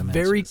 That's where the match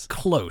very is.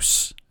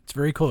 Close. It's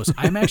very close.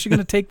 I'm actually going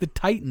to take the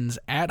Titans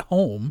at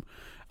home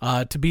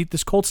to beat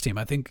this Colts team.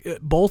 I think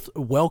both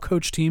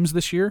well-coached teams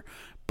this year,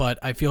 but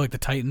I feel like the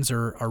Titans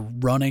are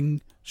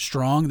running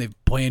strong. They're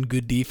playing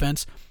good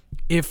defense.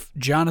 If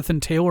Jonathan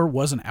Taylor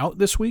wasn't out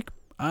this week,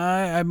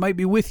 I might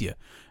be with you.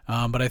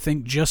 But I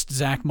think just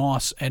Zach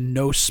Moss and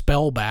no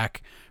spell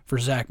back for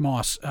Zach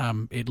Moss,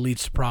 it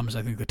leads to problems.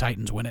 I think the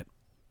Titans win it.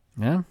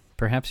 Yeah,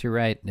 perhaps you're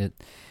right.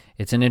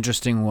 It's an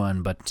interesting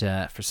one, but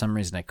for some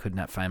reason I could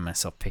not find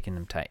myself picking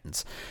them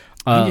Titans.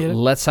 I get it.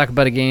 Let's talk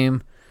about a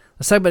game.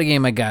 Let's talk about a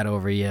game I got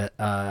over you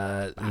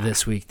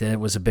this week. That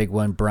was a big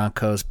one.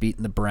 Broncos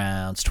beating the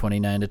Browns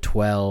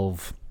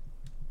 29-12.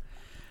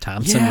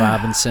 Thompson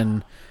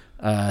Robinson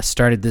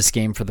started this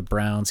game for the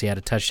Browns. He had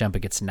a touchdown,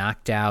 but gets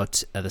knocked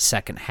out the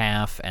second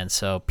half, and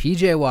so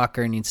P.J.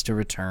 Walker needs to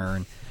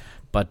return.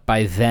 But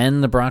by then,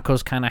 the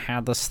Broncos kind of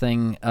had this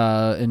thing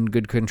in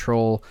good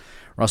control.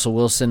 Russell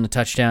Wilson, a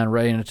touchdown,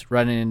 running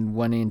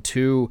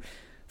 1-2,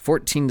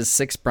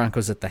 14-6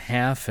 Broncos at the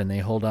half, and they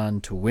hold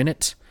on to win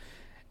it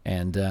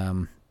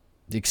and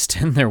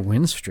extend their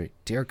win streak.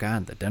 Dear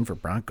God, the Denver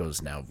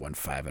Broncos now have won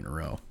 5 in a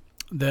row.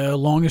 The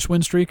longest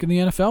win streak in the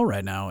NFL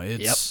right now.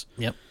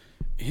 Yep.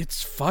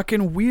 It's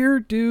fucking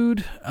weird,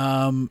 dude.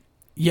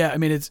 Yeah, I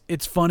mean,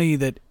 it's funny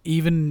that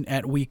even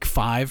at week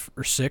 5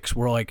 or 6,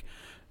 we're like,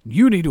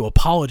 you need to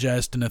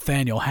apologize to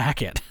Nathaniel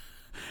Hackett.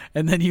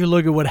 And then you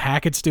look at what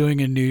Hackett's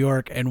doing in New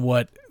York and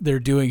what they're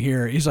doing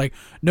here. He's like,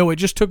 no, it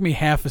just took me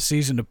half a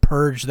season to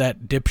purge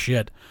that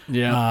dipshit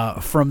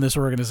from this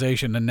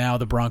organization, and now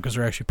the Broncos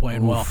are actually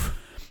playing well.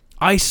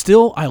 I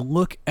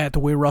look at the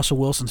way Russell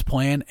Wilson's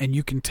playing, and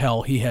you can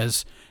tell he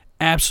has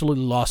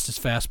absolutely lost his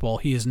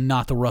fastball. He is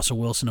not the Russell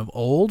Wilson of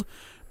old,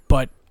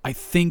 but I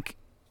think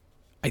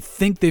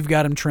they've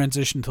got him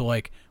transitioned to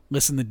like,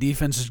 listen, the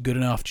defense is good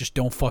enough. Just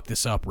don't fuck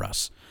this up,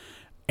 Russ.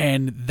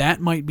 And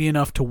that might be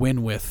enough to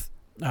win with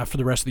for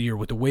the rest of the year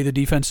with the way the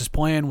defense is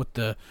playing, with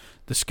the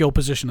skill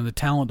position and the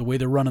talent, the way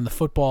they're running the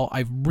football.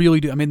 I really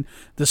do. I mean,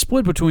 the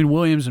split between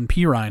Williams and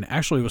Pirine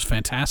actually was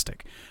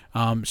fantastic.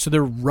 So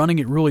they're running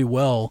it really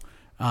well.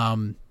 I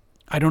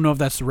don't know if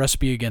that's the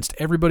recipe against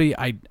everybody.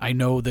 I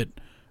know that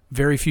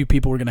very few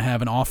people are going to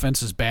have an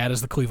offense as bad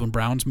as the Cleveland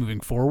Browns moving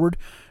forward.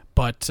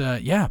 But,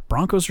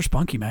 Broncos are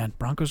spunky, man.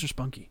 Broncos are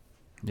spunky.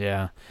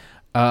 Yeah.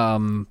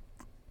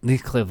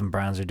 These Cleveland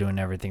Browns are doing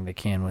everything they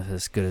can with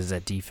as good as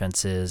that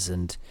defense is,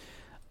 and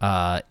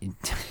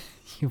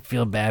you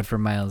feel bad for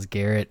Myles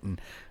Garrett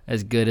and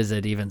as good as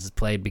that defense has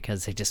played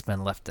because they just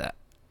been left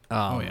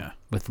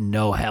with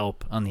no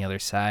help on the other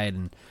side.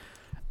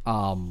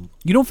 And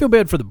you don't feel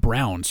bad for the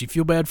Browns. You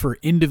feel bad for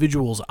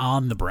individuals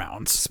on the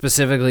Browns.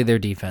 Specifically their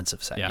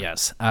defensive side, Yeah.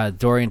 yes.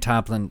 Dorian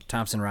Thompson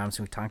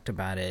Robinson, we talked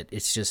about it.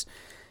 It's just,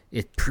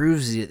 it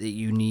proves that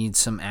you need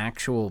some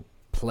actual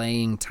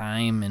playing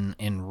time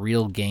in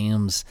real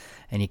games,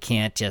 and you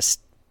can't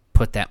just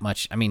put that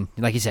much. I mean,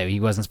 like you said,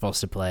 he wasn't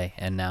supposed to play,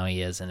 and now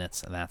he is, and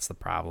that's the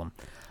problem.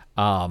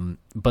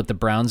 But the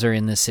Browns are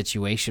in this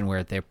situation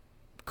where they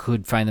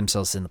could find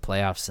themselves in the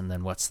playoffs, and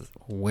then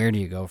where do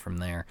you go from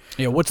there?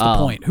 Yeah, what's the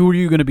point? Who are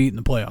you going to beat in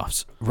the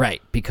playoffs?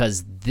 Right,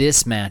 because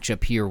this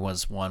matchup here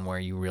was one where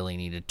you really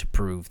needed to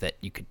prove that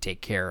you could take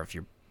care of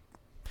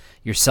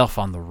yourself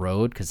on the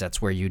road, because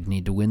that's where you'd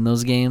need to win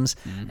those games.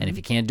 And if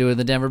you can't do it in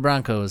the Denver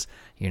Broncos,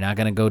 you're not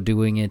going to go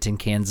doing it in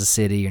Kansas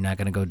City. You're not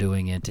going to go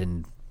doing it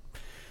in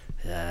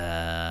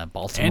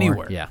Baltimore.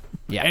 Anywhere. Yeah.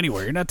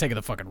 Anywhere. You're not taking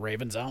the fucking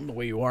Ravens out the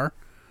way you are.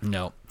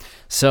 No.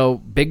 So,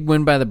 big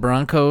win by the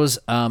Broncos.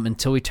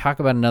 Until we talk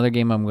about another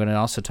game, I'm going to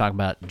also talk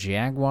about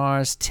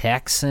Jaguars,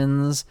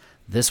 Texans.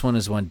 This one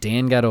is one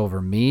Dan got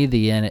over me,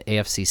 the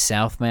AFC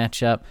South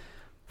matchup.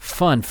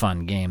 Fun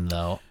game,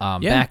 though.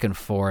 Back and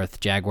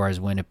forth. Jaguars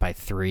win it by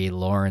 3.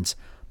 Lawrence,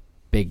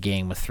 big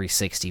game with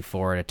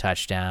 364 and a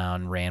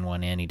touchdown. Ran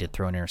one in. He did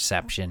throw an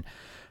interception.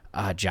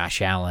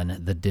 Josh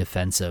Allen, the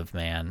defensive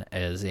man,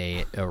 is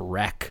a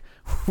wreck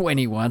when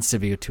he wants to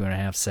be with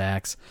 2.5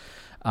 sacks.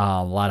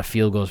 A lot of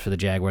field goals for the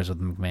Jaguars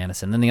with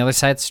McManus. And then the other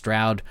side,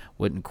 Stroud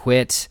wouldn't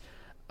quit.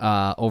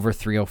 Over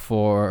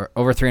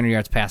 300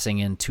 yards passing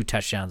in, 2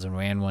 touchdowns and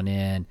ran one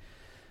in.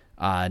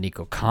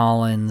 Nico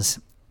Collins.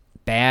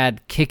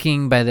 Bad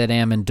kicking by that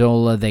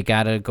Amendola. They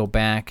got to go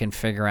back and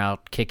figure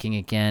out kicking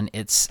again.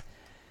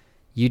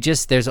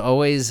 There's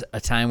always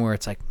a time where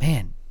it's like,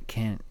 man,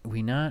 can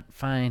we not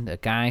find a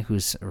guy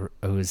who's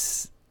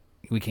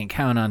we can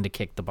count on to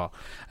kick the ball?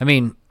 I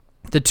mean,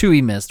 the 2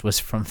 he missed was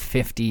from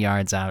 50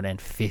 yards out and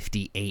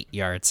 58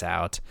 yards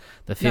out.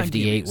 The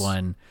 58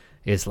 one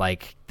is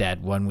like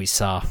that one we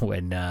saw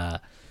when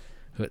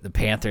the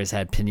Panthers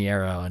had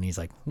Pinheiro, and he's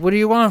like, what do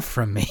you want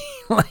from me?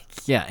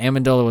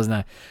 Amendola was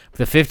not.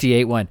 The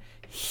 58 one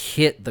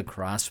hit the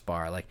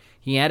crossbar. Like,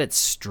 he had it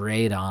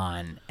straight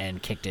on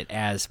and kicked it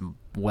as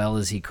well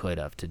as he could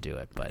have to do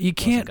it, but you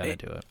can't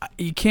wasn't gonna do it.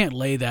 You can't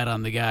lay that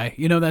on the guy.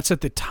 That's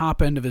at the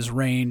top end of his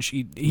range.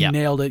 He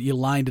nailed it. You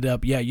lined it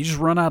up. Yeah, you just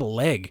run out of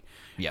leg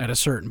at a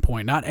certain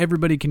point. Not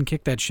everybody can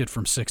kick that shit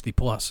from 60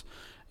 plus.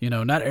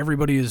 Not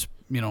everybody is,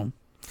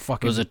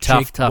 fucking. It was a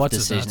tough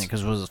decision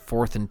because it was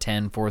 4th and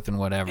 10, 4th and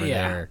whatever.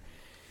 Yeah,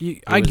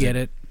 I get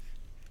it.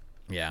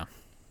 Yeah,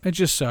 it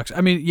just sucks.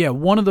 I mean,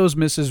 one of those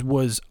misses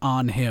was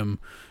on him.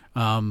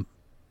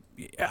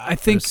 I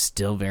think it was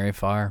still very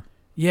far.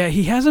 Yeah,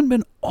 he hasn't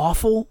been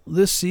awful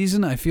this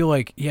season. I feel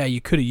like, you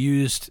could have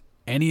used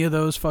any of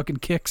those fucking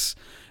kicks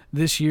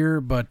this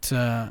year, but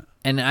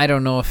and I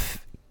don't know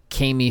if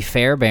Kamey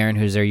Fairbairn,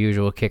 who's their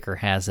usual kicker,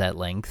 has that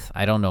length.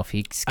 I don't know if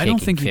he's kicking I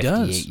don't think he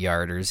does.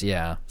 58-yarders.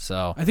 Yeah,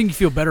 so I think you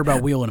feel better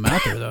about wheeling him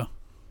out there, though.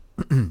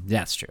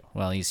 that's true.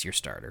 Well, he's your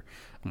starter.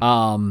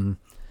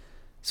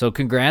 So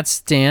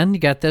congrats, Dan. You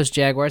got those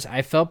Jaguars.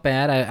 I felt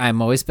bad.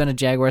 I'm always been a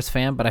Jaguars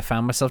fan, but I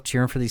found myself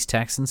cheering for these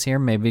Texans here,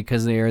 maybe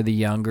because they are the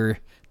younger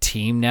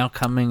team now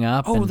coming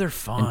up. Oh, they're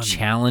fun. And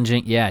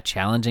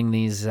challenging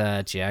these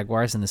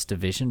Jaguars in this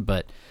division.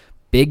 But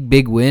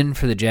big win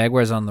for the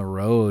Jaguars on the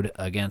road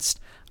against,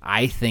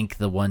 I think,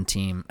 the one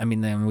team. I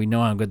mean, we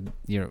know how good,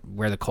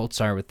 where the Colts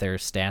are with their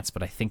stats,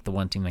 but I think the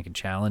one team that can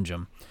challenge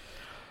them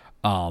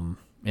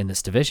in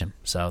this division.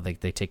 So they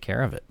take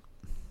care of it.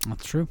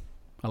 That's true.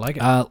 I like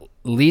it.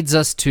 Leads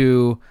us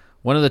to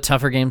one of the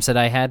tougher games that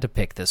I had to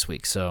pick this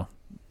week. So,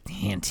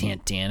 hint,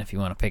 Dan, if you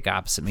want to pick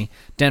opposite me.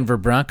 Denver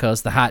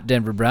Broncos, the hot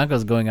Denver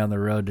Broncos going on the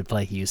road to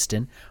play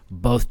Houston.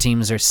 Both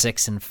teams are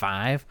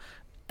 6-5.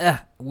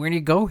 Where do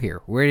you go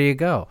here? Where do you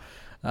go?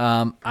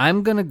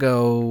 I'm going to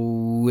go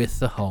with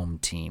the home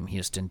team,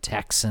 Houston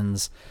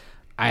Texans.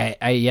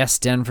 Yes,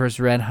 Denver's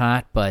red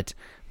hot, but,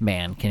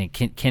 man, can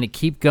it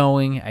keep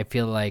going? I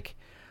feel like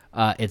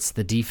it's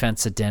the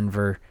defense of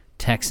Denver.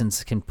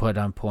 Texans can put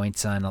on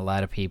points on a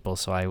lot of people,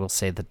 so I will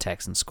say the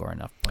Texans score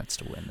enough points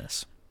to win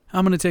this.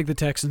 I'm going to take the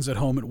Texans at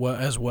home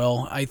as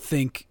well. I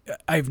think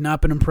I've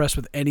not been impressed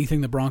with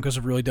anything the Broncos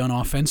have really done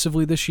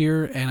offensively this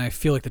year, and I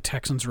feel like the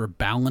Texans are a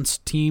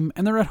balanced team,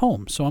 and they're at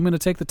home. So I'm going to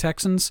take the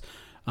Texans,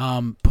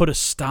 put a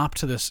stop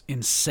to this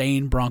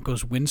insane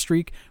Broncos win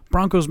streak.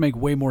 Broncos make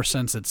way more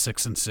sense at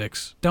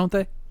 6-6, don't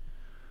they?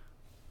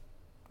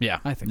 Yeah,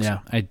 I think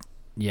so.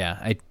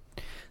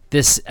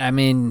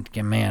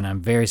 Man,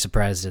 I'm very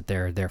surprised at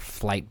their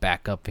flight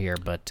back up here,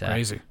 but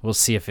crazy. We'll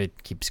see if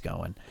it keeps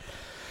going.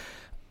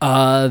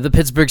 The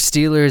Pittsburgh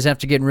Steelers,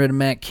 after getting rid of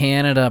Matt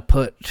Canada,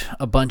 put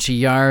a bunch of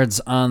yards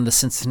on the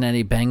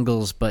Cincinnati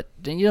Bengals, but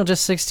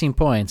just 16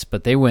 points,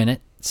 but they win it,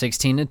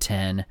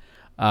 16-10.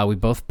 We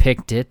both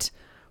picked it.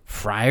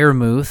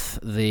 Freiermuth,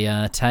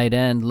 the tight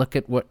end, look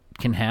at what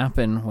can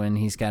happen when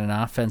he's got an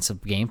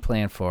offensive game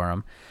plan for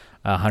him.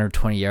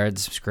 120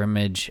 yards of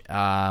scrimmage.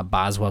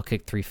 Boswell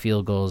kicked 3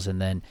 field goals,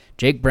 and then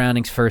Jake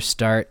Browning's first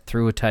start,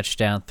 threw a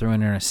touchdown, threw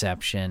an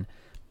interception.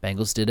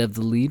 Bengals did have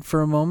the lead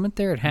for a moment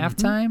there at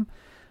halftime,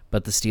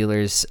 but the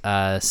Steelers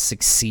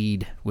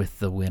succeed with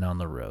the win on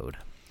the road.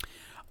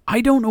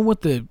 I don't know what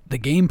the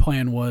game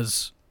plan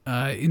was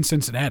in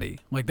Cincinnati.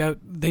 Like that,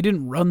 they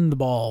didn't run the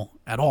ball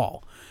at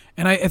all.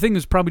 And I think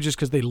it's probably just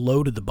because they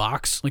loaded the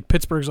box. Like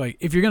Pittsburgh's like,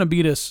 if you're going to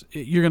beat us,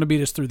 you're going to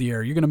beat us through the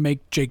air. You're going to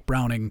make Jake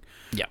Browning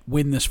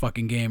win this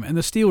fucking game. And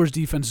the Steelers'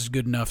 defense is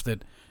good enough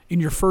that in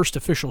your first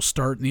official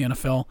start in the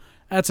NFL,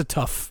 that's a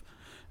tough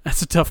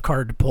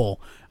card to pull.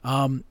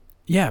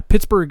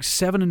 Pittsburgh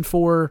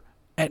 7-4.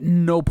 At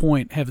no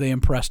point have they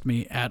impressed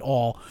me at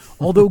all.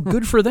 Although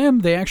good for them,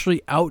 they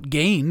actually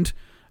outgained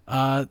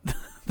the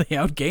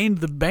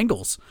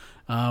Bengals.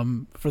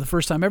 For the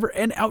first time ever,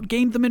 and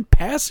outgained them in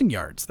passing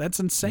yards. That's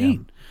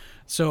insane. Yeah.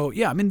 So,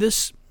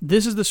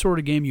 this is the sort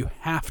of game you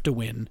have to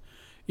win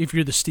if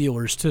you're the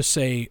Steelers to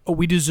say, oh,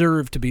 we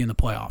deserve to be in the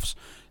playoffs.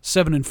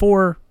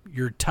 7-4,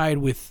 you're tied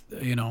with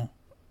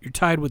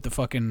the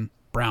fucking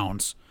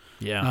Browns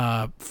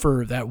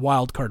for that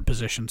wild card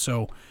position.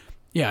 So,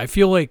 I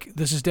feel like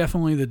this is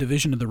definitely the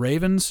division of the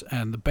Ravens,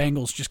 and the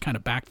Bengals just kind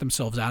of backed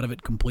themselves out of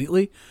it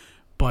completely.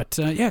 But,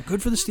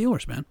 good for the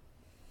Steelers, man.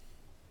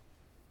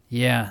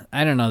 Yeah,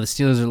 I don't know. The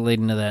Steelers are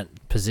leading to that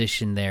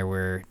position there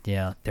where,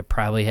 they're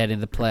probably heading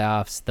to the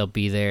playoffs. They'll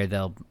be there.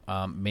 They'll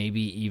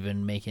maybe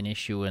even make an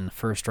issue in the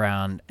first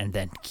round and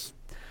then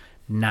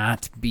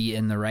not be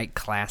in the right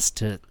class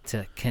to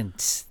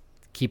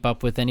keep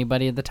up with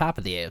anybody at the top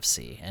of the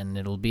AFC. And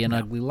it'll be an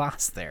ugly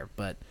loss there.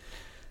 But,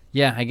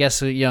 I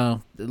guess, a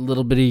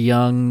little bit of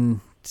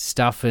young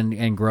stuff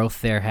and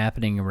growth there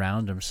happening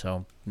around them.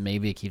 So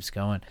maybe it keeps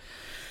going.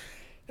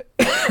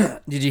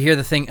 Did you hear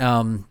the thing?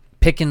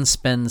 Pickens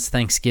spends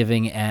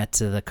Thanksgiving at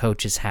the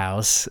coach's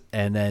house,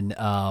 and then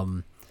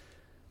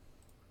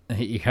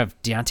you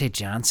have Deontay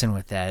Johnson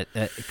with that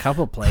a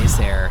couple plays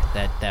there,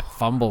 that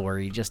fumble where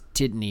he just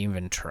didn't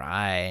even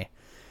try.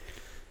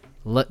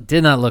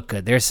 Did not look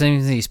good. There's some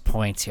of these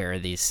points here.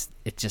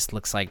 It just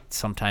looks like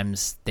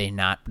sometimes they're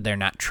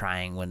not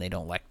trying when they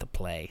don't like the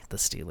play. The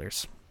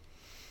Steelers.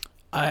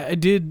 I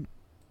did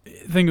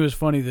think it was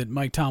funny that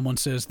Mike Tomlin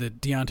says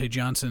that Deontay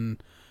Johnson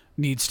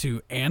needs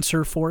to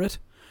answer for it.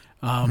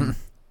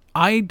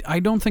 I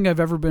don't think I've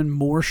ever been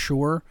more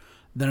sure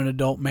that an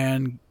adult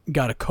man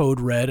got a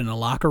code red in a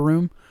locker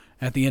room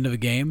at the end of a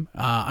game.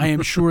 I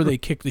am sure they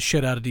kicked the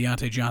shit out of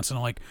Deontay Johnson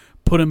and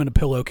put him in a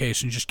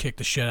pillowcase and just kicked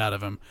the shit out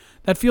of him.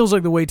 That feels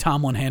like the way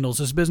Tomlin handles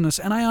his business,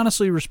 and I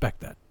honestly respect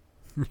that.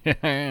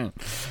 The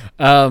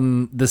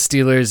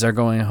Steelers are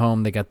going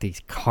home. They got the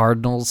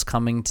Cardinals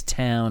coming to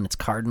town. It's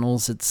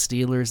Cardinals at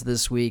Steelers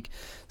this week.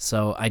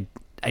 So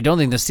I don't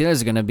think the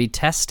Steelers are going to be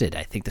tested.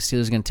 I think the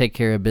Steelers are going to take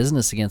care of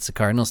business against the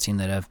Cardinals team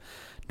that have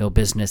no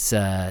business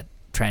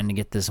trying to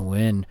get this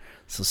win.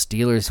 So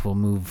Steelers will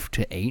move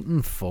to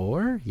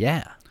 8-4.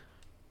 Yeah.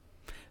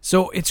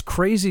 So it's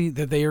crazy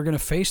that they are going to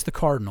face the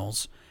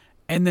Cardinals,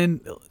 and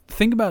then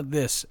think about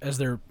this as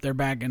their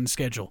back end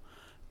schedule.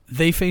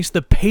 They face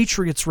the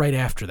Patriots right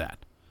after that.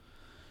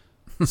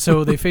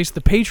 So they face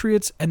the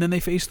Patriots, and then they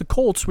face the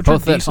Colts, which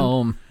Both are at decent.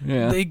 home.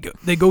 Yeah.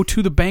 They go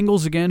to the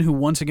Bengals again, who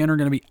once again are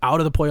going to be out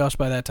of the playoffs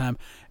by that time,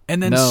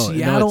 and then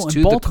Seattle it's and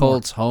to Baltimore. the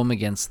Colts, home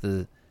against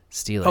the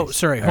Steelers. Oh,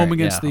 sorry, home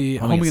against the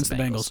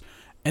Bengals,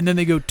 and then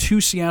they go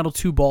to Seattle,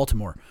 to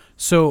Baltimore.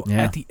 So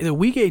at the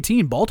week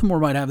 18, Baltimore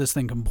might have this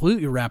thing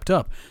completely wrapped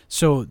up.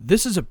 So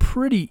this is a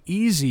pretty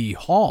easy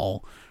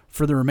haul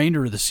for the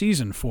remainder of the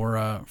season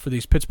for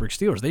these Pittsburgh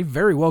Steelers. They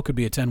very well could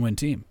be a 10-win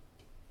team.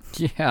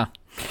 Yeah.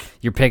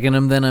 You're picking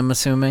them then, I'm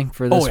assuming,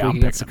 for this week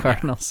against the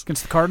Cardinals. Yeah.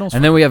 Against the Cardinals?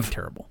 And then we have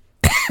terrible.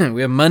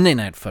 we have Monday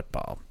Night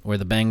Football, where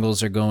the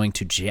Bengals are going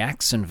to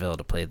Jacksonville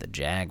to play the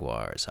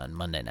Jaguars on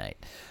Monday night.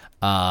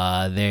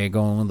 They're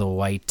going with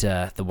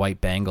the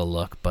white Bengal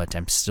look, but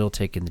I'm still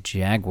taking the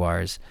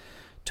Jaguars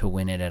to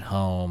win it at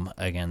home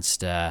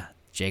against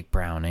Jake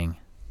Browning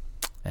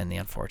and the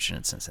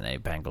unfortunate Cincinnati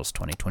Bengals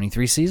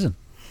 2023 season.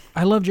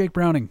 I love Jake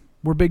Browning.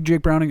 We're big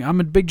Jake Browning. I'm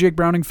a big Jake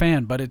Browning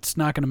fan, but it's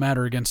not going to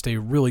matter against a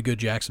really good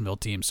Jacksonville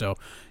team. So,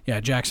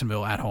 yeah,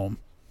 Jacksonville at home.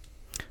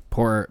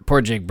 Poor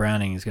Jake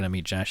Browning is going to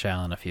meet Josh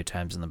Allen a few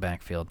times in the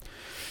backfield.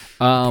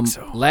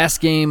 Last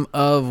game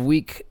of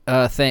week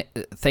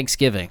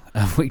Thanksgiving,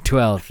 week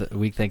 12,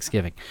 week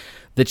Thanksgiving.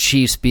 The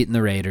Chiefs beating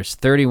the Raiders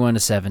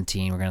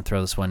 31-17. We're going to throw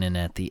this one in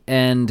at the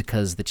end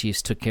because the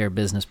Chiefs took care of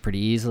business pretty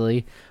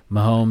easily.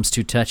 Mahomes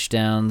 2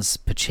 touchdowns,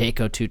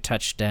 Pacheco 2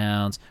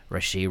 touchdowns,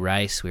 Rashee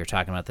Rice. We were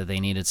talking about that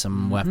they needed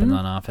some weapons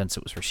on offense.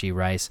 It was Rashee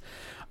Rice.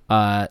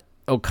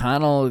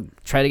 O'Connell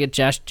tried to get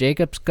Josh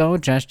Jacobs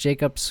going. Josh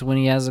Jacobs, when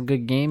he has a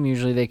good game,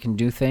 usually they can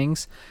do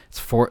things.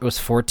 It was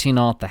 14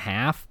 all at the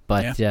half,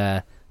 but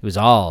it was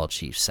all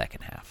Chiefs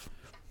second half.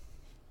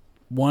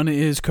 One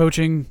is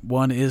coaching,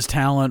 one is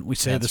talent. We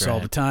say this all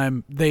right. the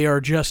time. They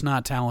are just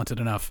not talented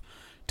enough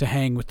to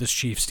hang with this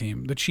Chiefs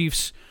team. The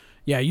Chiefs,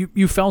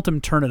 you felt them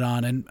turn it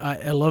on, and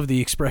I love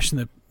the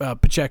expression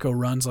that Pacheco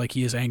runs like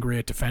he is angry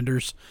at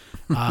defenders.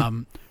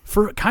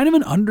 For kind of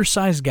an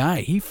undersized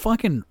guy, he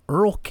fucking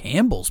Earl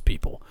Campbell's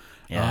people.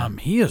 Yeah.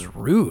 He is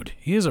rude.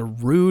 He is a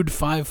rude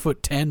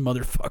 5'10"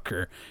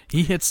 motherfucker.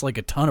 He hits like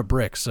a ton of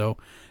bricks. So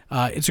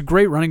it's a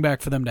great running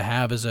back for them to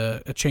have as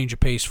a change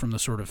of pace from the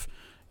sort of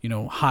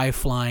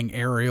high-flying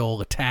aerial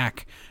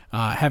attack.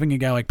 Having a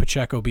guy like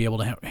Pacheco be able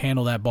to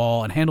handle that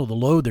ball and handle the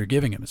load they're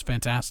giving him is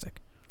fantastic.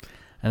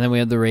 And then we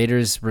have the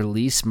Raiders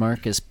release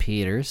Marcus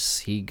Peters.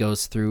 He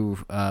goes through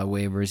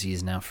waivers.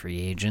 He's now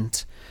free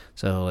agent.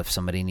 So if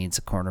somebody needs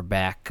a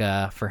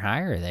cornerback for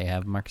hire, they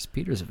have Marcus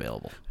Peters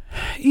available.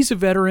 He's a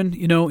veteran.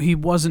 He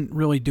wasn't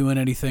really doing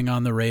anything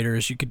on the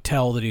Raiders. You could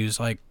tell that he was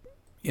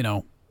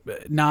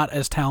not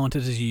as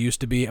talented as he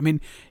used to be. I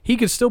mean, he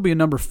could still be a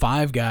number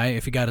 5 guy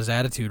if he got his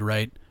attitude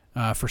right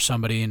for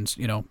somebody. And,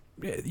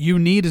 you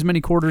need as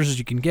many quarters as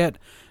you can get.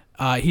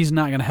 He's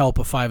not going to help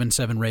a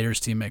 5-7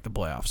 Raiders team make the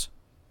playoffs.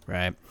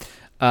 Right.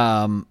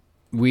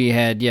 We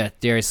had,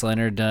 Darius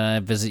Leonard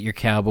visit your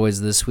Cowboys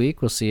this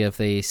week. We'll see if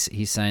he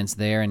signs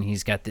there. And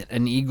he's got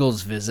an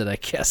Eagles visit, I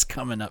guess,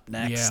 coming up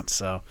next. Yeah.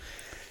 So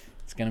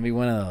it's going to be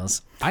one of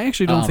those. I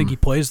actually don't think he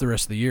plays the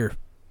rest of the year.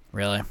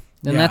 Really?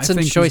 Then that's a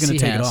choice he's going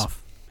to take has. it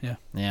off. Yeah.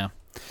 Yeah.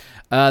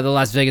 The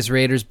Las Vegas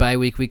Raiders bye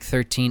week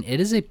 13. It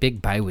is a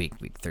big bye week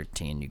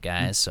 13, you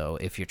guys. So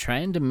if you're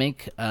trying to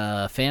make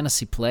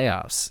fantasy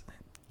playoffs,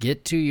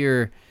 get to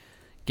your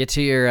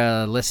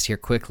list here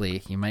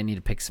quickly. You might need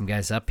to pick some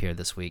guys up here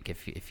this week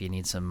if you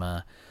need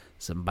some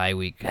bye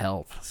week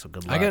help. So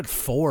good luck. I got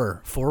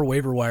four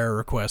waiver wire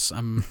requests.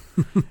 I'm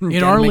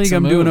in our league.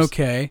 I'm doing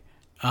okay.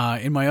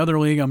 In my other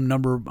league, I'm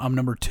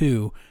number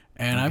 2,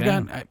 and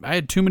Okay. I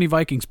had too many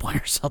Vikings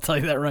players. I'll tell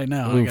you that right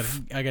now.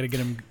 Oof. I got to get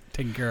them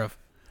taken care of.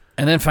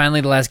 And then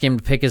finally, the last game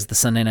to pick is the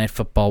Sunday Night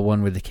Football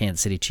one where the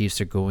Kansas City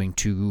Chiefs are going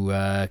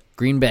to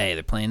Green Bay.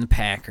 They're playing the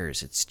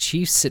Packers. It's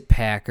Chiefs at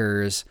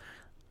Packers.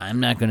 I'm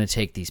not going to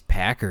take these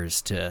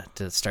Packers to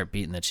start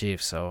beating the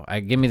Chiefs, so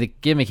give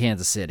me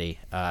Kansas City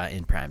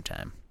in prime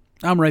time.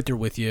 I'm right there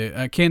with you.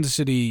 Kansas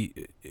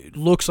City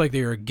looks like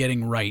they are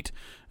getting right.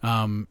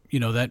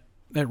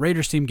 That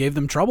Raiders team gave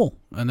them trouble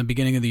in the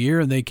beginning of the year,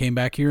 and they came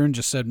back here and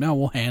just said, no,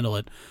 we'll handle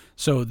it.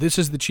 So this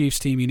is the Chiefs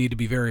team you need to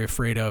be very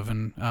afraid of,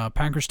 and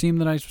Packers team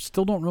that I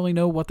still don't really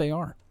know what they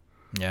are.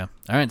 Yeah.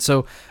 All right,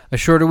 so a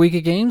shorter week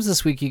of games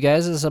this week, you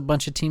guys, as a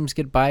bunch of teams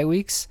get bye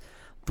weeks.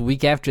 The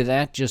week after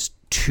that, just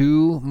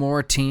 2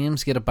 more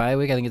teams get a bye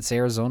week. I think it's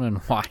Arizona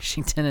and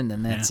Washington, and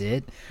then that's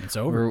it. It's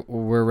over.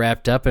 We're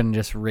wrapped up and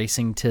just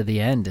racing to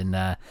the end, and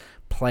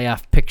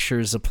playoff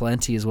pictures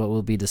aplenty is what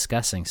we'll be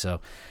discussing.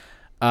 So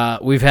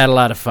we've had a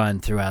lot of fun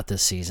throughout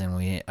this season.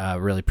 We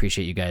really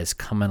appreciate you guys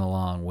coming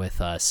along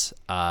with us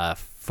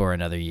for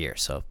another year.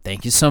 So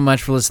thank you so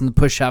much for listening to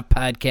the Push Up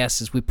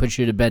Podcast as we put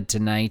you to bed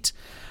tonight.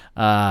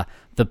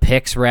 The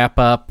picks wrap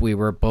up. We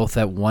were both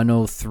at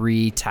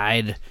 103,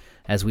 tied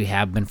as we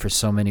have been for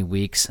so many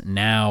weeks.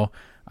 Now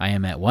I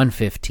am at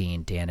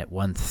 115, Dan at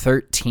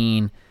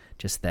 113,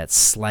 just that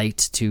slight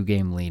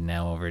 2-game lead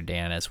now over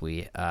Dan as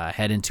we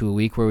head into a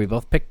week where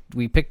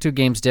we picked 2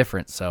 games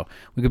different. So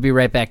we could be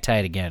right back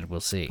tied again. We'll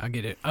see. I'll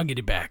get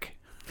it back.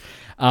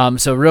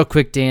 So real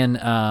quick, Dan,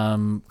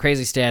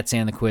 crazy stats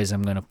and the quiz.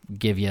 I'm going to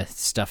give you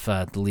stuff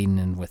leading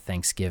in with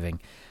Thanksgiving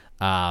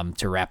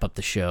to wrap up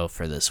the show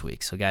for this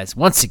week. So guys,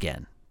 once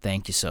again,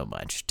 thank you so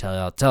much.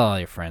 Tell all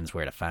your friends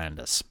where to find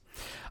us.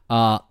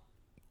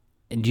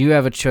 And you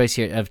have a choice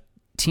here of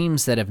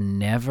teams that have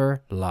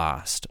never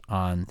lost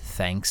on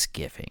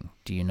Thanksgiving.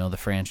 Do you know the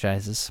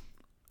franchises?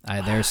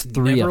 There's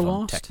 3 of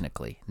them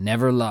technically.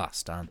 Never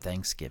lost on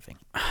Thanksgiving.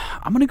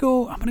 I'm gonna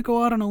go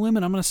out on a limb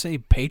and I'm gonna say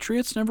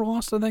Patriots never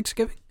lost on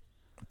Thanksgiving.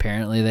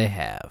 Apparently they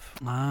have.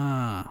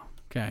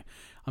 Okay.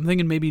 I'm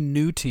thinking maybe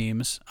new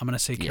teams. I'm gonna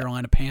say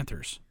Carolina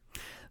Panthers.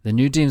 The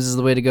new teams is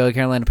the way to go.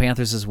 Carolina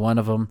Panthers is one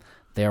of them.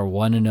 They are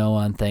 1-0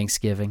 on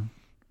Thanksgiving.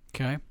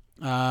 Okay.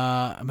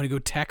 I'm gonna go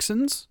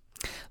Texans.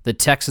 The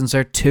Texans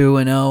are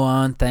 2-0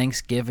 on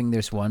Thanksgiving.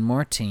 There's one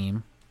more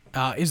team.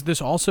 Is this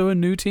also a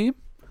new team?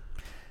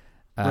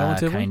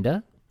 Relatively?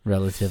 Kinda.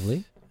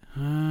 Relatively.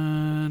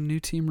 New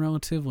team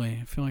relatively.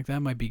 I feel like that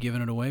might be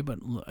giving it away, but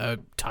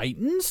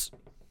Titans?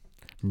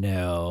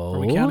 No. Are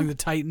we counting the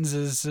Titans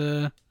as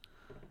a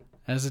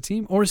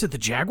team? Or is it the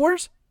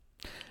Jaguars?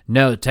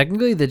 No,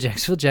 technically the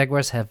Jacksonville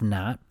Jaguars have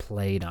not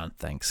played on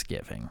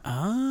Thanksgiving.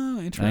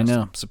 Oh, interesting. I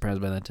know. I'm surprised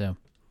by that too.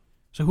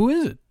 So who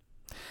is it?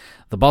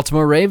 The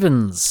Baltimore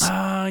Ravens.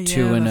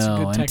 2-0. That's a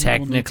good and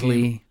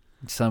technically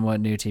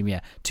somewhat new team. Yeah,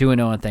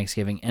 2-0 on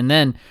Thanksgiving. And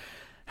then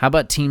how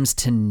about teams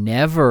to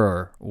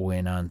never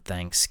win on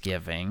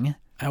Thanksgiving?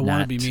 I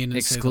want to be mean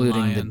and say the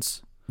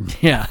Lions.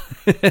 Yeah.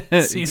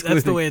 That's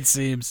the way it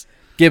seems.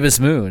 Give us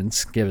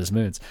moons.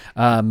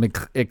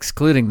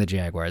 Excluding the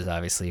Jaguars,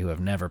 obviously, who have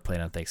never played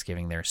on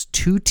Thanksgiving. There's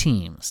 2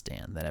 teams,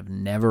 Dan, that have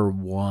never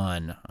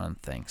won on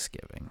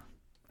Thanksgiving.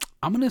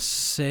 I'm going to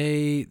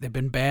say they've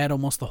been bad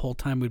almost the whole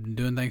time we've been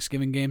doing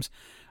Thanksgiving games.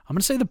 I'm going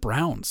to say the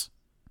Browns.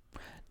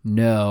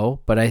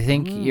 No, but I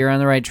think you're on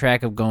the right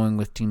track of going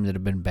with teams that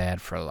have been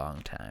bad for a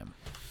long time.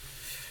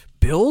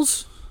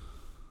 Bills?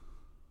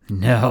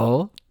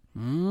 No.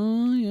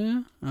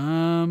 Yeah.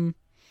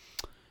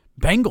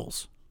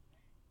 Bengals.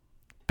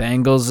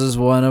 Bengals is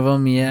one of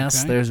them, yes.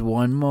 Okay. There's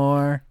one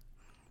more.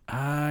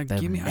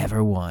 They've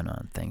never won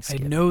on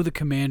Thanksgiving. I know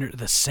the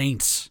the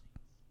Saints.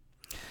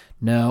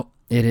 No,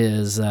 it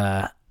is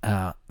Fire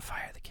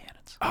the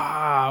Cannons.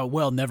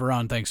 Well, never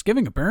on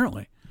Thanksgiving,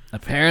 apparently.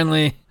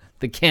 Apparently,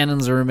 the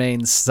cannons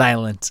remain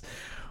silent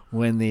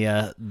when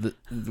the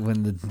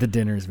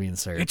dinner is being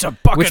served. It's a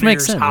Buccaneers which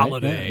makes sense,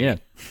 holiday. Right?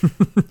 Yeah.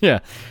 Yeah.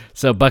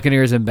 So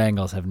Buccaneers and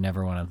Bengals have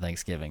never won on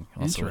Thanksgiving.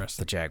 Also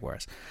Interesting. the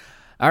Jaguars.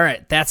 All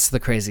right, that's the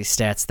crazy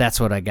stats. That's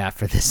what I got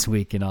for this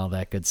week and all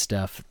that good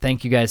stuff.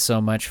 Thank you guys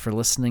so much for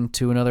listening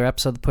to another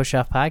episode of the Push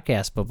Off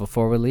Podcast. But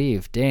before we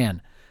leave,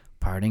 Dan,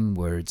 parting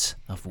words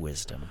of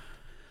wisdom.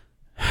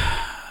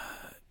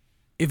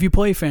 If you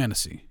play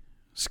fantasy,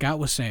 Scott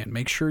was saying,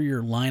 make sure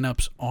your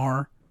lineups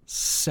are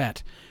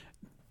set.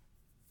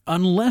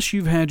 Unless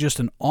you've had just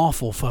an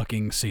awful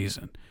fucking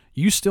season,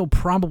 you still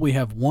probably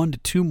have 1 to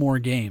 2 more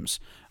games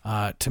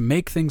to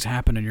make things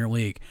happen in your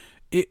league.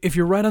 If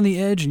you're right on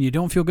the edge and you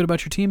don't feel good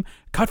about your team,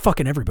 cut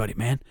fucking everybody,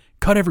 man.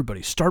 Cut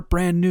everybody. Start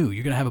brand new.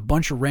 You're going to have a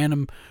bunch of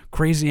random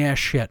crazy-ass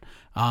shit.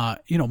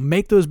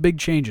 Make those big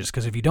changes,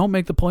 because if you don't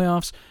make the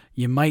playoffs,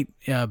 you might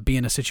be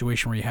in a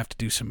situation where you have to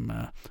do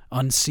some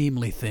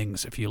unseemly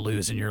things if you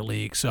lose in your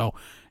league. So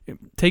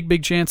take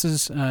big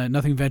chances.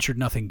 Nothing ventured,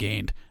 nothing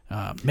gained.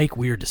 Make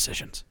weird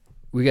decisions.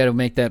 We got to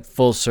make that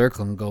full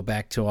circle and go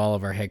back to all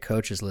of our head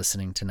coaches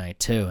listening tonight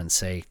too, and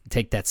say,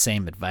 take that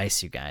same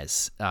advice, you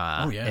guys.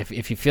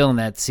 If you're feeling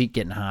that seat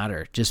getting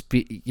hotter, just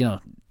be,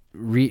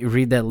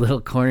 read that little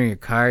corner of your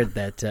card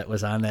that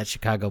was on that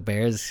Chicago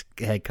Bears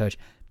head coach.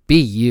 Be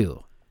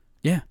you.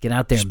 Yeah, get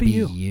out there just and be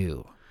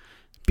you.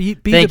 Be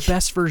the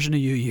best version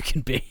of you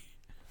can be.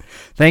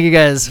 Thank you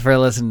guys for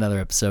listening to another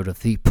episode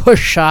of the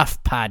Push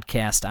Off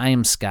Podcast. I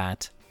am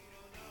Scott,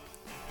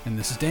 and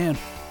this is Dan.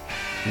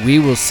 We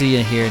will see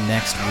you here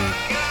next week.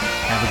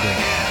 Have a great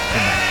one.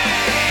 Good night.